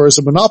App Store as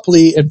a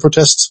monopoly and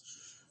protest,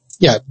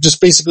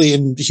 just basically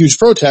in huge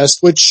protest,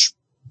 which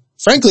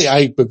frankly,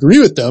 I agree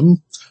with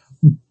them.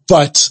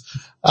 But,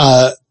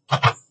 a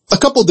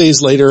couple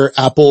days later,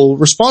 Apple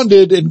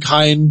responded in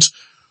kind,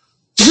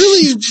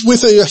 really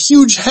with a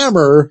huge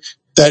hammer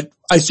that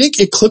I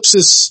think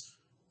eclipses,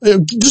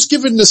 just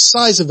given the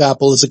size of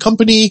Apple as a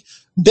company,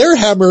 their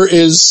hammer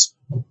is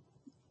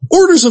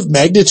orders of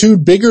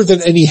magnitude bigger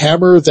than any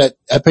hammer that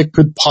Epic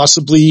could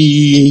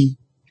possibly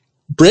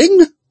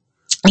bring.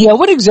 Yeah,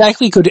 what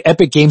exactly could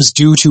Epic Games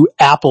do to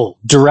Apple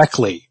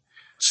directly?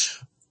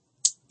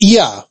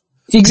 Yeah.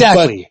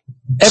 Exactly.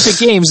 Epic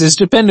Games is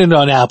dependent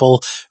on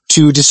Apple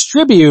to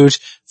distribute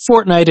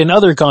Fortnite and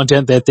other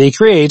content that they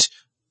create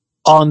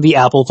on the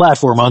Apple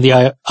platform, on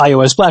the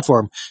iOS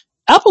platform.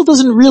 Apple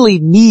doesn't really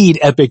need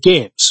Epic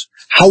Games.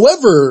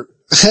 However,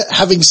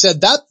 having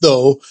said that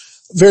though,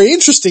 very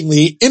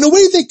interestingly, in a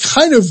way they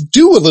kind of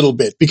do a little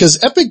bit,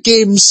 because Epic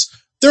Games,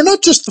 they're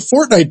not just the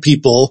Fortnite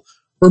people.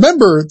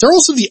 Remember, they're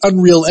also the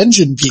Unreal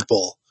Engine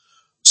people.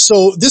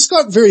 So this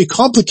got very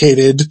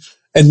complicated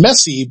and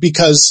messy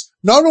because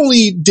not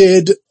only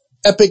did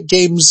Epic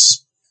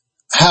Games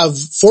have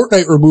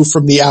Fortnite removed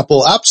from the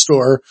Apple App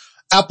Store,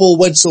 Apple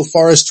went so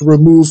far as to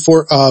remove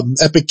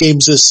Epic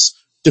Games'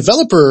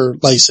 developer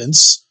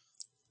license,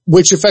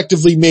 which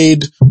effectively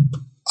made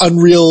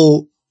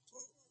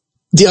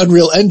the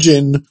Unreal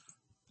Engine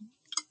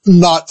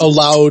not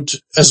allowed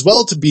as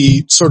well to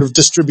be sort of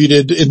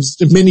distributed in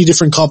many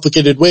different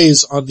complicated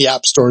ways on the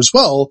App Store as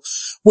well,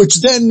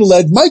 which then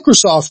led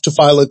Microsoft to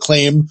file a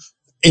claim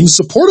in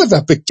support of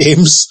Epic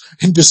Games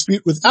in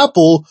dispute with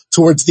Apple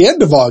towards the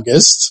end of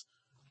August.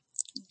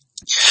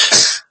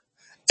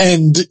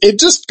 And it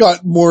just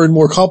got more and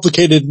more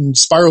complicated and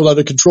spiraled out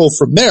of control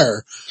from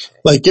there.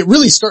 Like it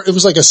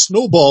was like a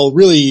snowball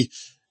really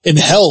in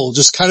hell,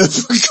 just kind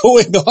of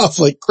going off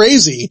like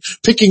crazy,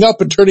 picking up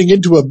and turning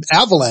into an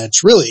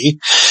avalanche, really.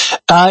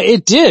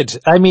 It did.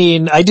 I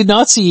mean, I did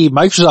not see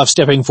Microsoft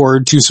stepping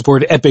forward to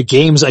support Epic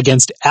Games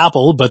against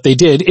Apple, but they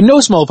did, in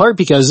no small part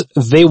because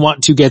they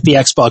want to get the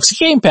Xbox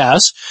Game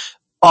Pass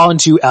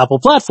onto Apple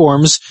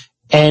platforms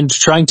and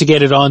trying to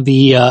get it on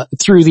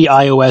through the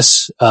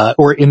iOS,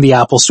 or in the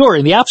Apple Store,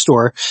 in the App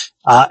Store,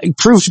 it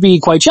proved to be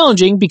quite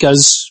challenging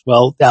because,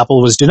 well,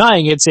 Apple was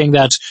denying it, saying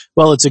that,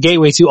 well, it's a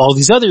gateway to all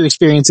these other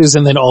experiences,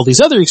 and then all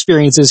these other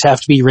experiences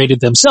have to be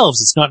rated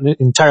themselves. It's not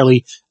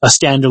entirely a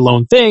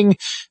standalone thing.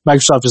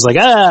 Microsoft is like,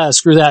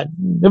 screw that.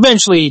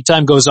 Eventually,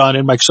 time goes on,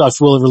 and Microsoft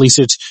will release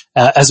it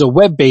as a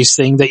web-based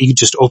thing that you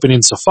just open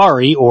in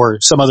Safari or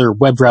some other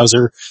web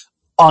browser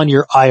on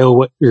your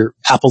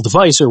Apple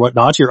device or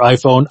whatnot, your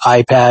iPhone,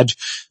 iPad,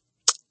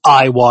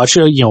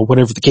 iWatch,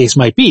 whatever the case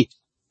might be.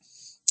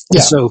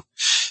 Yeah. So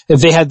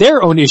they had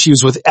their own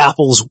issues with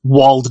Apple's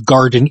walled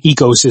garden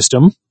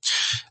ecosystem,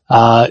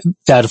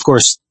 that of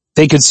course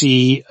they could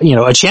see,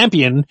 a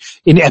champion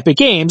in Epic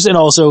Games and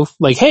also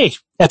like, hey,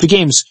 Epic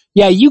Games,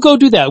 yeah, you go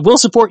do that. We'll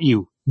support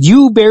you.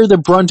 You bear the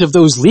brunt of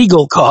those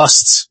legal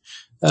costs.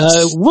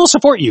 We'll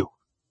support you.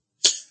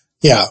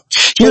 Yeah.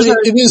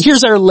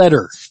 Here's our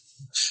letter.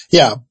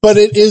 Yeah, but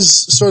it is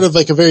sort of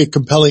like a very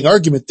compelling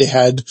argument they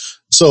had.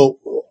 So,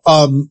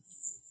 Kevin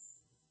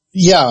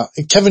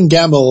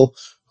Gamble,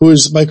 who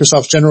is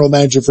Microsoft's general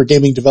manager for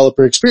gaming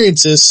developer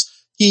experiences,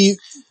 he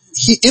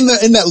in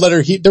that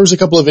letter, there was a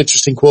couple of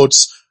interesting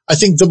quotes. I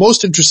think the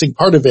most interesting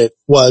part of it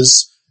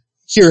was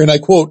here, and I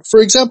quote, "For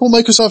example,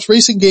 Microsoft's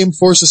racing game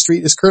Forza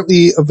Street is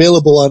currently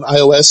available on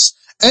iOS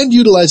and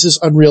utilizes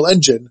Unreal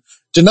Engine.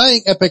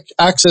 Denying Epic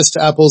access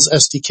to Apple's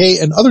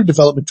SDK and other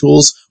development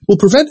tools will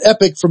prevent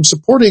Epic from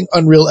supporting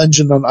Unreal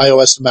Engine on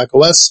iOS and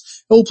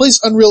macOS, and will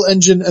place Unreal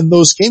Engine and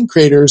those game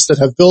creators that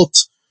have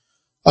built,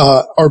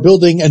 are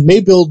building and may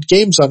build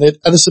games on it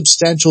at a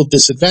substantial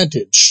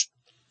disadvantage."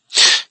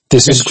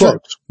 This is true.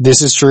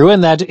 This is true,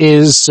 and that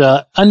is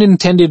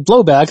unintended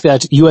blowback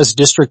that U.S.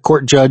 District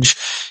Court Judge,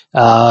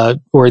 U.S.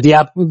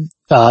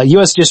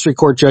 District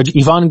Court Judge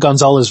Yvonne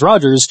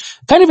Gonzalez-Rogers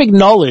kind of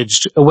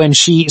acknowledged when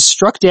she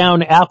struck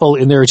down Apple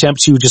in their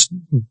attempt to just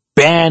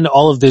ban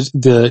all of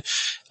the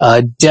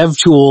dev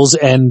tools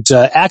and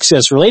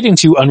access relating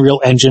to Unreal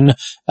Engine,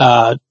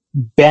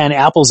 ban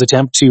Apple's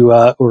attempt to,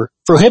 or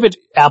prohibit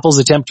Apple's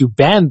attempt to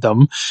ban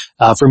them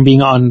from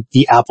being on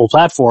the Apple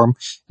platform,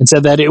 and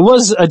said that it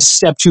was a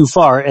step too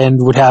far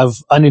and would have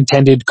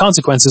unintended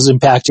consequences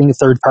impacting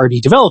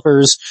third-party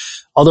developers,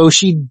 although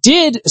she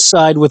did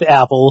side with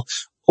Apple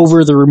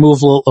over the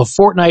removal of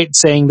Fortnite,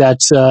 saying that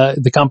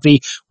the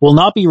company will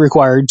not be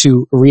required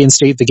to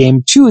reinstate the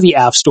game to the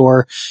App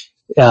Store,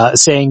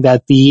 saying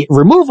that the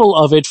removal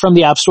of it from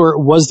the App Store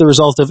was the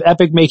result of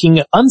Epic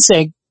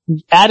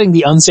adding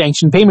the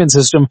unsanctioned payment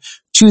system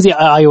to the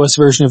iOS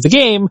version of the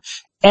game,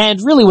 and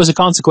really was a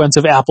consequence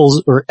of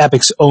Apple's or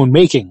Epic's own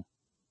making.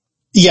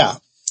 Yeah.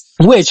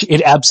 Which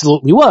it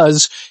absolutely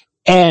was,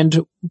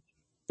 and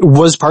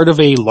was part of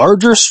a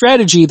larger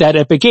strategy that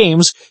Epic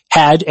Games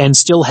had and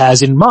still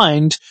has in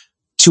mind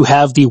to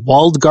have the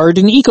walled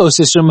garden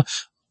ecosystem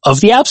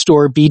of the App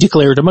Store be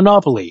declared a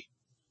monopoly.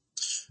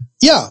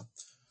 Yeah.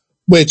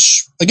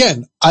 Which,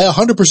 again, I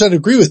 100%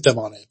 agree with them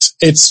on it.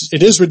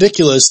 It is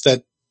ridiculous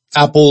that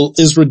Apple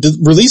is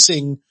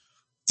releasing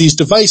these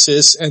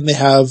devices and they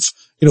have,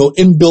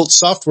 inbuilt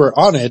software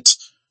on it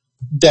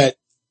that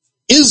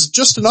is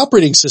just an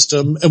operating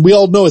system. And we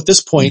all know at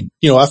this point,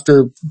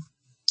 after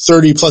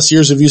 30 plus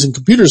years of using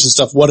computers and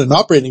stuff, what an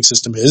operating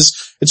system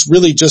is. It's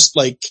really just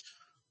like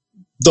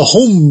the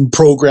home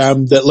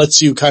program that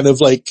lets you kind of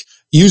like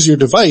use your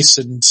device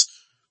and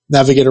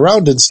navigate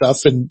around and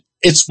stuff. And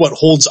it's what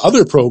holds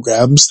other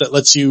programs that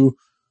lets you,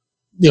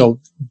 do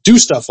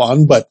stuff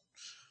on. But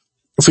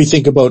if we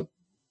think about,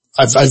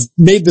 I've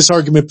made this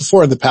argument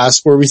before in the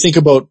past where we think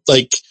about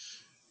like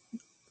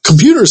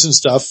computers and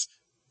stuff,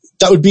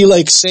 that would be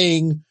like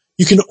saying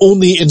you can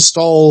only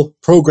install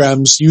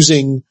programs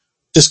using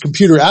this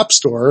computer app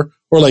store,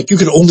 or like you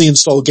can only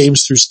install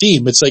games through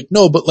Steam. It's like,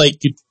 no, but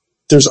like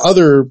there's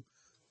other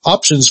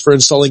options for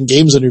installing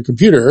games on your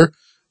computer.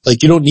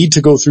 Like you don't need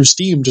to go through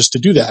Steam just to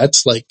do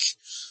that. Like,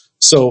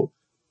 so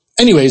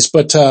anyways,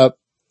 but,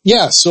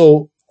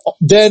 so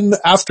then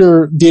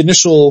after the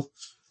initial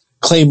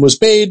claim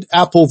was made,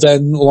 Apple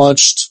then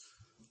launched,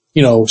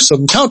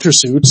 some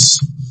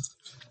countersuits.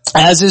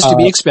 As is to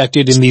be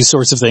expected in these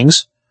sorts of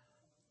things.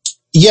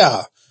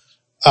 Yeah.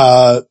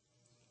 Like,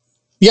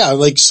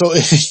 so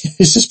it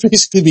just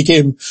basically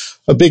became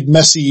a big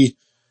messy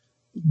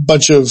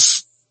bunch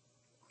of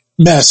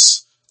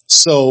mess.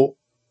 So,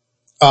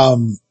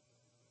 it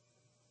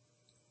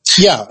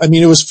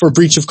was for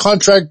breach of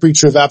contract,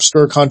 breach of App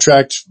Store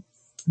contract,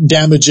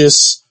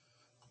 damages,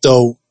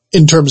 though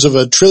in terms of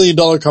 $1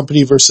 trillion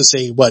company versus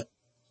a,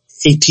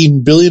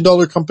 $18 billion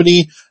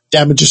company,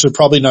 damages are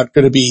probably not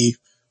going to be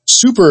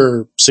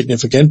super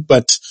significant,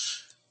 but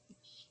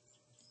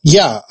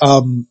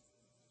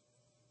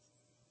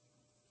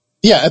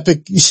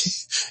Epic,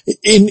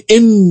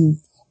 in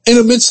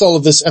amidst all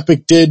of this,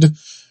 Epic did,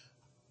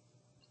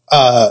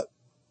 file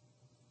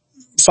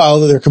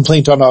their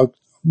complaint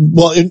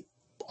in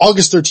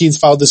August 13th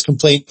filed this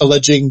complaint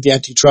alleging the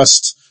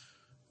antitrust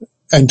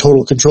and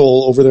total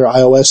control over their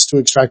iOS to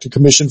extract a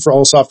commission for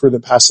all software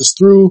that passes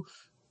through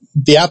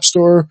the App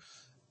Store.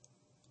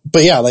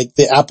 But yeah, like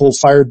the Apple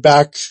fired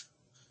back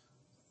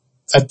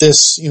at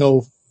this,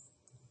 so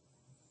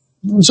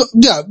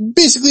yeah,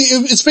 basically,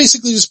 it's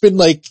basically just been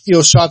like,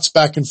 shots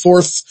back and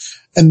forth.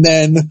 And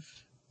then,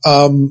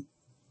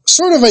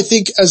 sort of, I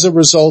think as a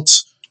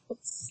result,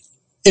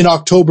 in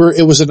October,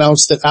 it was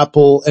announced that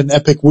Apple and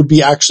Epic would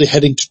be actually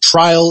heading to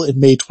trial in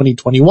May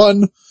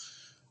 2021.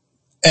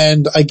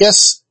 And I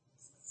guess,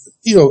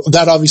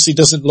 that obviously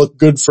doesn't look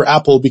good for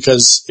Apple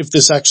because if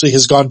this actually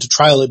has gone to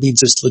trial, it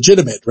means it's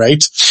legitimate,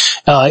 right?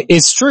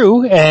 It's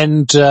true.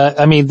 And,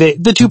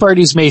 the two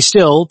parties may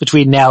still,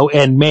 between now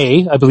and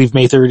May, I believe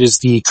May 3rd is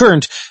the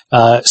current,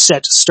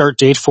 set start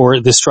date for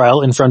this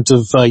trial in front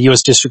of,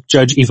 U.S. District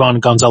Judge Yvonne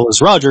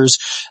Gonzalez-Rogers.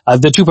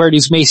 The two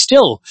parties may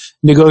still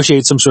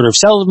negotiate some sort of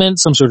settlement,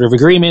 some sort of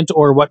agreement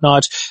or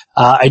whatnot.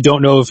 I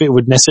don't know if it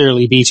would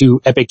necessarily be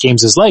to Epic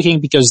Games' liking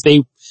because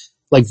they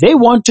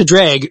want to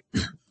drag,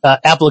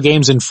 Apple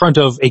games in front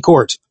of a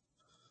court,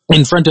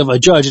 in front of a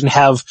judge, and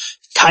have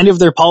kind of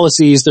their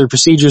policies, their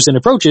procedures and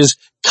approaches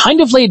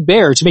kind of laid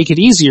bare to make it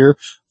easier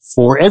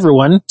for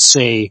everyone,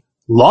 say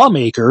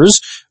lawmakers,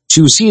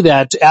 to see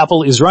that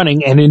Apple is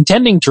running and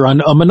intending to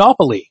run a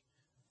monopoly.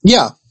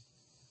 Yeah.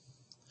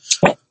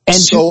 And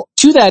so,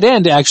 to that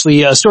end,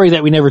 actually, a story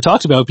that we never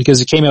talked about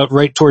because it came out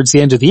right towards the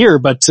end of the year,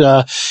 but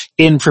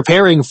in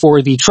preparing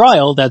for the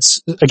trial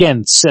that's,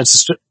 again,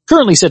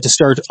 currently set to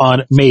start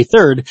on May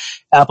 3rd,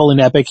 Apple and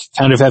Epic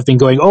kind of have been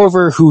going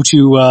over who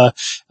to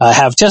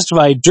have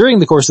testified during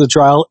the course of the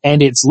trial,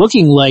 and it's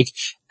looking like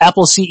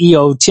Apple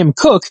CEO Tim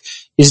Cook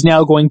is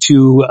now going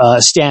to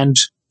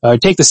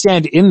take the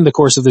stand in the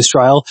course of this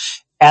trial,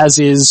 as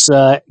is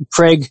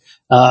Craig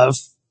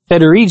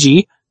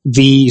Federighi,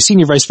 the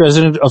Senior Vice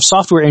President of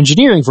Software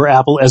Engineering for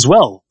Apple as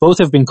well. Both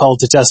have been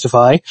called to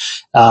testify,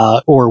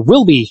 or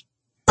will be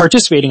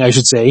participating, I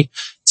should say.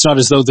 It's not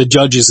as though the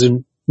judge is,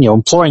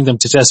 imploring them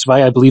to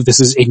testify. I believe this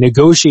is a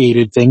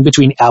negotiated thing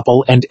between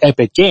Apple and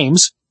Epic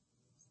Games.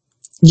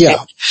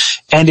 Yeah.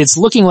 And it's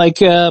looking like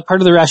part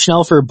of the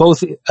rationale for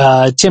both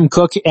Tim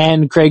Cook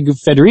and Craig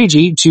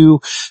Federighi to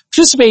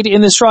participate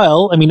in this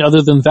trial. I mean,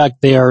 other than the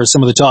fact they are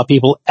some of the top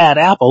people at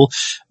Apple,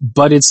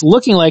 but it's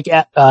looking like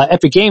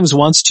Epic Games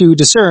wants to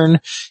discern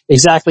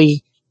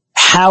exactly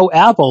how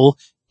Apple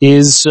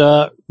is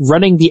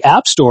running the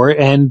App Store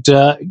and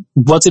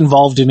what's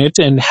involved in it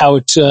and how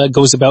it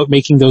goes about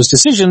making those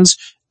decisions.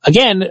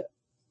 Again,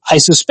 I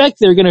suspect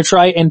they're going to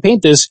try and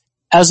paint this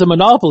as a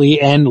monopoly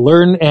and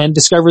learn and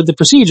discover the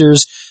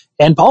procedures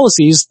and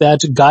policies that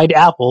guide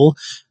Apple,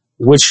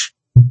 which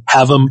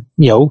have a,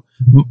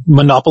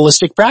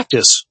 monopolistic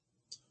practice.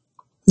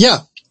 Yeah.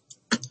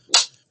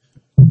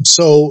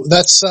 So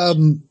that's,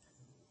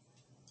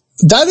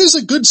 that is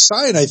a good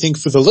sign, I think,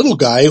 for the little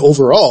guy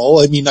overall.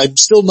 I mean, I'm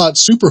still not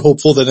super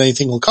hopeful that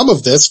anything will come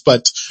of this,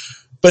 but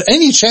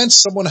any chance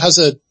someone has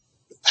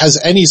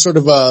any sort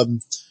of,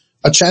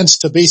 a chance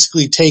to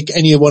basically take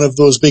any one of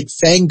those big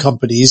FANG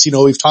companies. You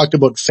know, we've talked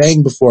about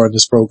FANG before in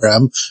this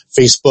program.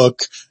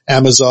 Facebook,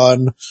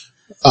 Amazon,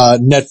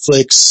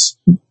 Netflix,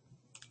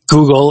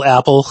 Google,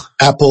 Apple,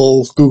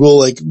 Google,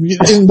 like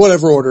in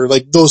whatever order,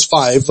 like those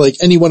five, like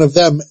any one of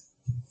them,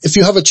 if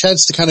you have a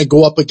chance to kind of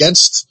go up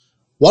against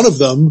one of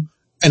them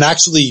and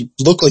actually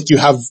look like you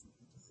have,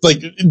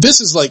 like, this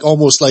is like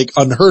almost like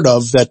unheard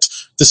of that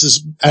this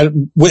is,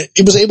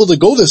 it was able to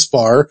go this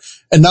far,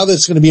 and now that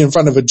it's going to be in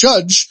front of a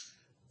judge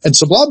and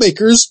some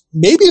lawmakers,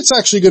 maybe it's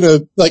actually going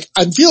to, like,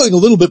 I'm feeling a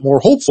little bit more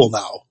hopeful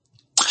now.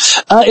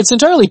 It's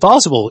entirely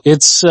possible.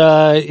 It's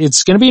going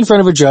to be in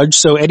front of a judge,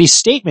 so any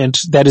statement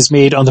that is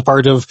made on the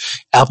part of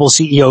Apple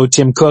CEO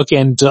Tim Cook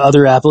and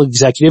other Apple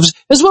executives,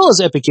 as well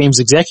as Epic Games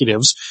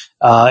executives,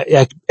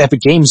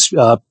 Epic Games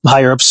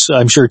higher-ups,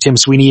 I'm sure Tim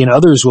Sweeney and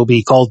others will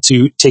be called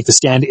to take the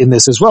stand in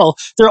this as well.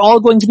 They're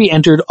all going to be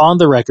entered on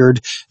the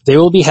record. They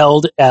will be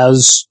held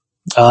as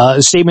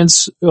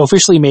statements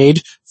officially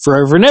made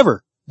forever and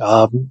ever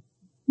on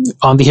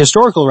the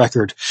historical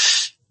record.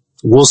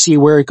 We'll see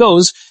where it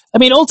goes. I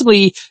mean,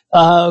 ultimately,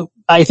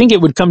 I think it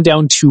would come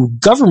down to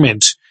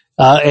government,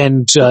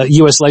 and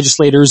U.S.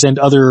 legislators and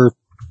other,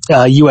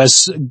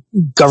 U.S.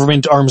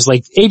 government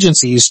arms-length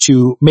agencies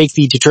to make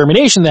the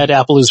determination that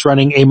Apple is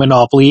running a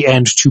monopoly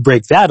and to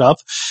break that up.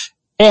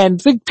 And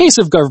the pace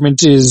of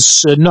government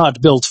is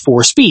not built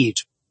for speed.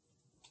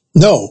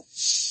 No.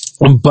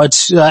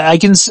 But I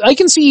can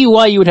see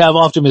why you would have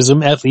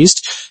optimism, at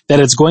least, that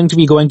it's going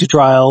to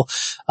trial,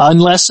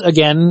 unless,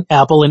 again,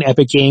 Apple and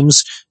Epic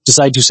Games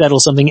decide to settle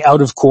something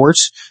out of court.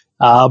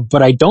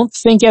 But I don't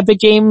think Epic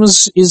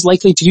Games is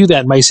likely to do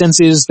that. My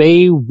sense is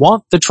they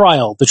want the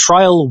trial. The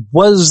trial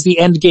was the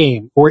end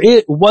game, or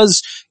it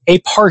was a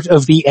part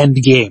of the end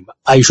game,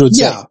 I should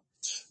say. Yeah.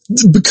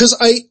 Because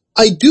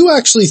I do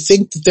actually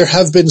think that there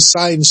have been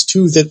signs,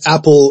 too, that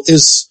Apple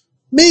is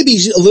maybe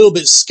a little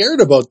bit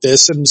scared about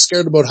this and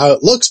scared about how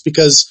it looks,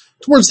 because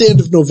towards the end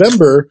of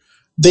November,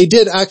 they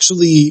did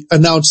actually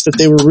announce that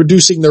they were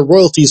reducing their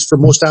royalties for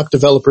most app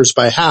developers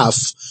by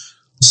half.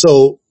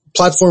 So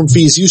platform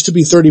fees used to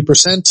be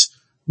 30%.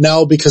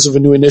 Now, because of a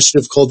new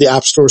initiative called the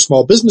App Store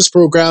Small Business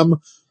Program,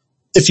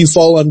 if you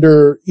fall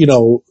under, you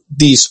know,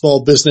 the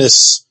small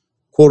business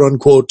quote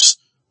unquote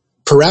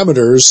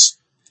parameters,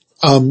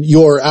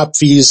 your app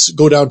fees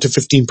go down to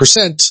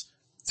 15%.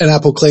 And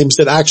Apple claims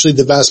that actually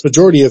the vast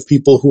majority of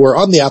people who are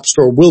on the App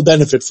Store will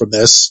benefit from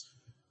this.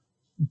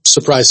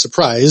 Surprise,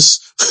 surprise.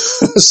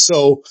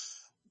 So,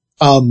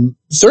 30%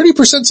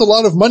 is a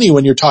lot of money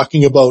when you're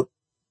talking about,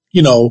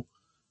 you know,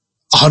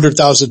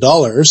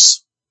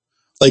 $100,000.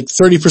 Like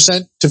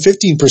 30% to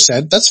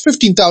 15%, that's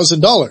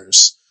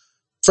 $15,000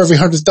 for every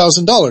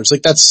 $100,000.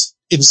 Like, that's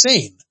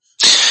insane.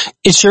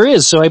 It sure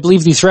is. So I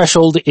believe the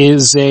threshold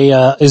is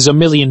 $1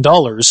 million.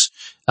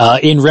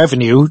 In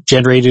revenue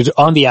generated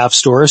on the App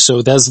Store.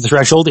 So that's the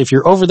threshold. If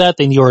you're over that,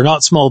 then you're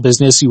not small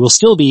business. You will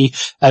still be,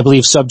 I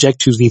believe,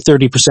 subject to the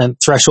 30%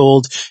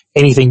 threshold.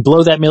 Anything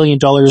below that $1 million,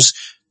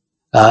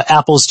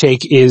 Apple's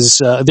take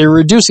is, they're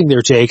reducing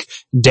their take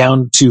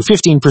down to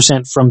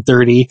 15% from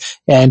 30.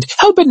 And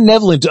how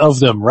benevolent of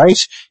them,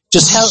 right?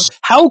 Just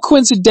how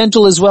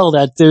coincidental as well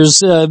that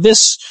there's,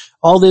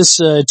 all this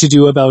to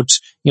do about,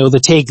 you know,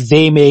 the take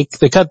they make,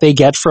 the cut they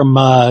get from,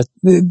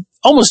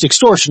 almost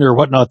extortion or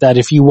whatnot, that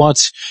if you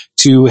want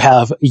to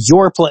have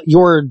your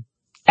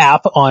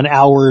app on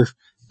our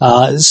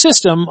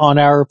system, on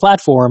our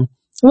platform,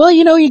 well,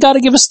 you know, you got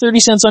to give us 30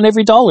 cents on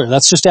every dollar.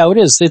 That's just how it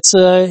is. It's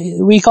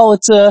we call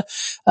it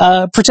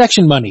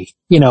protection money,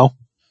 you know.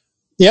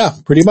 Yeah,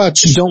 pretty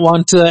much. You don't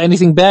want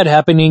anything bad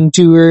happening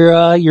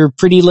to your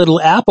pretty little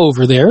app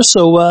over there.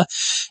 So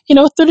you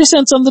know, 30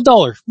 cents on the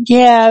dollar.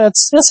 Yeah,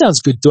 that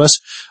sounds good to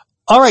us.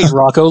 All right,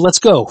 Rocco, let's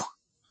go.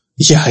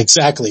 Yeah,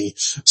 exactly.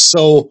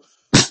 So,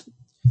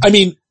 I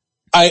mean,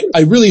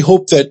 I really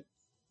hope that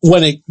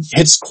when it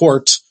hits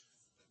court,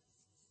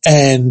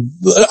 and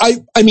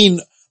I mean,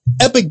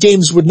 Epic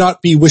Games would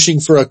not be wishing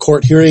for a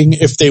court hearing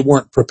if they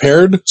weren't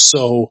prepared.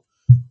 So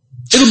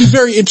it'll be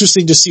very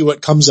interesting to see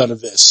what comes out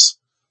of this.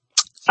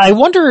 I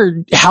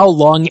wonder how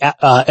long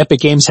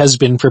Epic Games has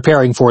been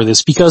preparing for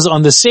this, because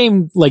on the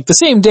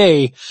same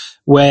day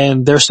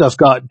when their stuff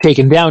got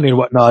taken down and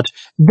whatnot,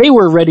 they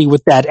were ready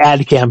with that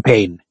ad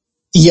campaign.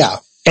 Yeah.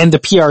 And the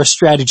PR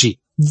strategy.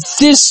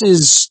 This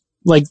is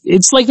like,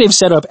 it's like they've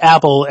set up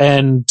Apple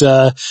and,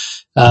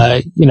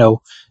 you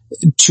know,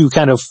 to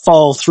kind of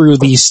fall through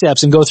these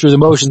steps and go through the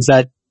motions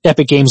that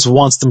Epic Games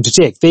wants them to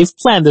take. They've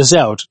planned this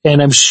out,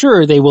 and I'm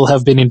sure they will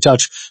have been in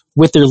touch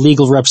with their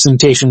legal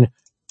representation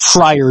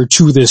prior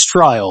to this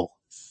trial.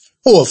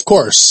 Oh, of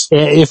course.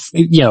 If,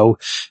 you know,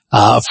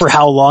 for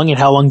how long and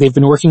how long they've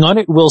been working on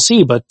it, we'll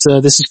see, but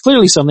this is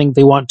clearly something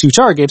they want to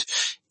target.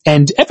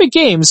 And Epic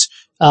Games,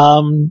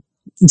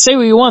 say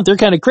what you want, they're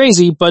kind of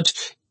crazy, but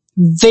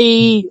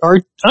they are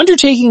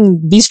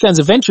undertaking these kinds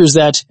of ventures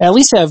that at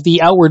least have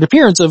the outward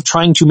appearance of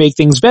trying to make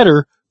things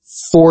better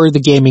for the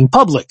gaming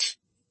public.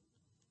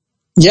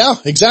 Yeah,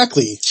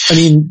 exactly. I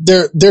mean,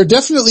 they're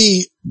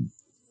definitely,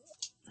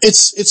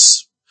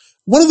 it's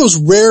one of those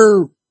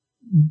rare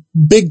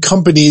big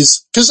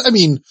companies, cause I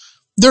mean,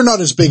 they're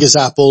not as big as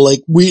Apple.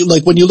 Like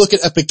when you look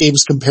at Epic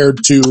Games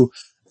compared to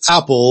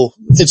Apple,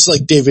 it's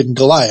like David and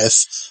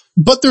Goliath,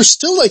 but they're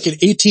still like an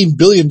 $18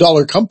 billion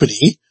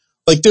company.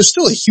 Like they're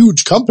still a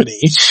huge company.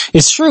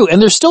 It's true.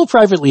 And they're still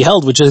privately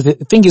held, which I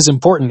think is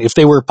important. If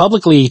they were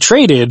publicly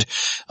traded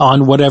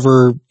on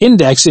whatever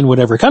index in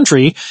whatever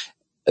country,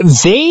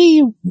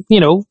 they,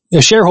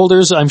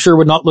 shareholders, I'm sure,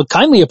 would not look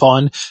kindly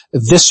upon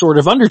this sort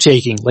of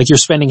undertaking. Like, you're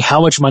spending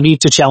how much money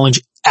to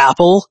challenge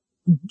Apple?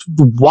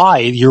 Why?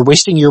 You're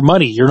wasting your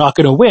money. You're not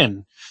going to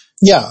win.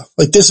 Yeah.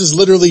 Like, this is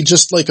literally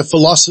just like a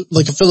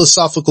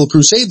philosophical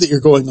crusade that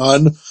you're going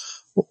on.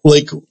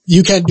 Like,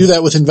 you can't do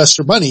that with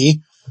investor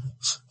money.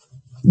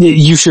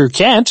 You sure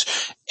can't.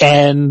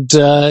 And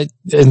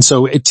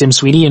so Tim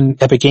Sweeney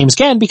and Epic Games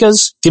can,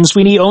 because Tim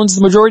Sweeney owns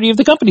the majority of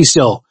the company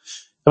still.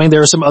 I mean,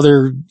 there are some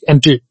other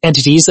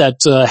entities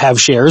that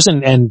have shares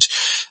and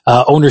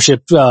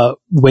ownership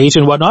weight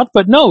and whatnot,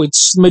 but no,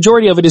 it's the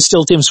majority of it is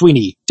still Tim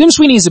Sweeney. Tim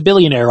Sweeney is a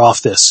billionaire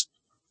off this.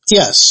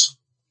 Yes.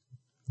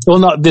 Well,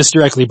 not this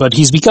directly, but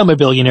he's become a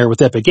billionaire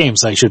with Epic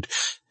Games. I should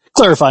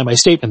clarify my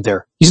statement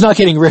there. He's not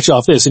getting rich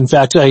off this. In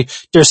fact, I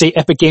dare say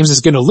Epic Games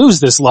is going to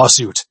lose this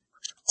lawsuit.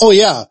 Oh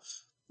yeah.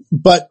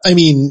 But I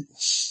mean,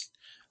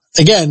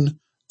 again,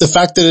 the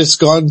fact that it's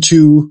gone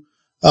to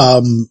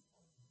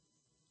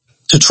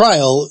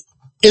trial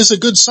is a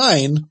good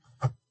sign.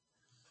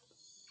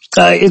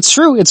 It's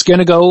true. It's going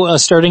to go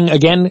starting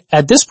again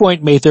at this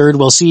point, May 3rd.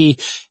 We'll see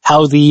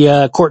how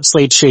the court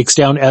slate shakes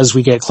down as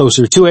we get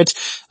closer to it.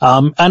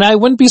 And I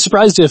wouldn't be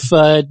surprised if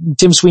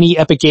Tim Sweeney,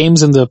 Epic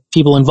Games, and the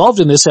people involved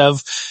in this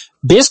have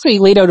basically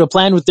laid out a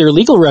plan with their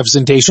legal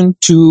representation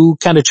to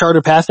kind of chart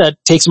a path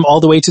that takes them all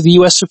the way to the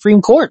U.S.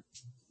 Supreme Court.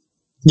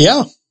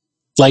 Yeah.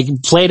 Like,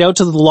 play it out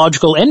to the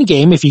logical end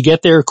game. If you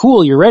get there,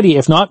 cool, you're ready.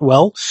 If not,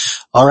 well,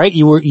 all right,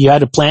 you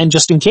had a plan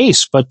just in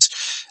case. But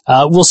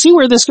we'll see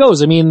where this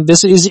goes. I mean,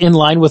 this is in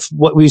line with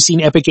what we've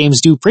seen Epic Games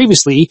do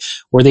previously,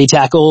 where they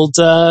tackled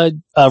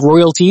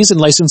royalties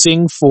and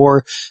licensing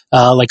for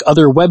like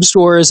other web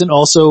stores, and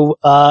also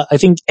I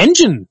think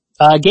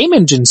game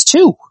engines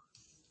too.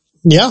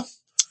 Yeah.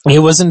 It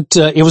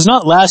was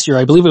not last year.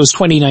 I believe it was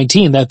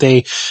 2019 that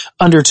they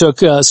undertook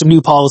some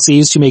new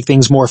policies to make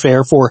things more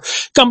fair for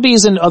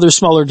companies and other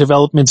smaller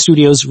development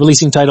studios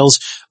releasing titles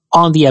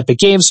on the Epic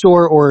Games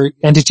Store, or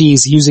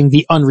entities using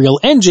the Unreal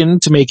Engine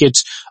to make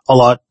it a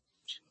lot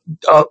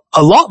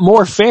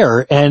more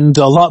fair and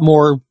a lot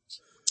more,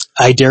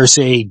 I dare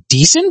say,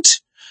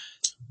 decent.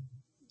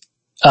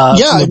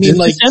 Yeah, I mean,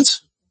 like,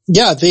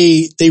 yeah,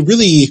 they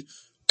really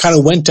kind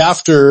of went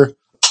after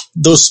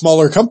those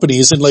smaller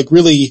companies and like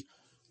really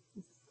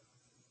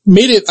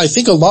made it, I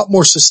think, a lot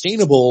more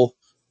sustainable,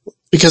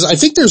 because I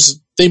think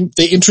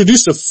they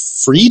introduced a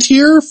free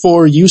tier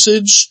for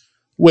usage,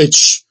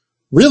 which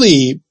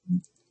really,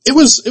 it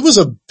was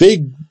a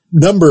big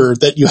number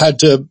that you had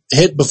to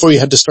hit before you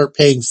had to start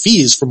paying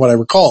fees, from what I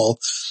recall.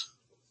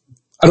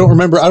 I don't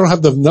remember, I don't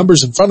have the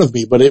numbers in front of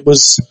me, but it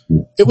was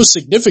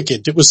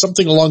significant. It was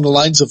something along the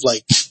lines of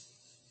like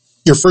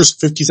your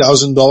first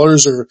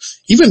 $50,000, or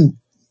even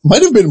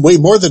might have been way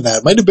more than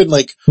that. Might have been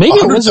like maybe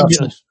it was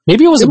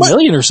 $1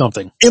 million or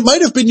something. It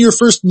might have been your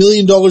first $1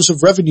 million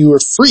of revenue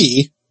or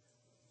free.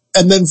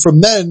 And then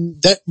from there,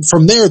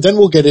 then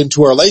we'll get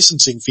into our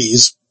licensing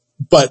fees.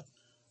 But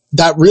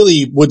that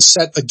really would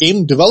set a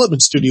game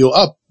development studio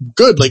up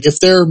good. Like,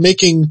 if they're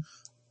making,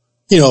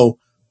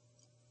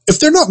 if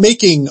they're not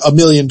making $1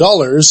 million,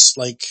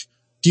 like,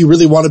 do you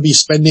really want to be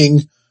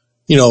spending,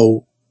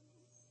 50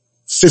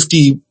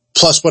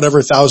 plus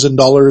whatever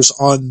 $1,000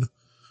 on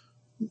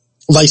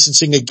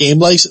licensing a game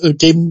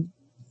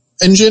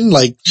engine?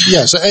 Like,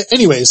 yeah. So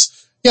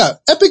anyways, yeah,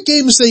 Epic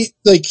Games,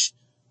 they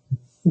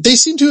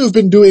seem to have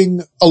been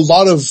doing a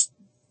lot of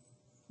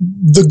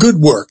the good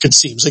work, it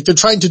seems. Like, they're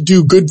trying to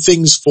do good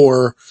things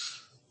for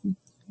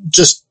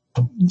just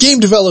game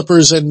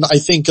developers, and I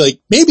think like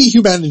maybe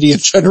humanity in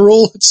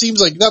general. It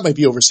seems like that might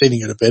be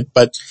overstating it a bit,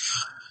 but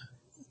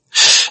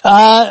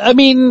I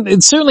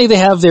mean, certainly they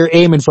have their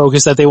aim and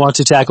focus that they want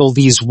to tackle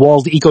these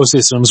walled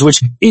ecosystems,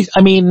 which,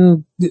 I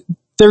mean,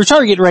 their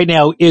target right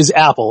now is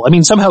Apple. I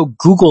mean, somehow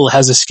Google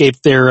has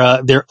escaped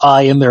their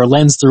eye and their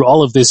lens through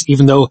all of this,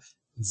 even though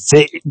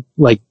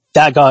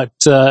that got,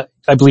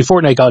 I believe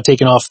Fortnite got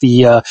taken off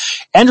the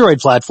Android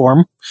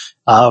platform,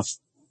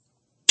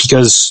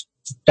 because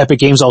Epic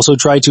Games also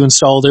tried to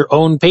install their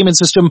own payment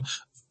system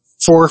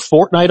for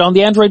Fortnite on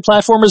the Android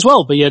platform as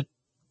well, but yet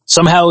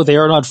somehow they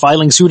are not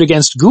filing suit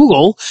against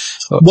Google.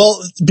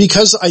 Well,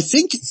 because I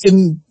think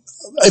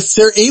if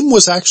their aim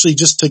was actually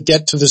just to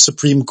get to the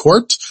Supreme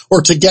Court,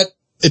 or to get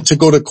it to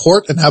go to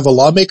court and have a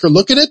lawmaker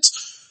look at it,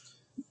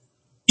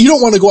 you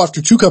don't want to go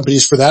after two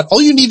companies for that.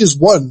 All you need is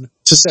one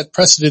to set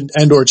precedent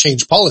and or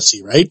change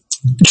policy, right?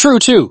 True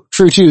too.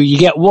 You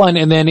get one,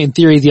 and then in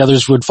theory the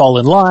others would fall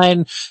in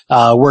line,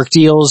 work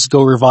deals,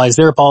 go revise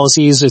their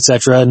policies,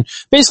 etc., and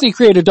basically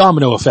create a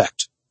domino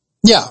effect.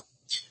 Yeah.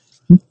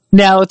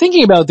 Now,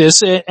 thinking about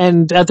this,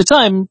 and at the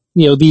time,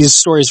 these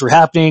stories were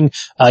happening,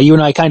 you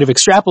and I kind of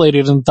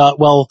extrapolated and thought,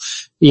 well,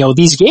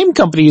 these game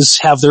companies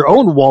have their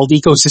own walled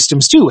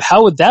ecosystems too.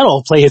 How would that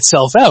all play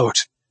itself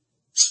out?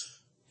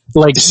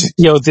 Like,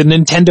 the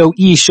Nintendo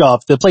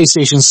eShop, the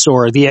PlayStation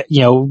Store, the,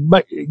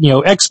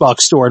 Xbox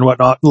Store and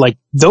whatnot, like,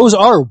 those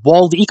are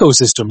walled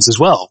ecosystems as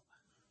well.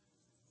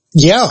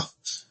 Yeah.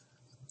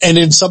 And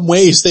in some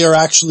ways, they are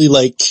actually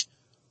like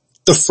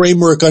the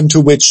framework unto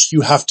which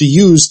you have to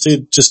use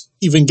to just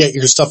even get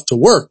your stuff to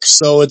work.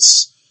 So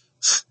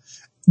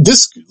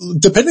this,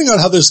 depending on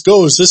how this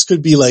goes, this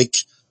could be like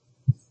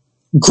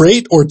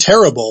great or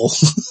terrible,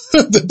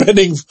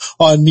 depending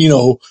on,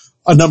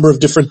 a number of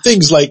different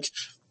things. Like,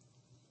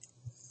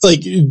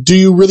 do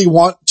you really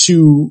want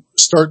to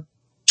start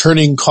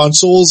turning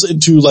consoles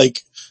into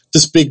like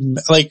this big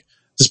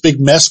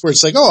mess where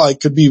it's like, oh, I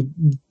could be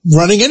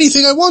running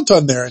anything I want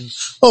on there, and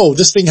oh,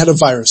 this thing had a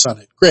virus on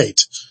it.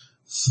 Great.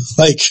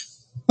 Like,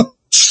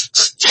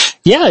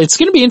 yeah, it's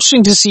going to be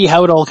interesting to see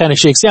how it all kind of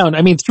shakes down.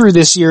 I mean, through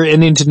this year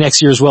and into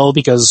next year as well,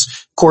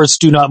 because courts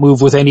do not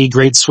move with any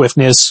great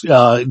swiftness.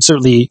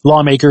 Certainly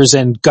lawmakers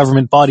and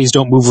government bodies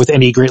don't move with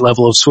any great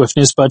level of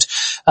swiftness. But,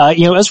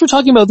 as we're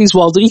talking about these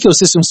walled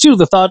ecosystems too,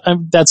 the thought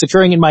that's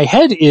occurring in my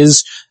head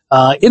is,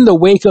 in the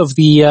wake of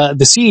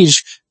the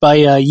siege by,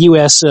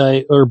 US,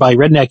 or by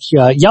redneck,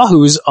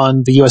 yahoos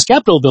on the US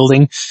Capitol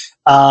building,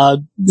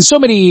 so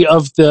many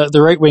of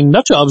the right-wing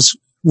nutjobs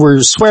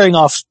were swearing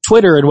off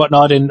Twitter and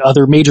whatnot and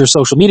other major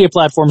social media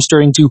platforms,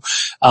 turning to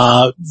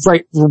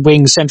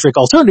right-wing centric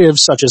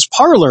alternatives such as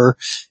Parler.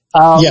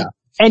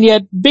 And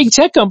yet big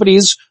tech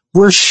companies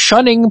were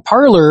shunning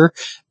Parler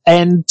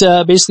and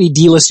basically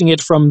delisting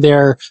it from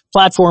their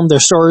platform, their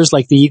stores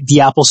like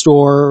the Apple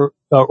Store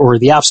or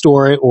the App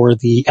Store or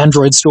the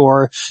Android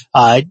Store.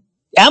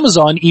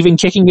 Amazon even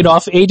kicking it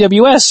off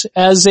AWS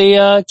as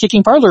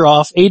kicking Parler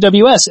off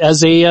AWS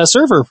as a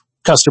server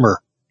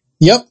customer.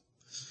 Yep.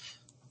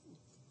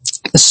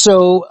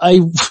 So I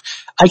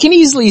can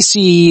easily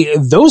see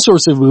those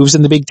sorts of moves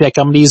in the big tech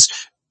companies,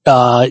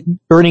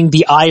 earning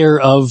the ire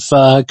of,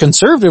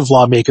 conservative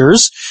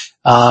lawmakers,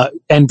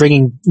 and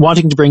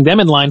wanting to bring them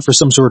in line for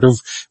some sort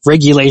of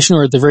regulation,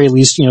 or at the very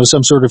least,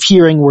 some sort of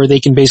hearing where they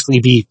can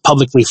basically be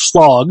publicly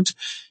flogged.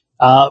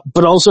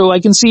 But also I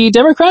can see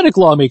Democratic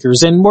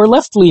lawmakers and more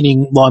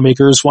left-leaning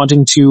lawmakers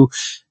wanting to,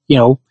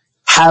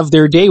 have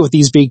their day with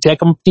these big tech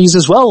companies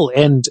as well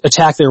and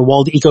attack their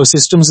walled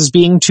ecosystems as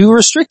being too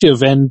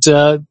restrictive and,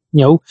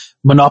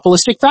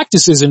 monopolistic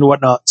practices and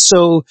whatnot.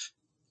 So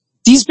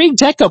these big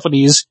tech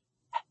companies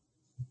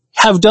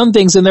have done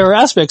things, and there are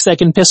aspects that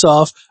can piss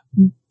off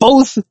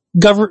both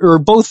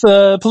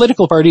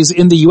political parties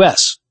in the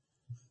US.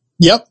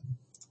 Yep.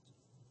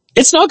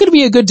 It's not going to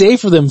be a good day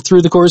for them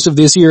through the course of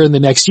this year and the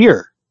next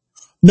year.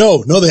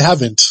 No, they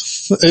haven't.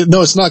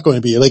 No, it's not going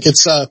to be. Like,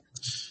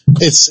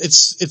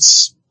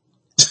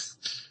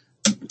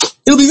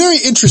 it'll be very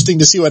interesting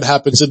to see what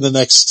happens in the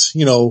next,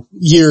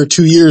 year,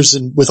 2 years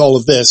and with all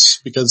of this,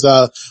 because,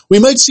 we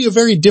might see a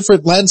very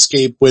different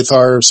landscape with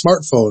our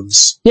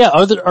smartphones. Yeah.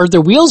 Are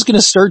the wheels going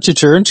to start to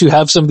turn to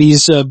have some of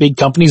these, big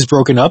companies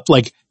broken up?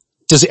 Like,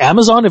 does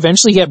Amazon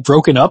eventually get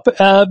broken up,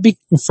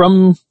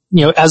 from,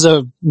 as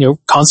a,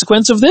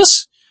 consequence of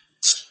this?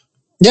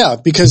 Yeah,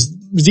 because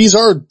these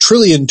are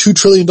 $2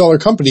 trillion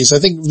companies. I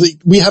think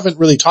we haven't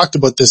really talked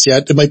about this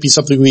yet. It might be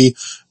something we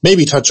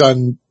maybe touch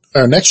on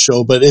our next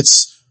show, but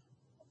it's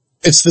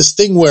this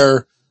thing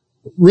where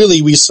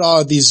really we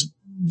saw these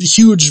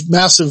huge,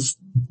 massive,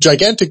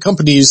 gigantic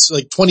companies,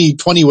 like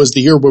 2020 was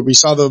the year where we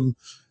saw them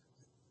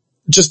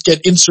just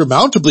get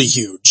insurmountably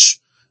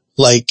huge.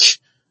 Like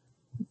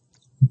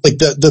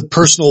the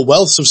personal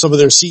wealths of some of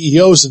their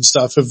CEOs and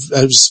stuff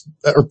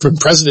or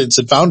presidents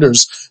and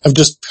founders have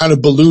just kind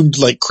of ballooned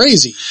like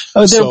crazy.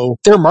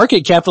 Their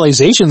market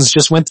capitalizations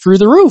just went through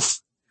the roof.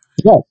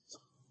 Yeah.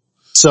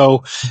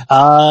 So,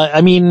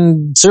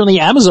 certainly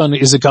Amazon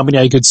is a company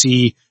I could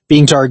see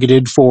being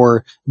targeted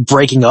for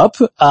breaking up,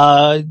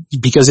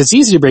 because it's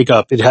easy to break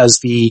up. It has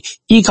the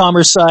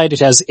e-commerce side, it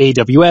has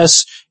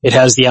AWS, it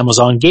has the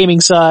Amazon gaming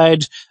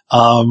side,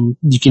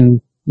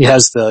 it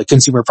has the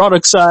consumer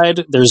product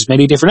side. There's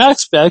many different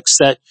aspects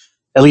that,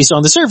 at least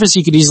on the surface,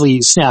 you could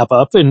easily snap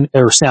off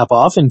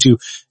into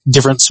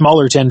different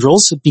smaller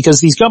tendrils, because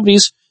these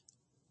companies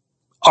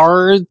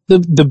are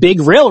the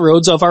big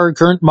railroads of our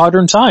current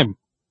modern time.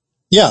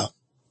 Yeah.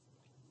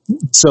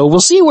 So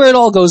we'll see where it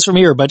all goes from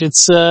here, but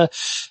it's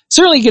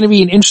certainly going to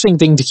be an interesting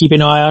thing to keep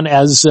an eye on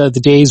as the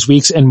days,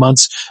 weeks, and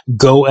months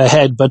go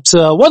ahead. But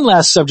one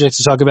last subject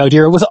to talk about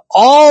here, with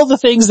all the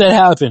things that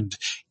happened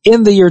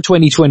in the year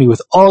 2020,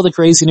 with all the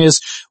craziness,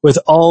 with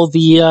all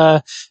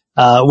the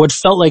what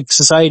felt like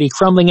society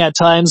crumbling at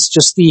times,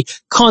 just the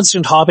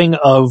constant hopping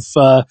of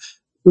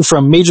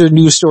from major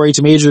news story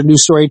to major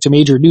news story to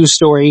major news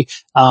story,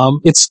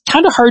 it's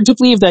kind of hard to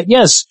believe that,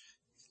 yes,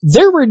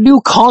 there were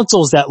new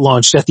consoles that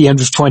launched at the end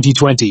of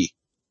 2020.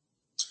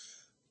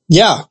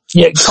 Yeah.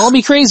 Yeah, call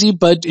me crazy,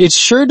 but it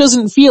sure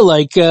doesn't feel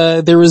like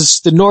there was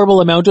the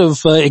normal amount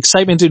of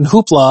excitement and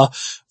hoopla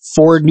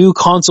for new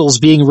consoles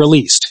being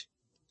released.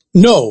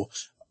 No.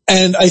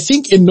 And I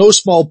think in no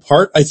small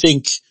part, I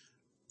think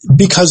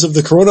because of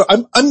the corona,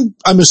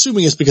 I'm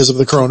assuming it's because of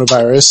the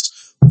coronavirus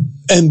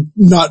and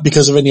not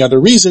because of any other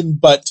reason,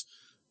 but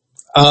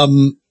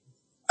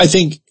I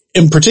think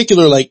in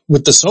particular, like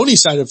with the Sony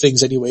side of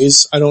things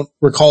anyways, I don't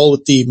recall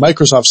with the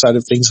Microsoft side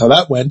of things how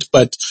that went,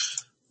 but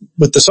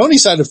with the Sony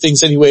side of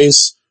things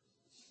anyways,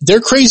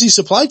 their crazy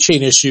supply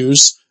chain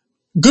issues,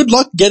 good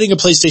luck getting a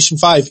PlayStation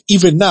 5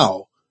 even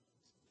now.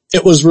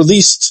 It was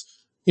released,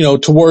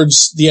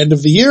 towards the end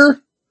of the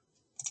year.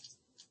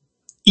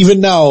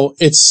 Even now,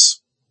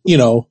 it's,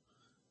 good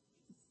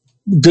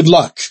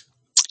luck.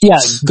 Yeah,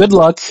 good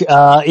luck.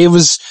 It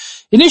was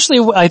initially,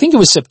 I think it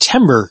was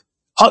September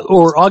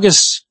or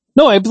August.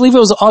 No, I believe it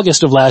was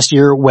August of last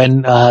year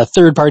when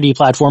third-party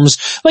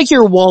platforms like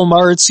your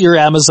Walmarts, your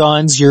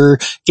Amazons, your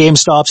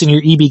GameStops, and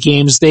your EB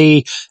Games,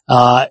 they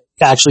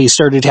actually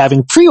started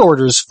having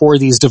pre-orders for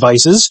these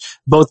devices,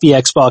 both the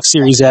Xbox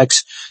Series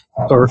X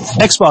or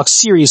Xbox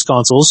Series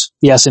consoles,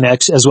 the S and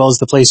X, as well as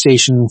the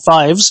PlayStation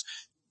 5s.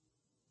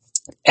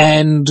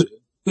 And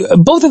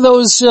both of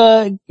those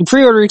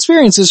pre-order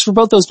experiences for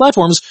both those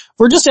platforms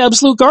were just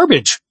absolute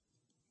garbage.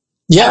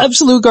 Yeah,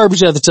 absolute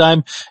garbage at the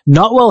time.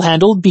 Not well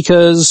handled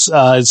because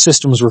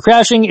systems were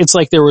crashing. It's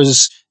like there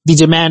was the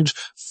demand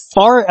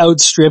far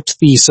outstripped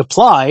the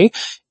supply,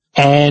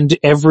 and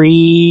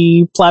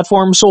every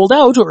platform sold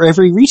out, or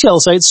every retail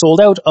site sold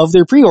out of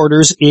their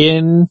pre-orders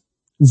in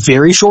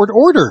very short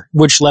order,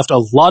 which left a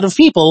lot of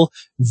people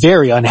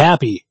very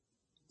unhappy.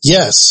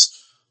 Yes.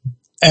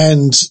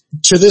 And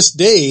to this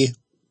day,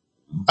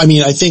 I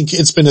mean, I think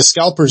it's been a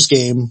scalper's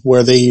game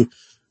where they,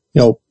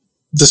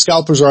 the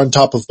scalpers are on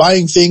top of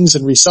buying things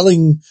and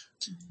reselling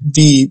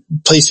the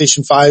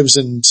PlayStation 5s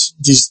and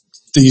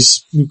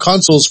these new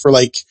consoles for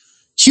like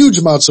huge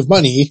amounts of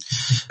money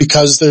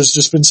because there's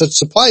just been such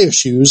supply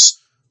issues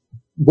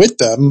with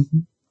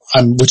them,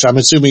 which I'm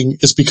assuming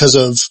is because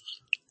of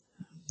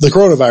the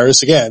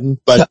coronavirus again,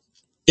 but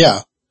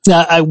yeah.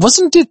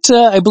 Wasn't it,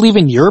 I believe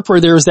in Europe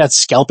where there was that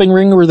scalping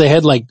ring where they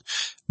had like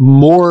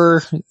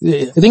more,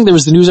 I think there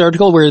was the news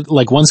article where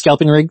like one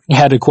scalping ring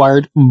had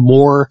acquired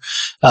more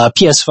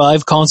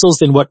PS5 consoles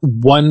than what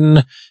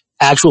one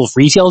actual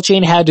retail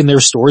chain had in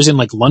their stores in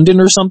like London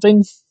or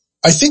something.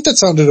 I think that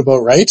sounded about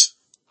right.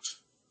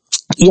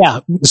 Yeah,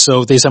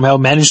 so they somehow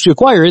managed to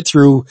acquire it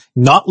through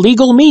not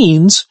legal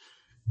means.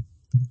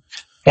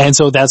 And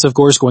so that's of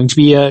course going to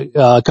be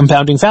a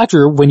compounding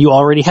factor when you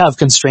already have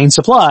constrained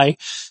supply,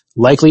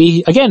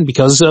 likely again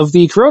because of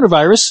the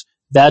coronavirus.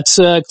 That's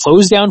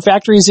closed down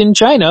factories in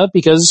China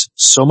because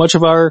so much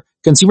of our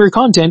consumer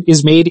content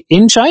is made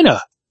in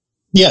China.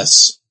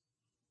 Yes.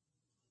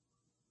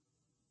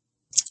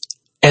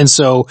 And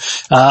so,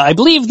 I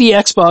believe the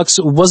Xbox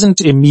wasn't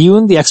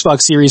immune. The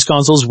Xbox Series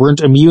consoles weren't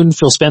immune.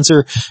 Phil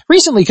Spencer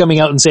recently coming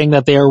out and saying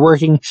that they are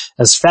working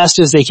as fast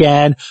as they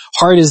can,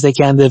 hard as they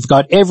can. They've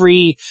got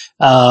every,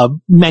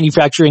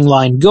 manufacturing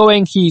line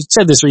going. He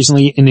said this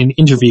recently in an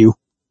interview.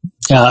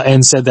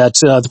 And said that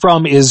the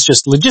problem is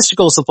just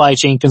logistical supply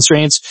chain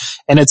constraints,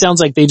 and it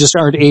sounds like they just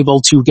aren't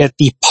able to get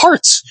the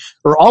parts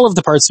or all of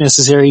the parts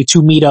necessary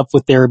to meet up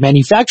with their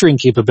manufacturing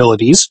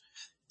capabilities.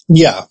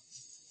 Yeah.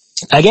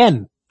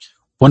 Again,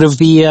 one of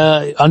the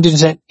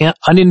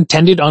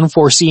unintended,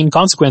 unforeseen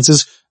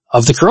consequences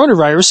of the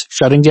coronavirus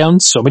shutting down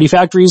so many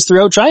factories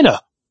throughout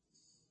China.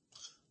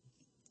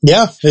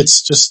 Yeah,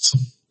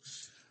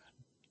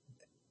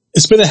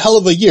 it's been a hell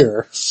of a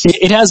year.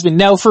 It has been.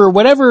 Now, for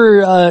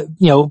whatever,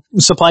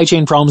 supply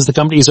chain problems the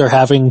companies are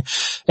having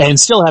and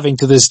still having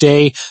to this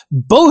day,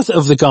 both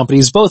of the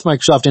companies, both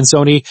Microsoft and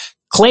Sony,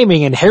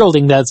 claiming and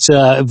heralding that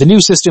the new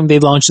system they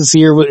launched this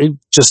year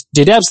just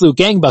did absolute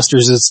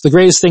gangbusters. It's the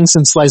greatest thing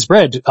since sliced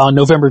bread. On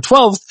November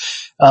 12th,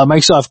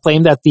 Microsoft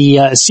claimed that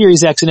the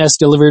Series X and S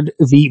delivered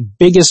the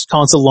biggest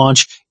console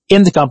launch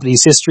in the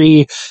company's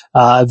history.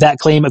 That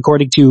claim,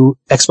 according to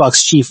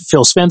Xbox chief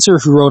Phil Spencer,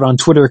 who wrote on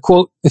Twitter,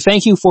 quote,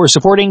 "Thank you for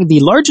supporting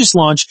the largest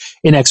launch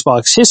in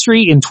Xbox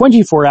history in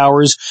 24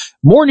 hours.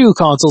 More new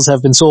consoles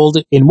have been sold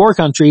in more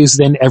countries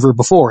than ever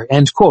before,"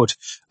 end quote.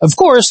 Of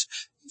course,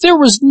 there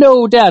was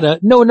no data,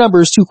 no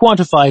numbers to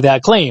quantify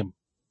that claim.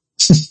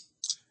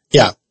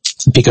 Yeah.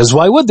 Because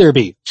why would there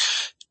be?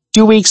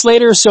 2 weeks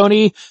later,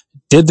 Sony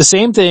did the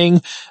same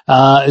thing,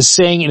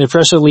 saying in a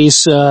press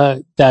release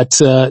that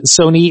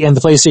Sony and the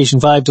PlayStation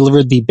 5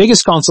 delivered the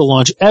biggest console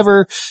launch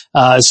ever,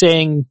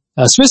 saying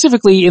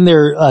specifically in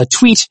their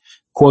tweet,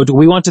 quote,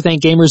 "We want to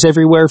thank gamers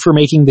everywhere for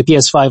making the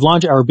PS5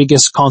 launch our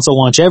biggest console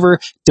launch ever.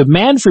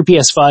 Demand for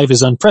PS5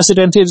 is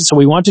unprecedented, so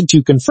we wanted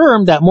to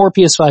confirm that more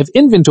PS5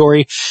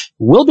 inventory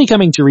will be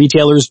coming to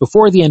retailers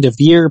before the end of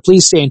the year.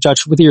 Please stay in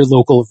touch with your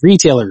local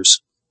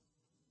retailers."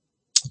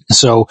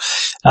 So,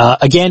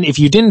 again, if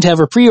you didn't have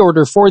a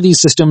pre-order for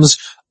these systems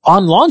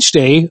on launch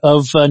day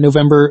of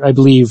November, I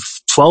believe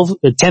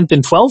 10th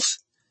and 12th,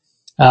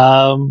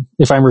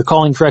 if I'm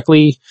recalling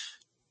correctly.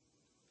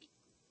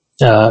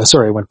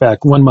 Sorry, I went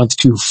back 1 month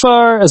too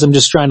far as I'm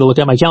just trying to look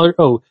at my calendar.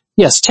 Oh,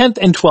 yes, 10th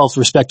and 12th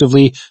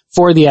respectively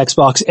for the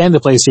Xbox and the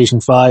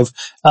PlayStation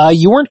 5.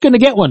 You weren't going to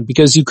get one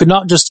because you could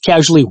not just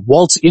casually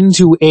waltz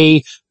into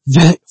a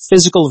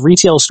physical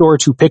retail store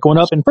to pick one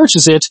up and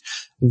purchase it.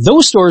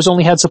 Those stores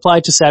only had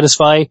supply to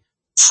satisfy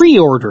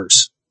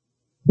pre-orders.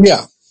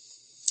 Yeah.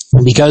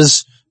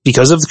 Because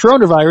of the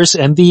coronavirus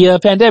and the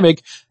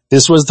pandemic,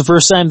 this was the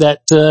first time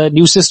that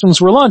new systems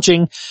were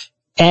launching,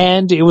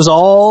 and it was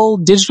all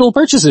digital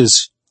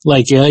purchases.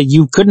 Like,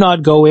 you could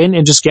not go in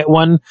and just get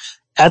one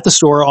at the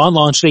store on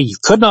launch day. You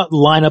could not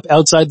line up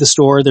outside the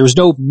store. There was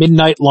no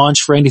midnight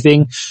launch for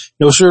anything.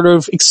 No sort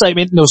of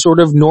excitement, no sort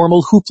of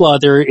normal hoopla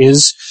there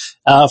is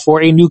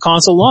for a new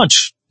console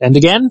launch. And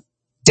again,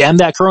 damn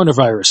that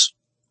coronavirus.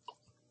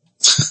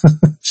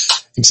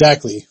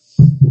 Exactly.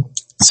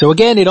 So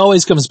again, it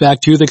always comes back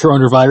to the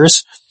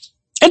coronavirus.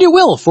 And it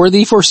will for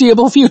the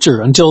foreseeable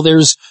future until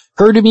there's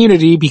herd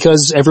immunity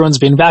because everyone's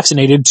been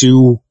vaccinated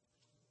to,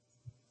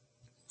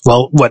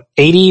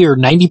 80 or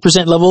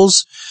 90%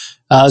 levels,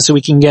 so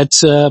we can get,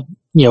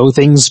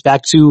 things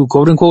back to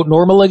quote unquote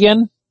normal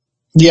again.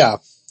 Yeah.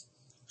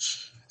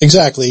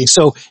 Exactly.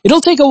 So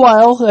it'll take a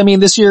while. I mean,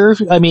 this year,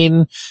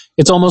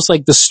 it's almost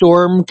like the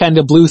storm kind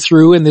of blew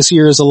through, and this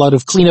year is a lot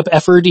of cleanup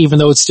effort, even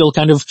though it's still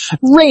kind of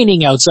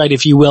raining outside,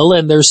 if you will,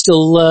 and there's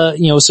still,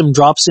 some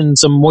drops and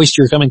some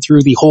moisture coming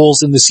through the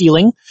holes in the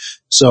ceiling.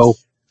 So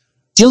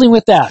dealing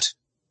with that.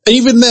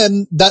 Even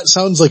then, that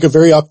sounds like a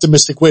very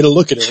optimistic way to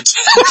look at it.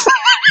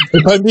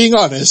 If I'm being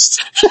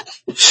honest.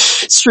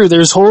 It's true.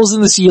 There's holes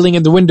in the ceiling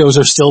and the windows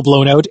are still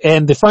blown out,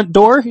 and the front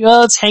door,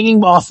 it's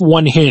hanging off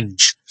one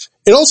hinge.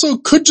 It also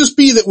could just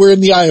be that we're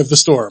in the eye of the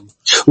storm.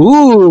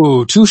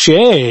 Ooh,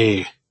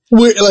 touché.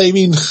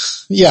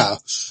 Yeah.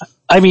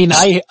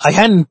 I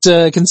hadn't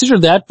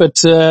considered that,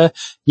 but I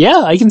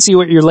can see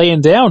what you're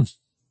laying down.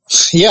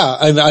 Yeah,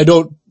 and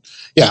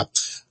yeah.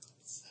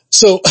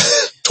 So,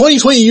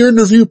 2020 Year in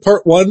Review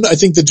Part 1, I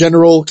think the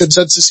general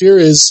consensus here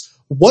is,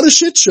 what a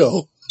shit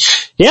show.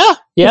 Yeah,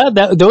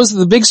 those are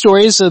the big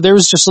stories. There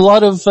was just a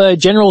lot of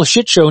general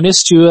shit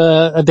showness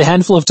to the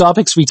handful of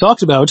topics we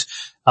talked about.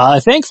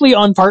 Thankfully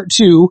on part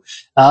 2,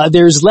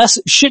 there's less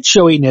shit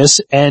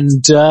showiness,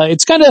 and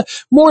it's kind of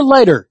more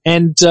lighter,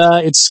 and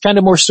it's kind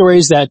of more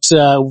stories that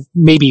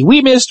maybe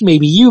we missed,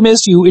 maybe you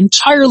missed, you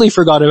entirely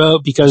forgot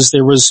about because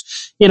there was,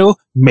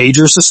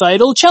 major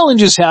societal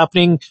challenges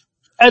happening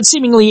at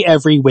seemingly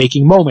every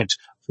waking moment.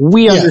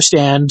 We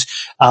understand.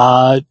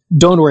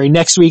 Don't worry.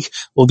 Next week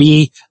will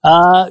be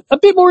a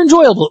bit more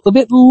enjoyable, a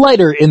bit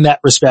lighter in that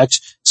respect.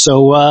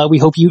 So we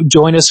hope you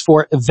join us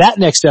for that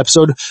next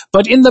episode.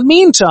 But in the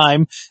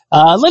meantime,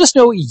 let us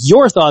know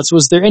your thoughts.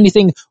 Was there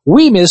anything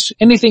we missed?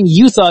 Anything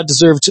you thought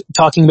deserved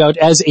talking about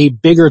as a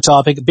bigger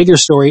topic, bigger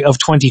story of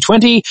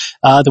 2020?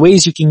 The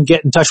ways you can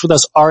get in touch with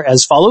us are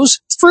as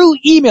follows: through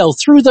email,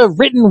 through the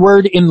written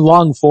word in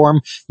long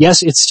form.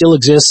 Yes, it still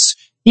exists.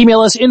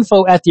 Email us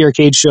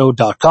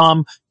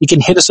info@thearcadeshow.com. You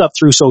can hit us up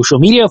through social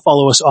media.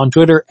 Follow us on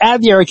Twitter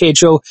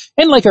 @thearcadeshow,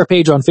 and like our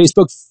page on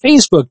Facebook,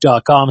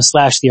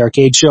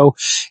 facebook.com/thearcadeshow.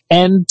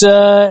 And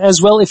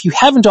as well, if you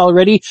haven't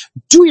already,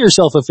 do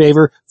yourself a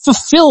favor,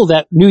 fulfill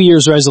that New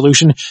Year's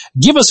resolution.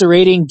 Give us a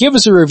rating, give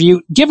us a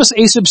review, give us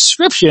a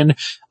subscription.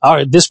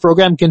 This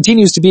program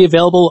continues to be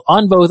available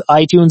on both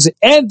iTunes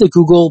and the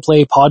Google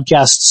Play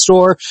Podcast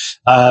Store.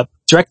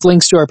 Direct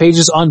links to our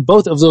pages on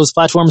both of those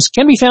platforms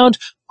can be found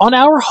on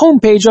our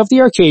homepage of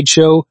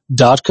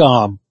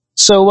thearcadeshow.com.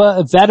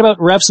 So that about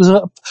wraps us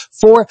up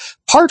for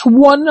part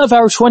 1 of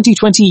our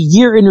 2020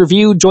 Year in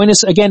Review. Join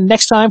us again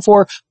next time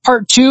for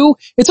part 2.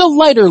 It's a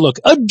lighter look,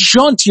 a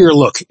jauntier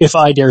look, if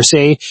I dare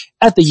say,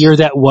 at the year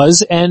that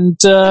was, and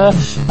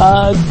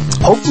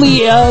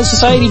hopefully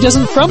society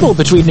doesn't crumble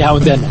between now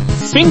and then.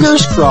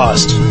 Fingers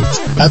crossed.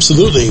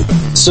 Absolutely.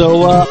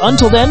 So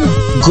until then,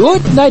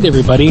 good night,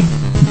 everybody.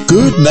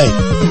 Good night.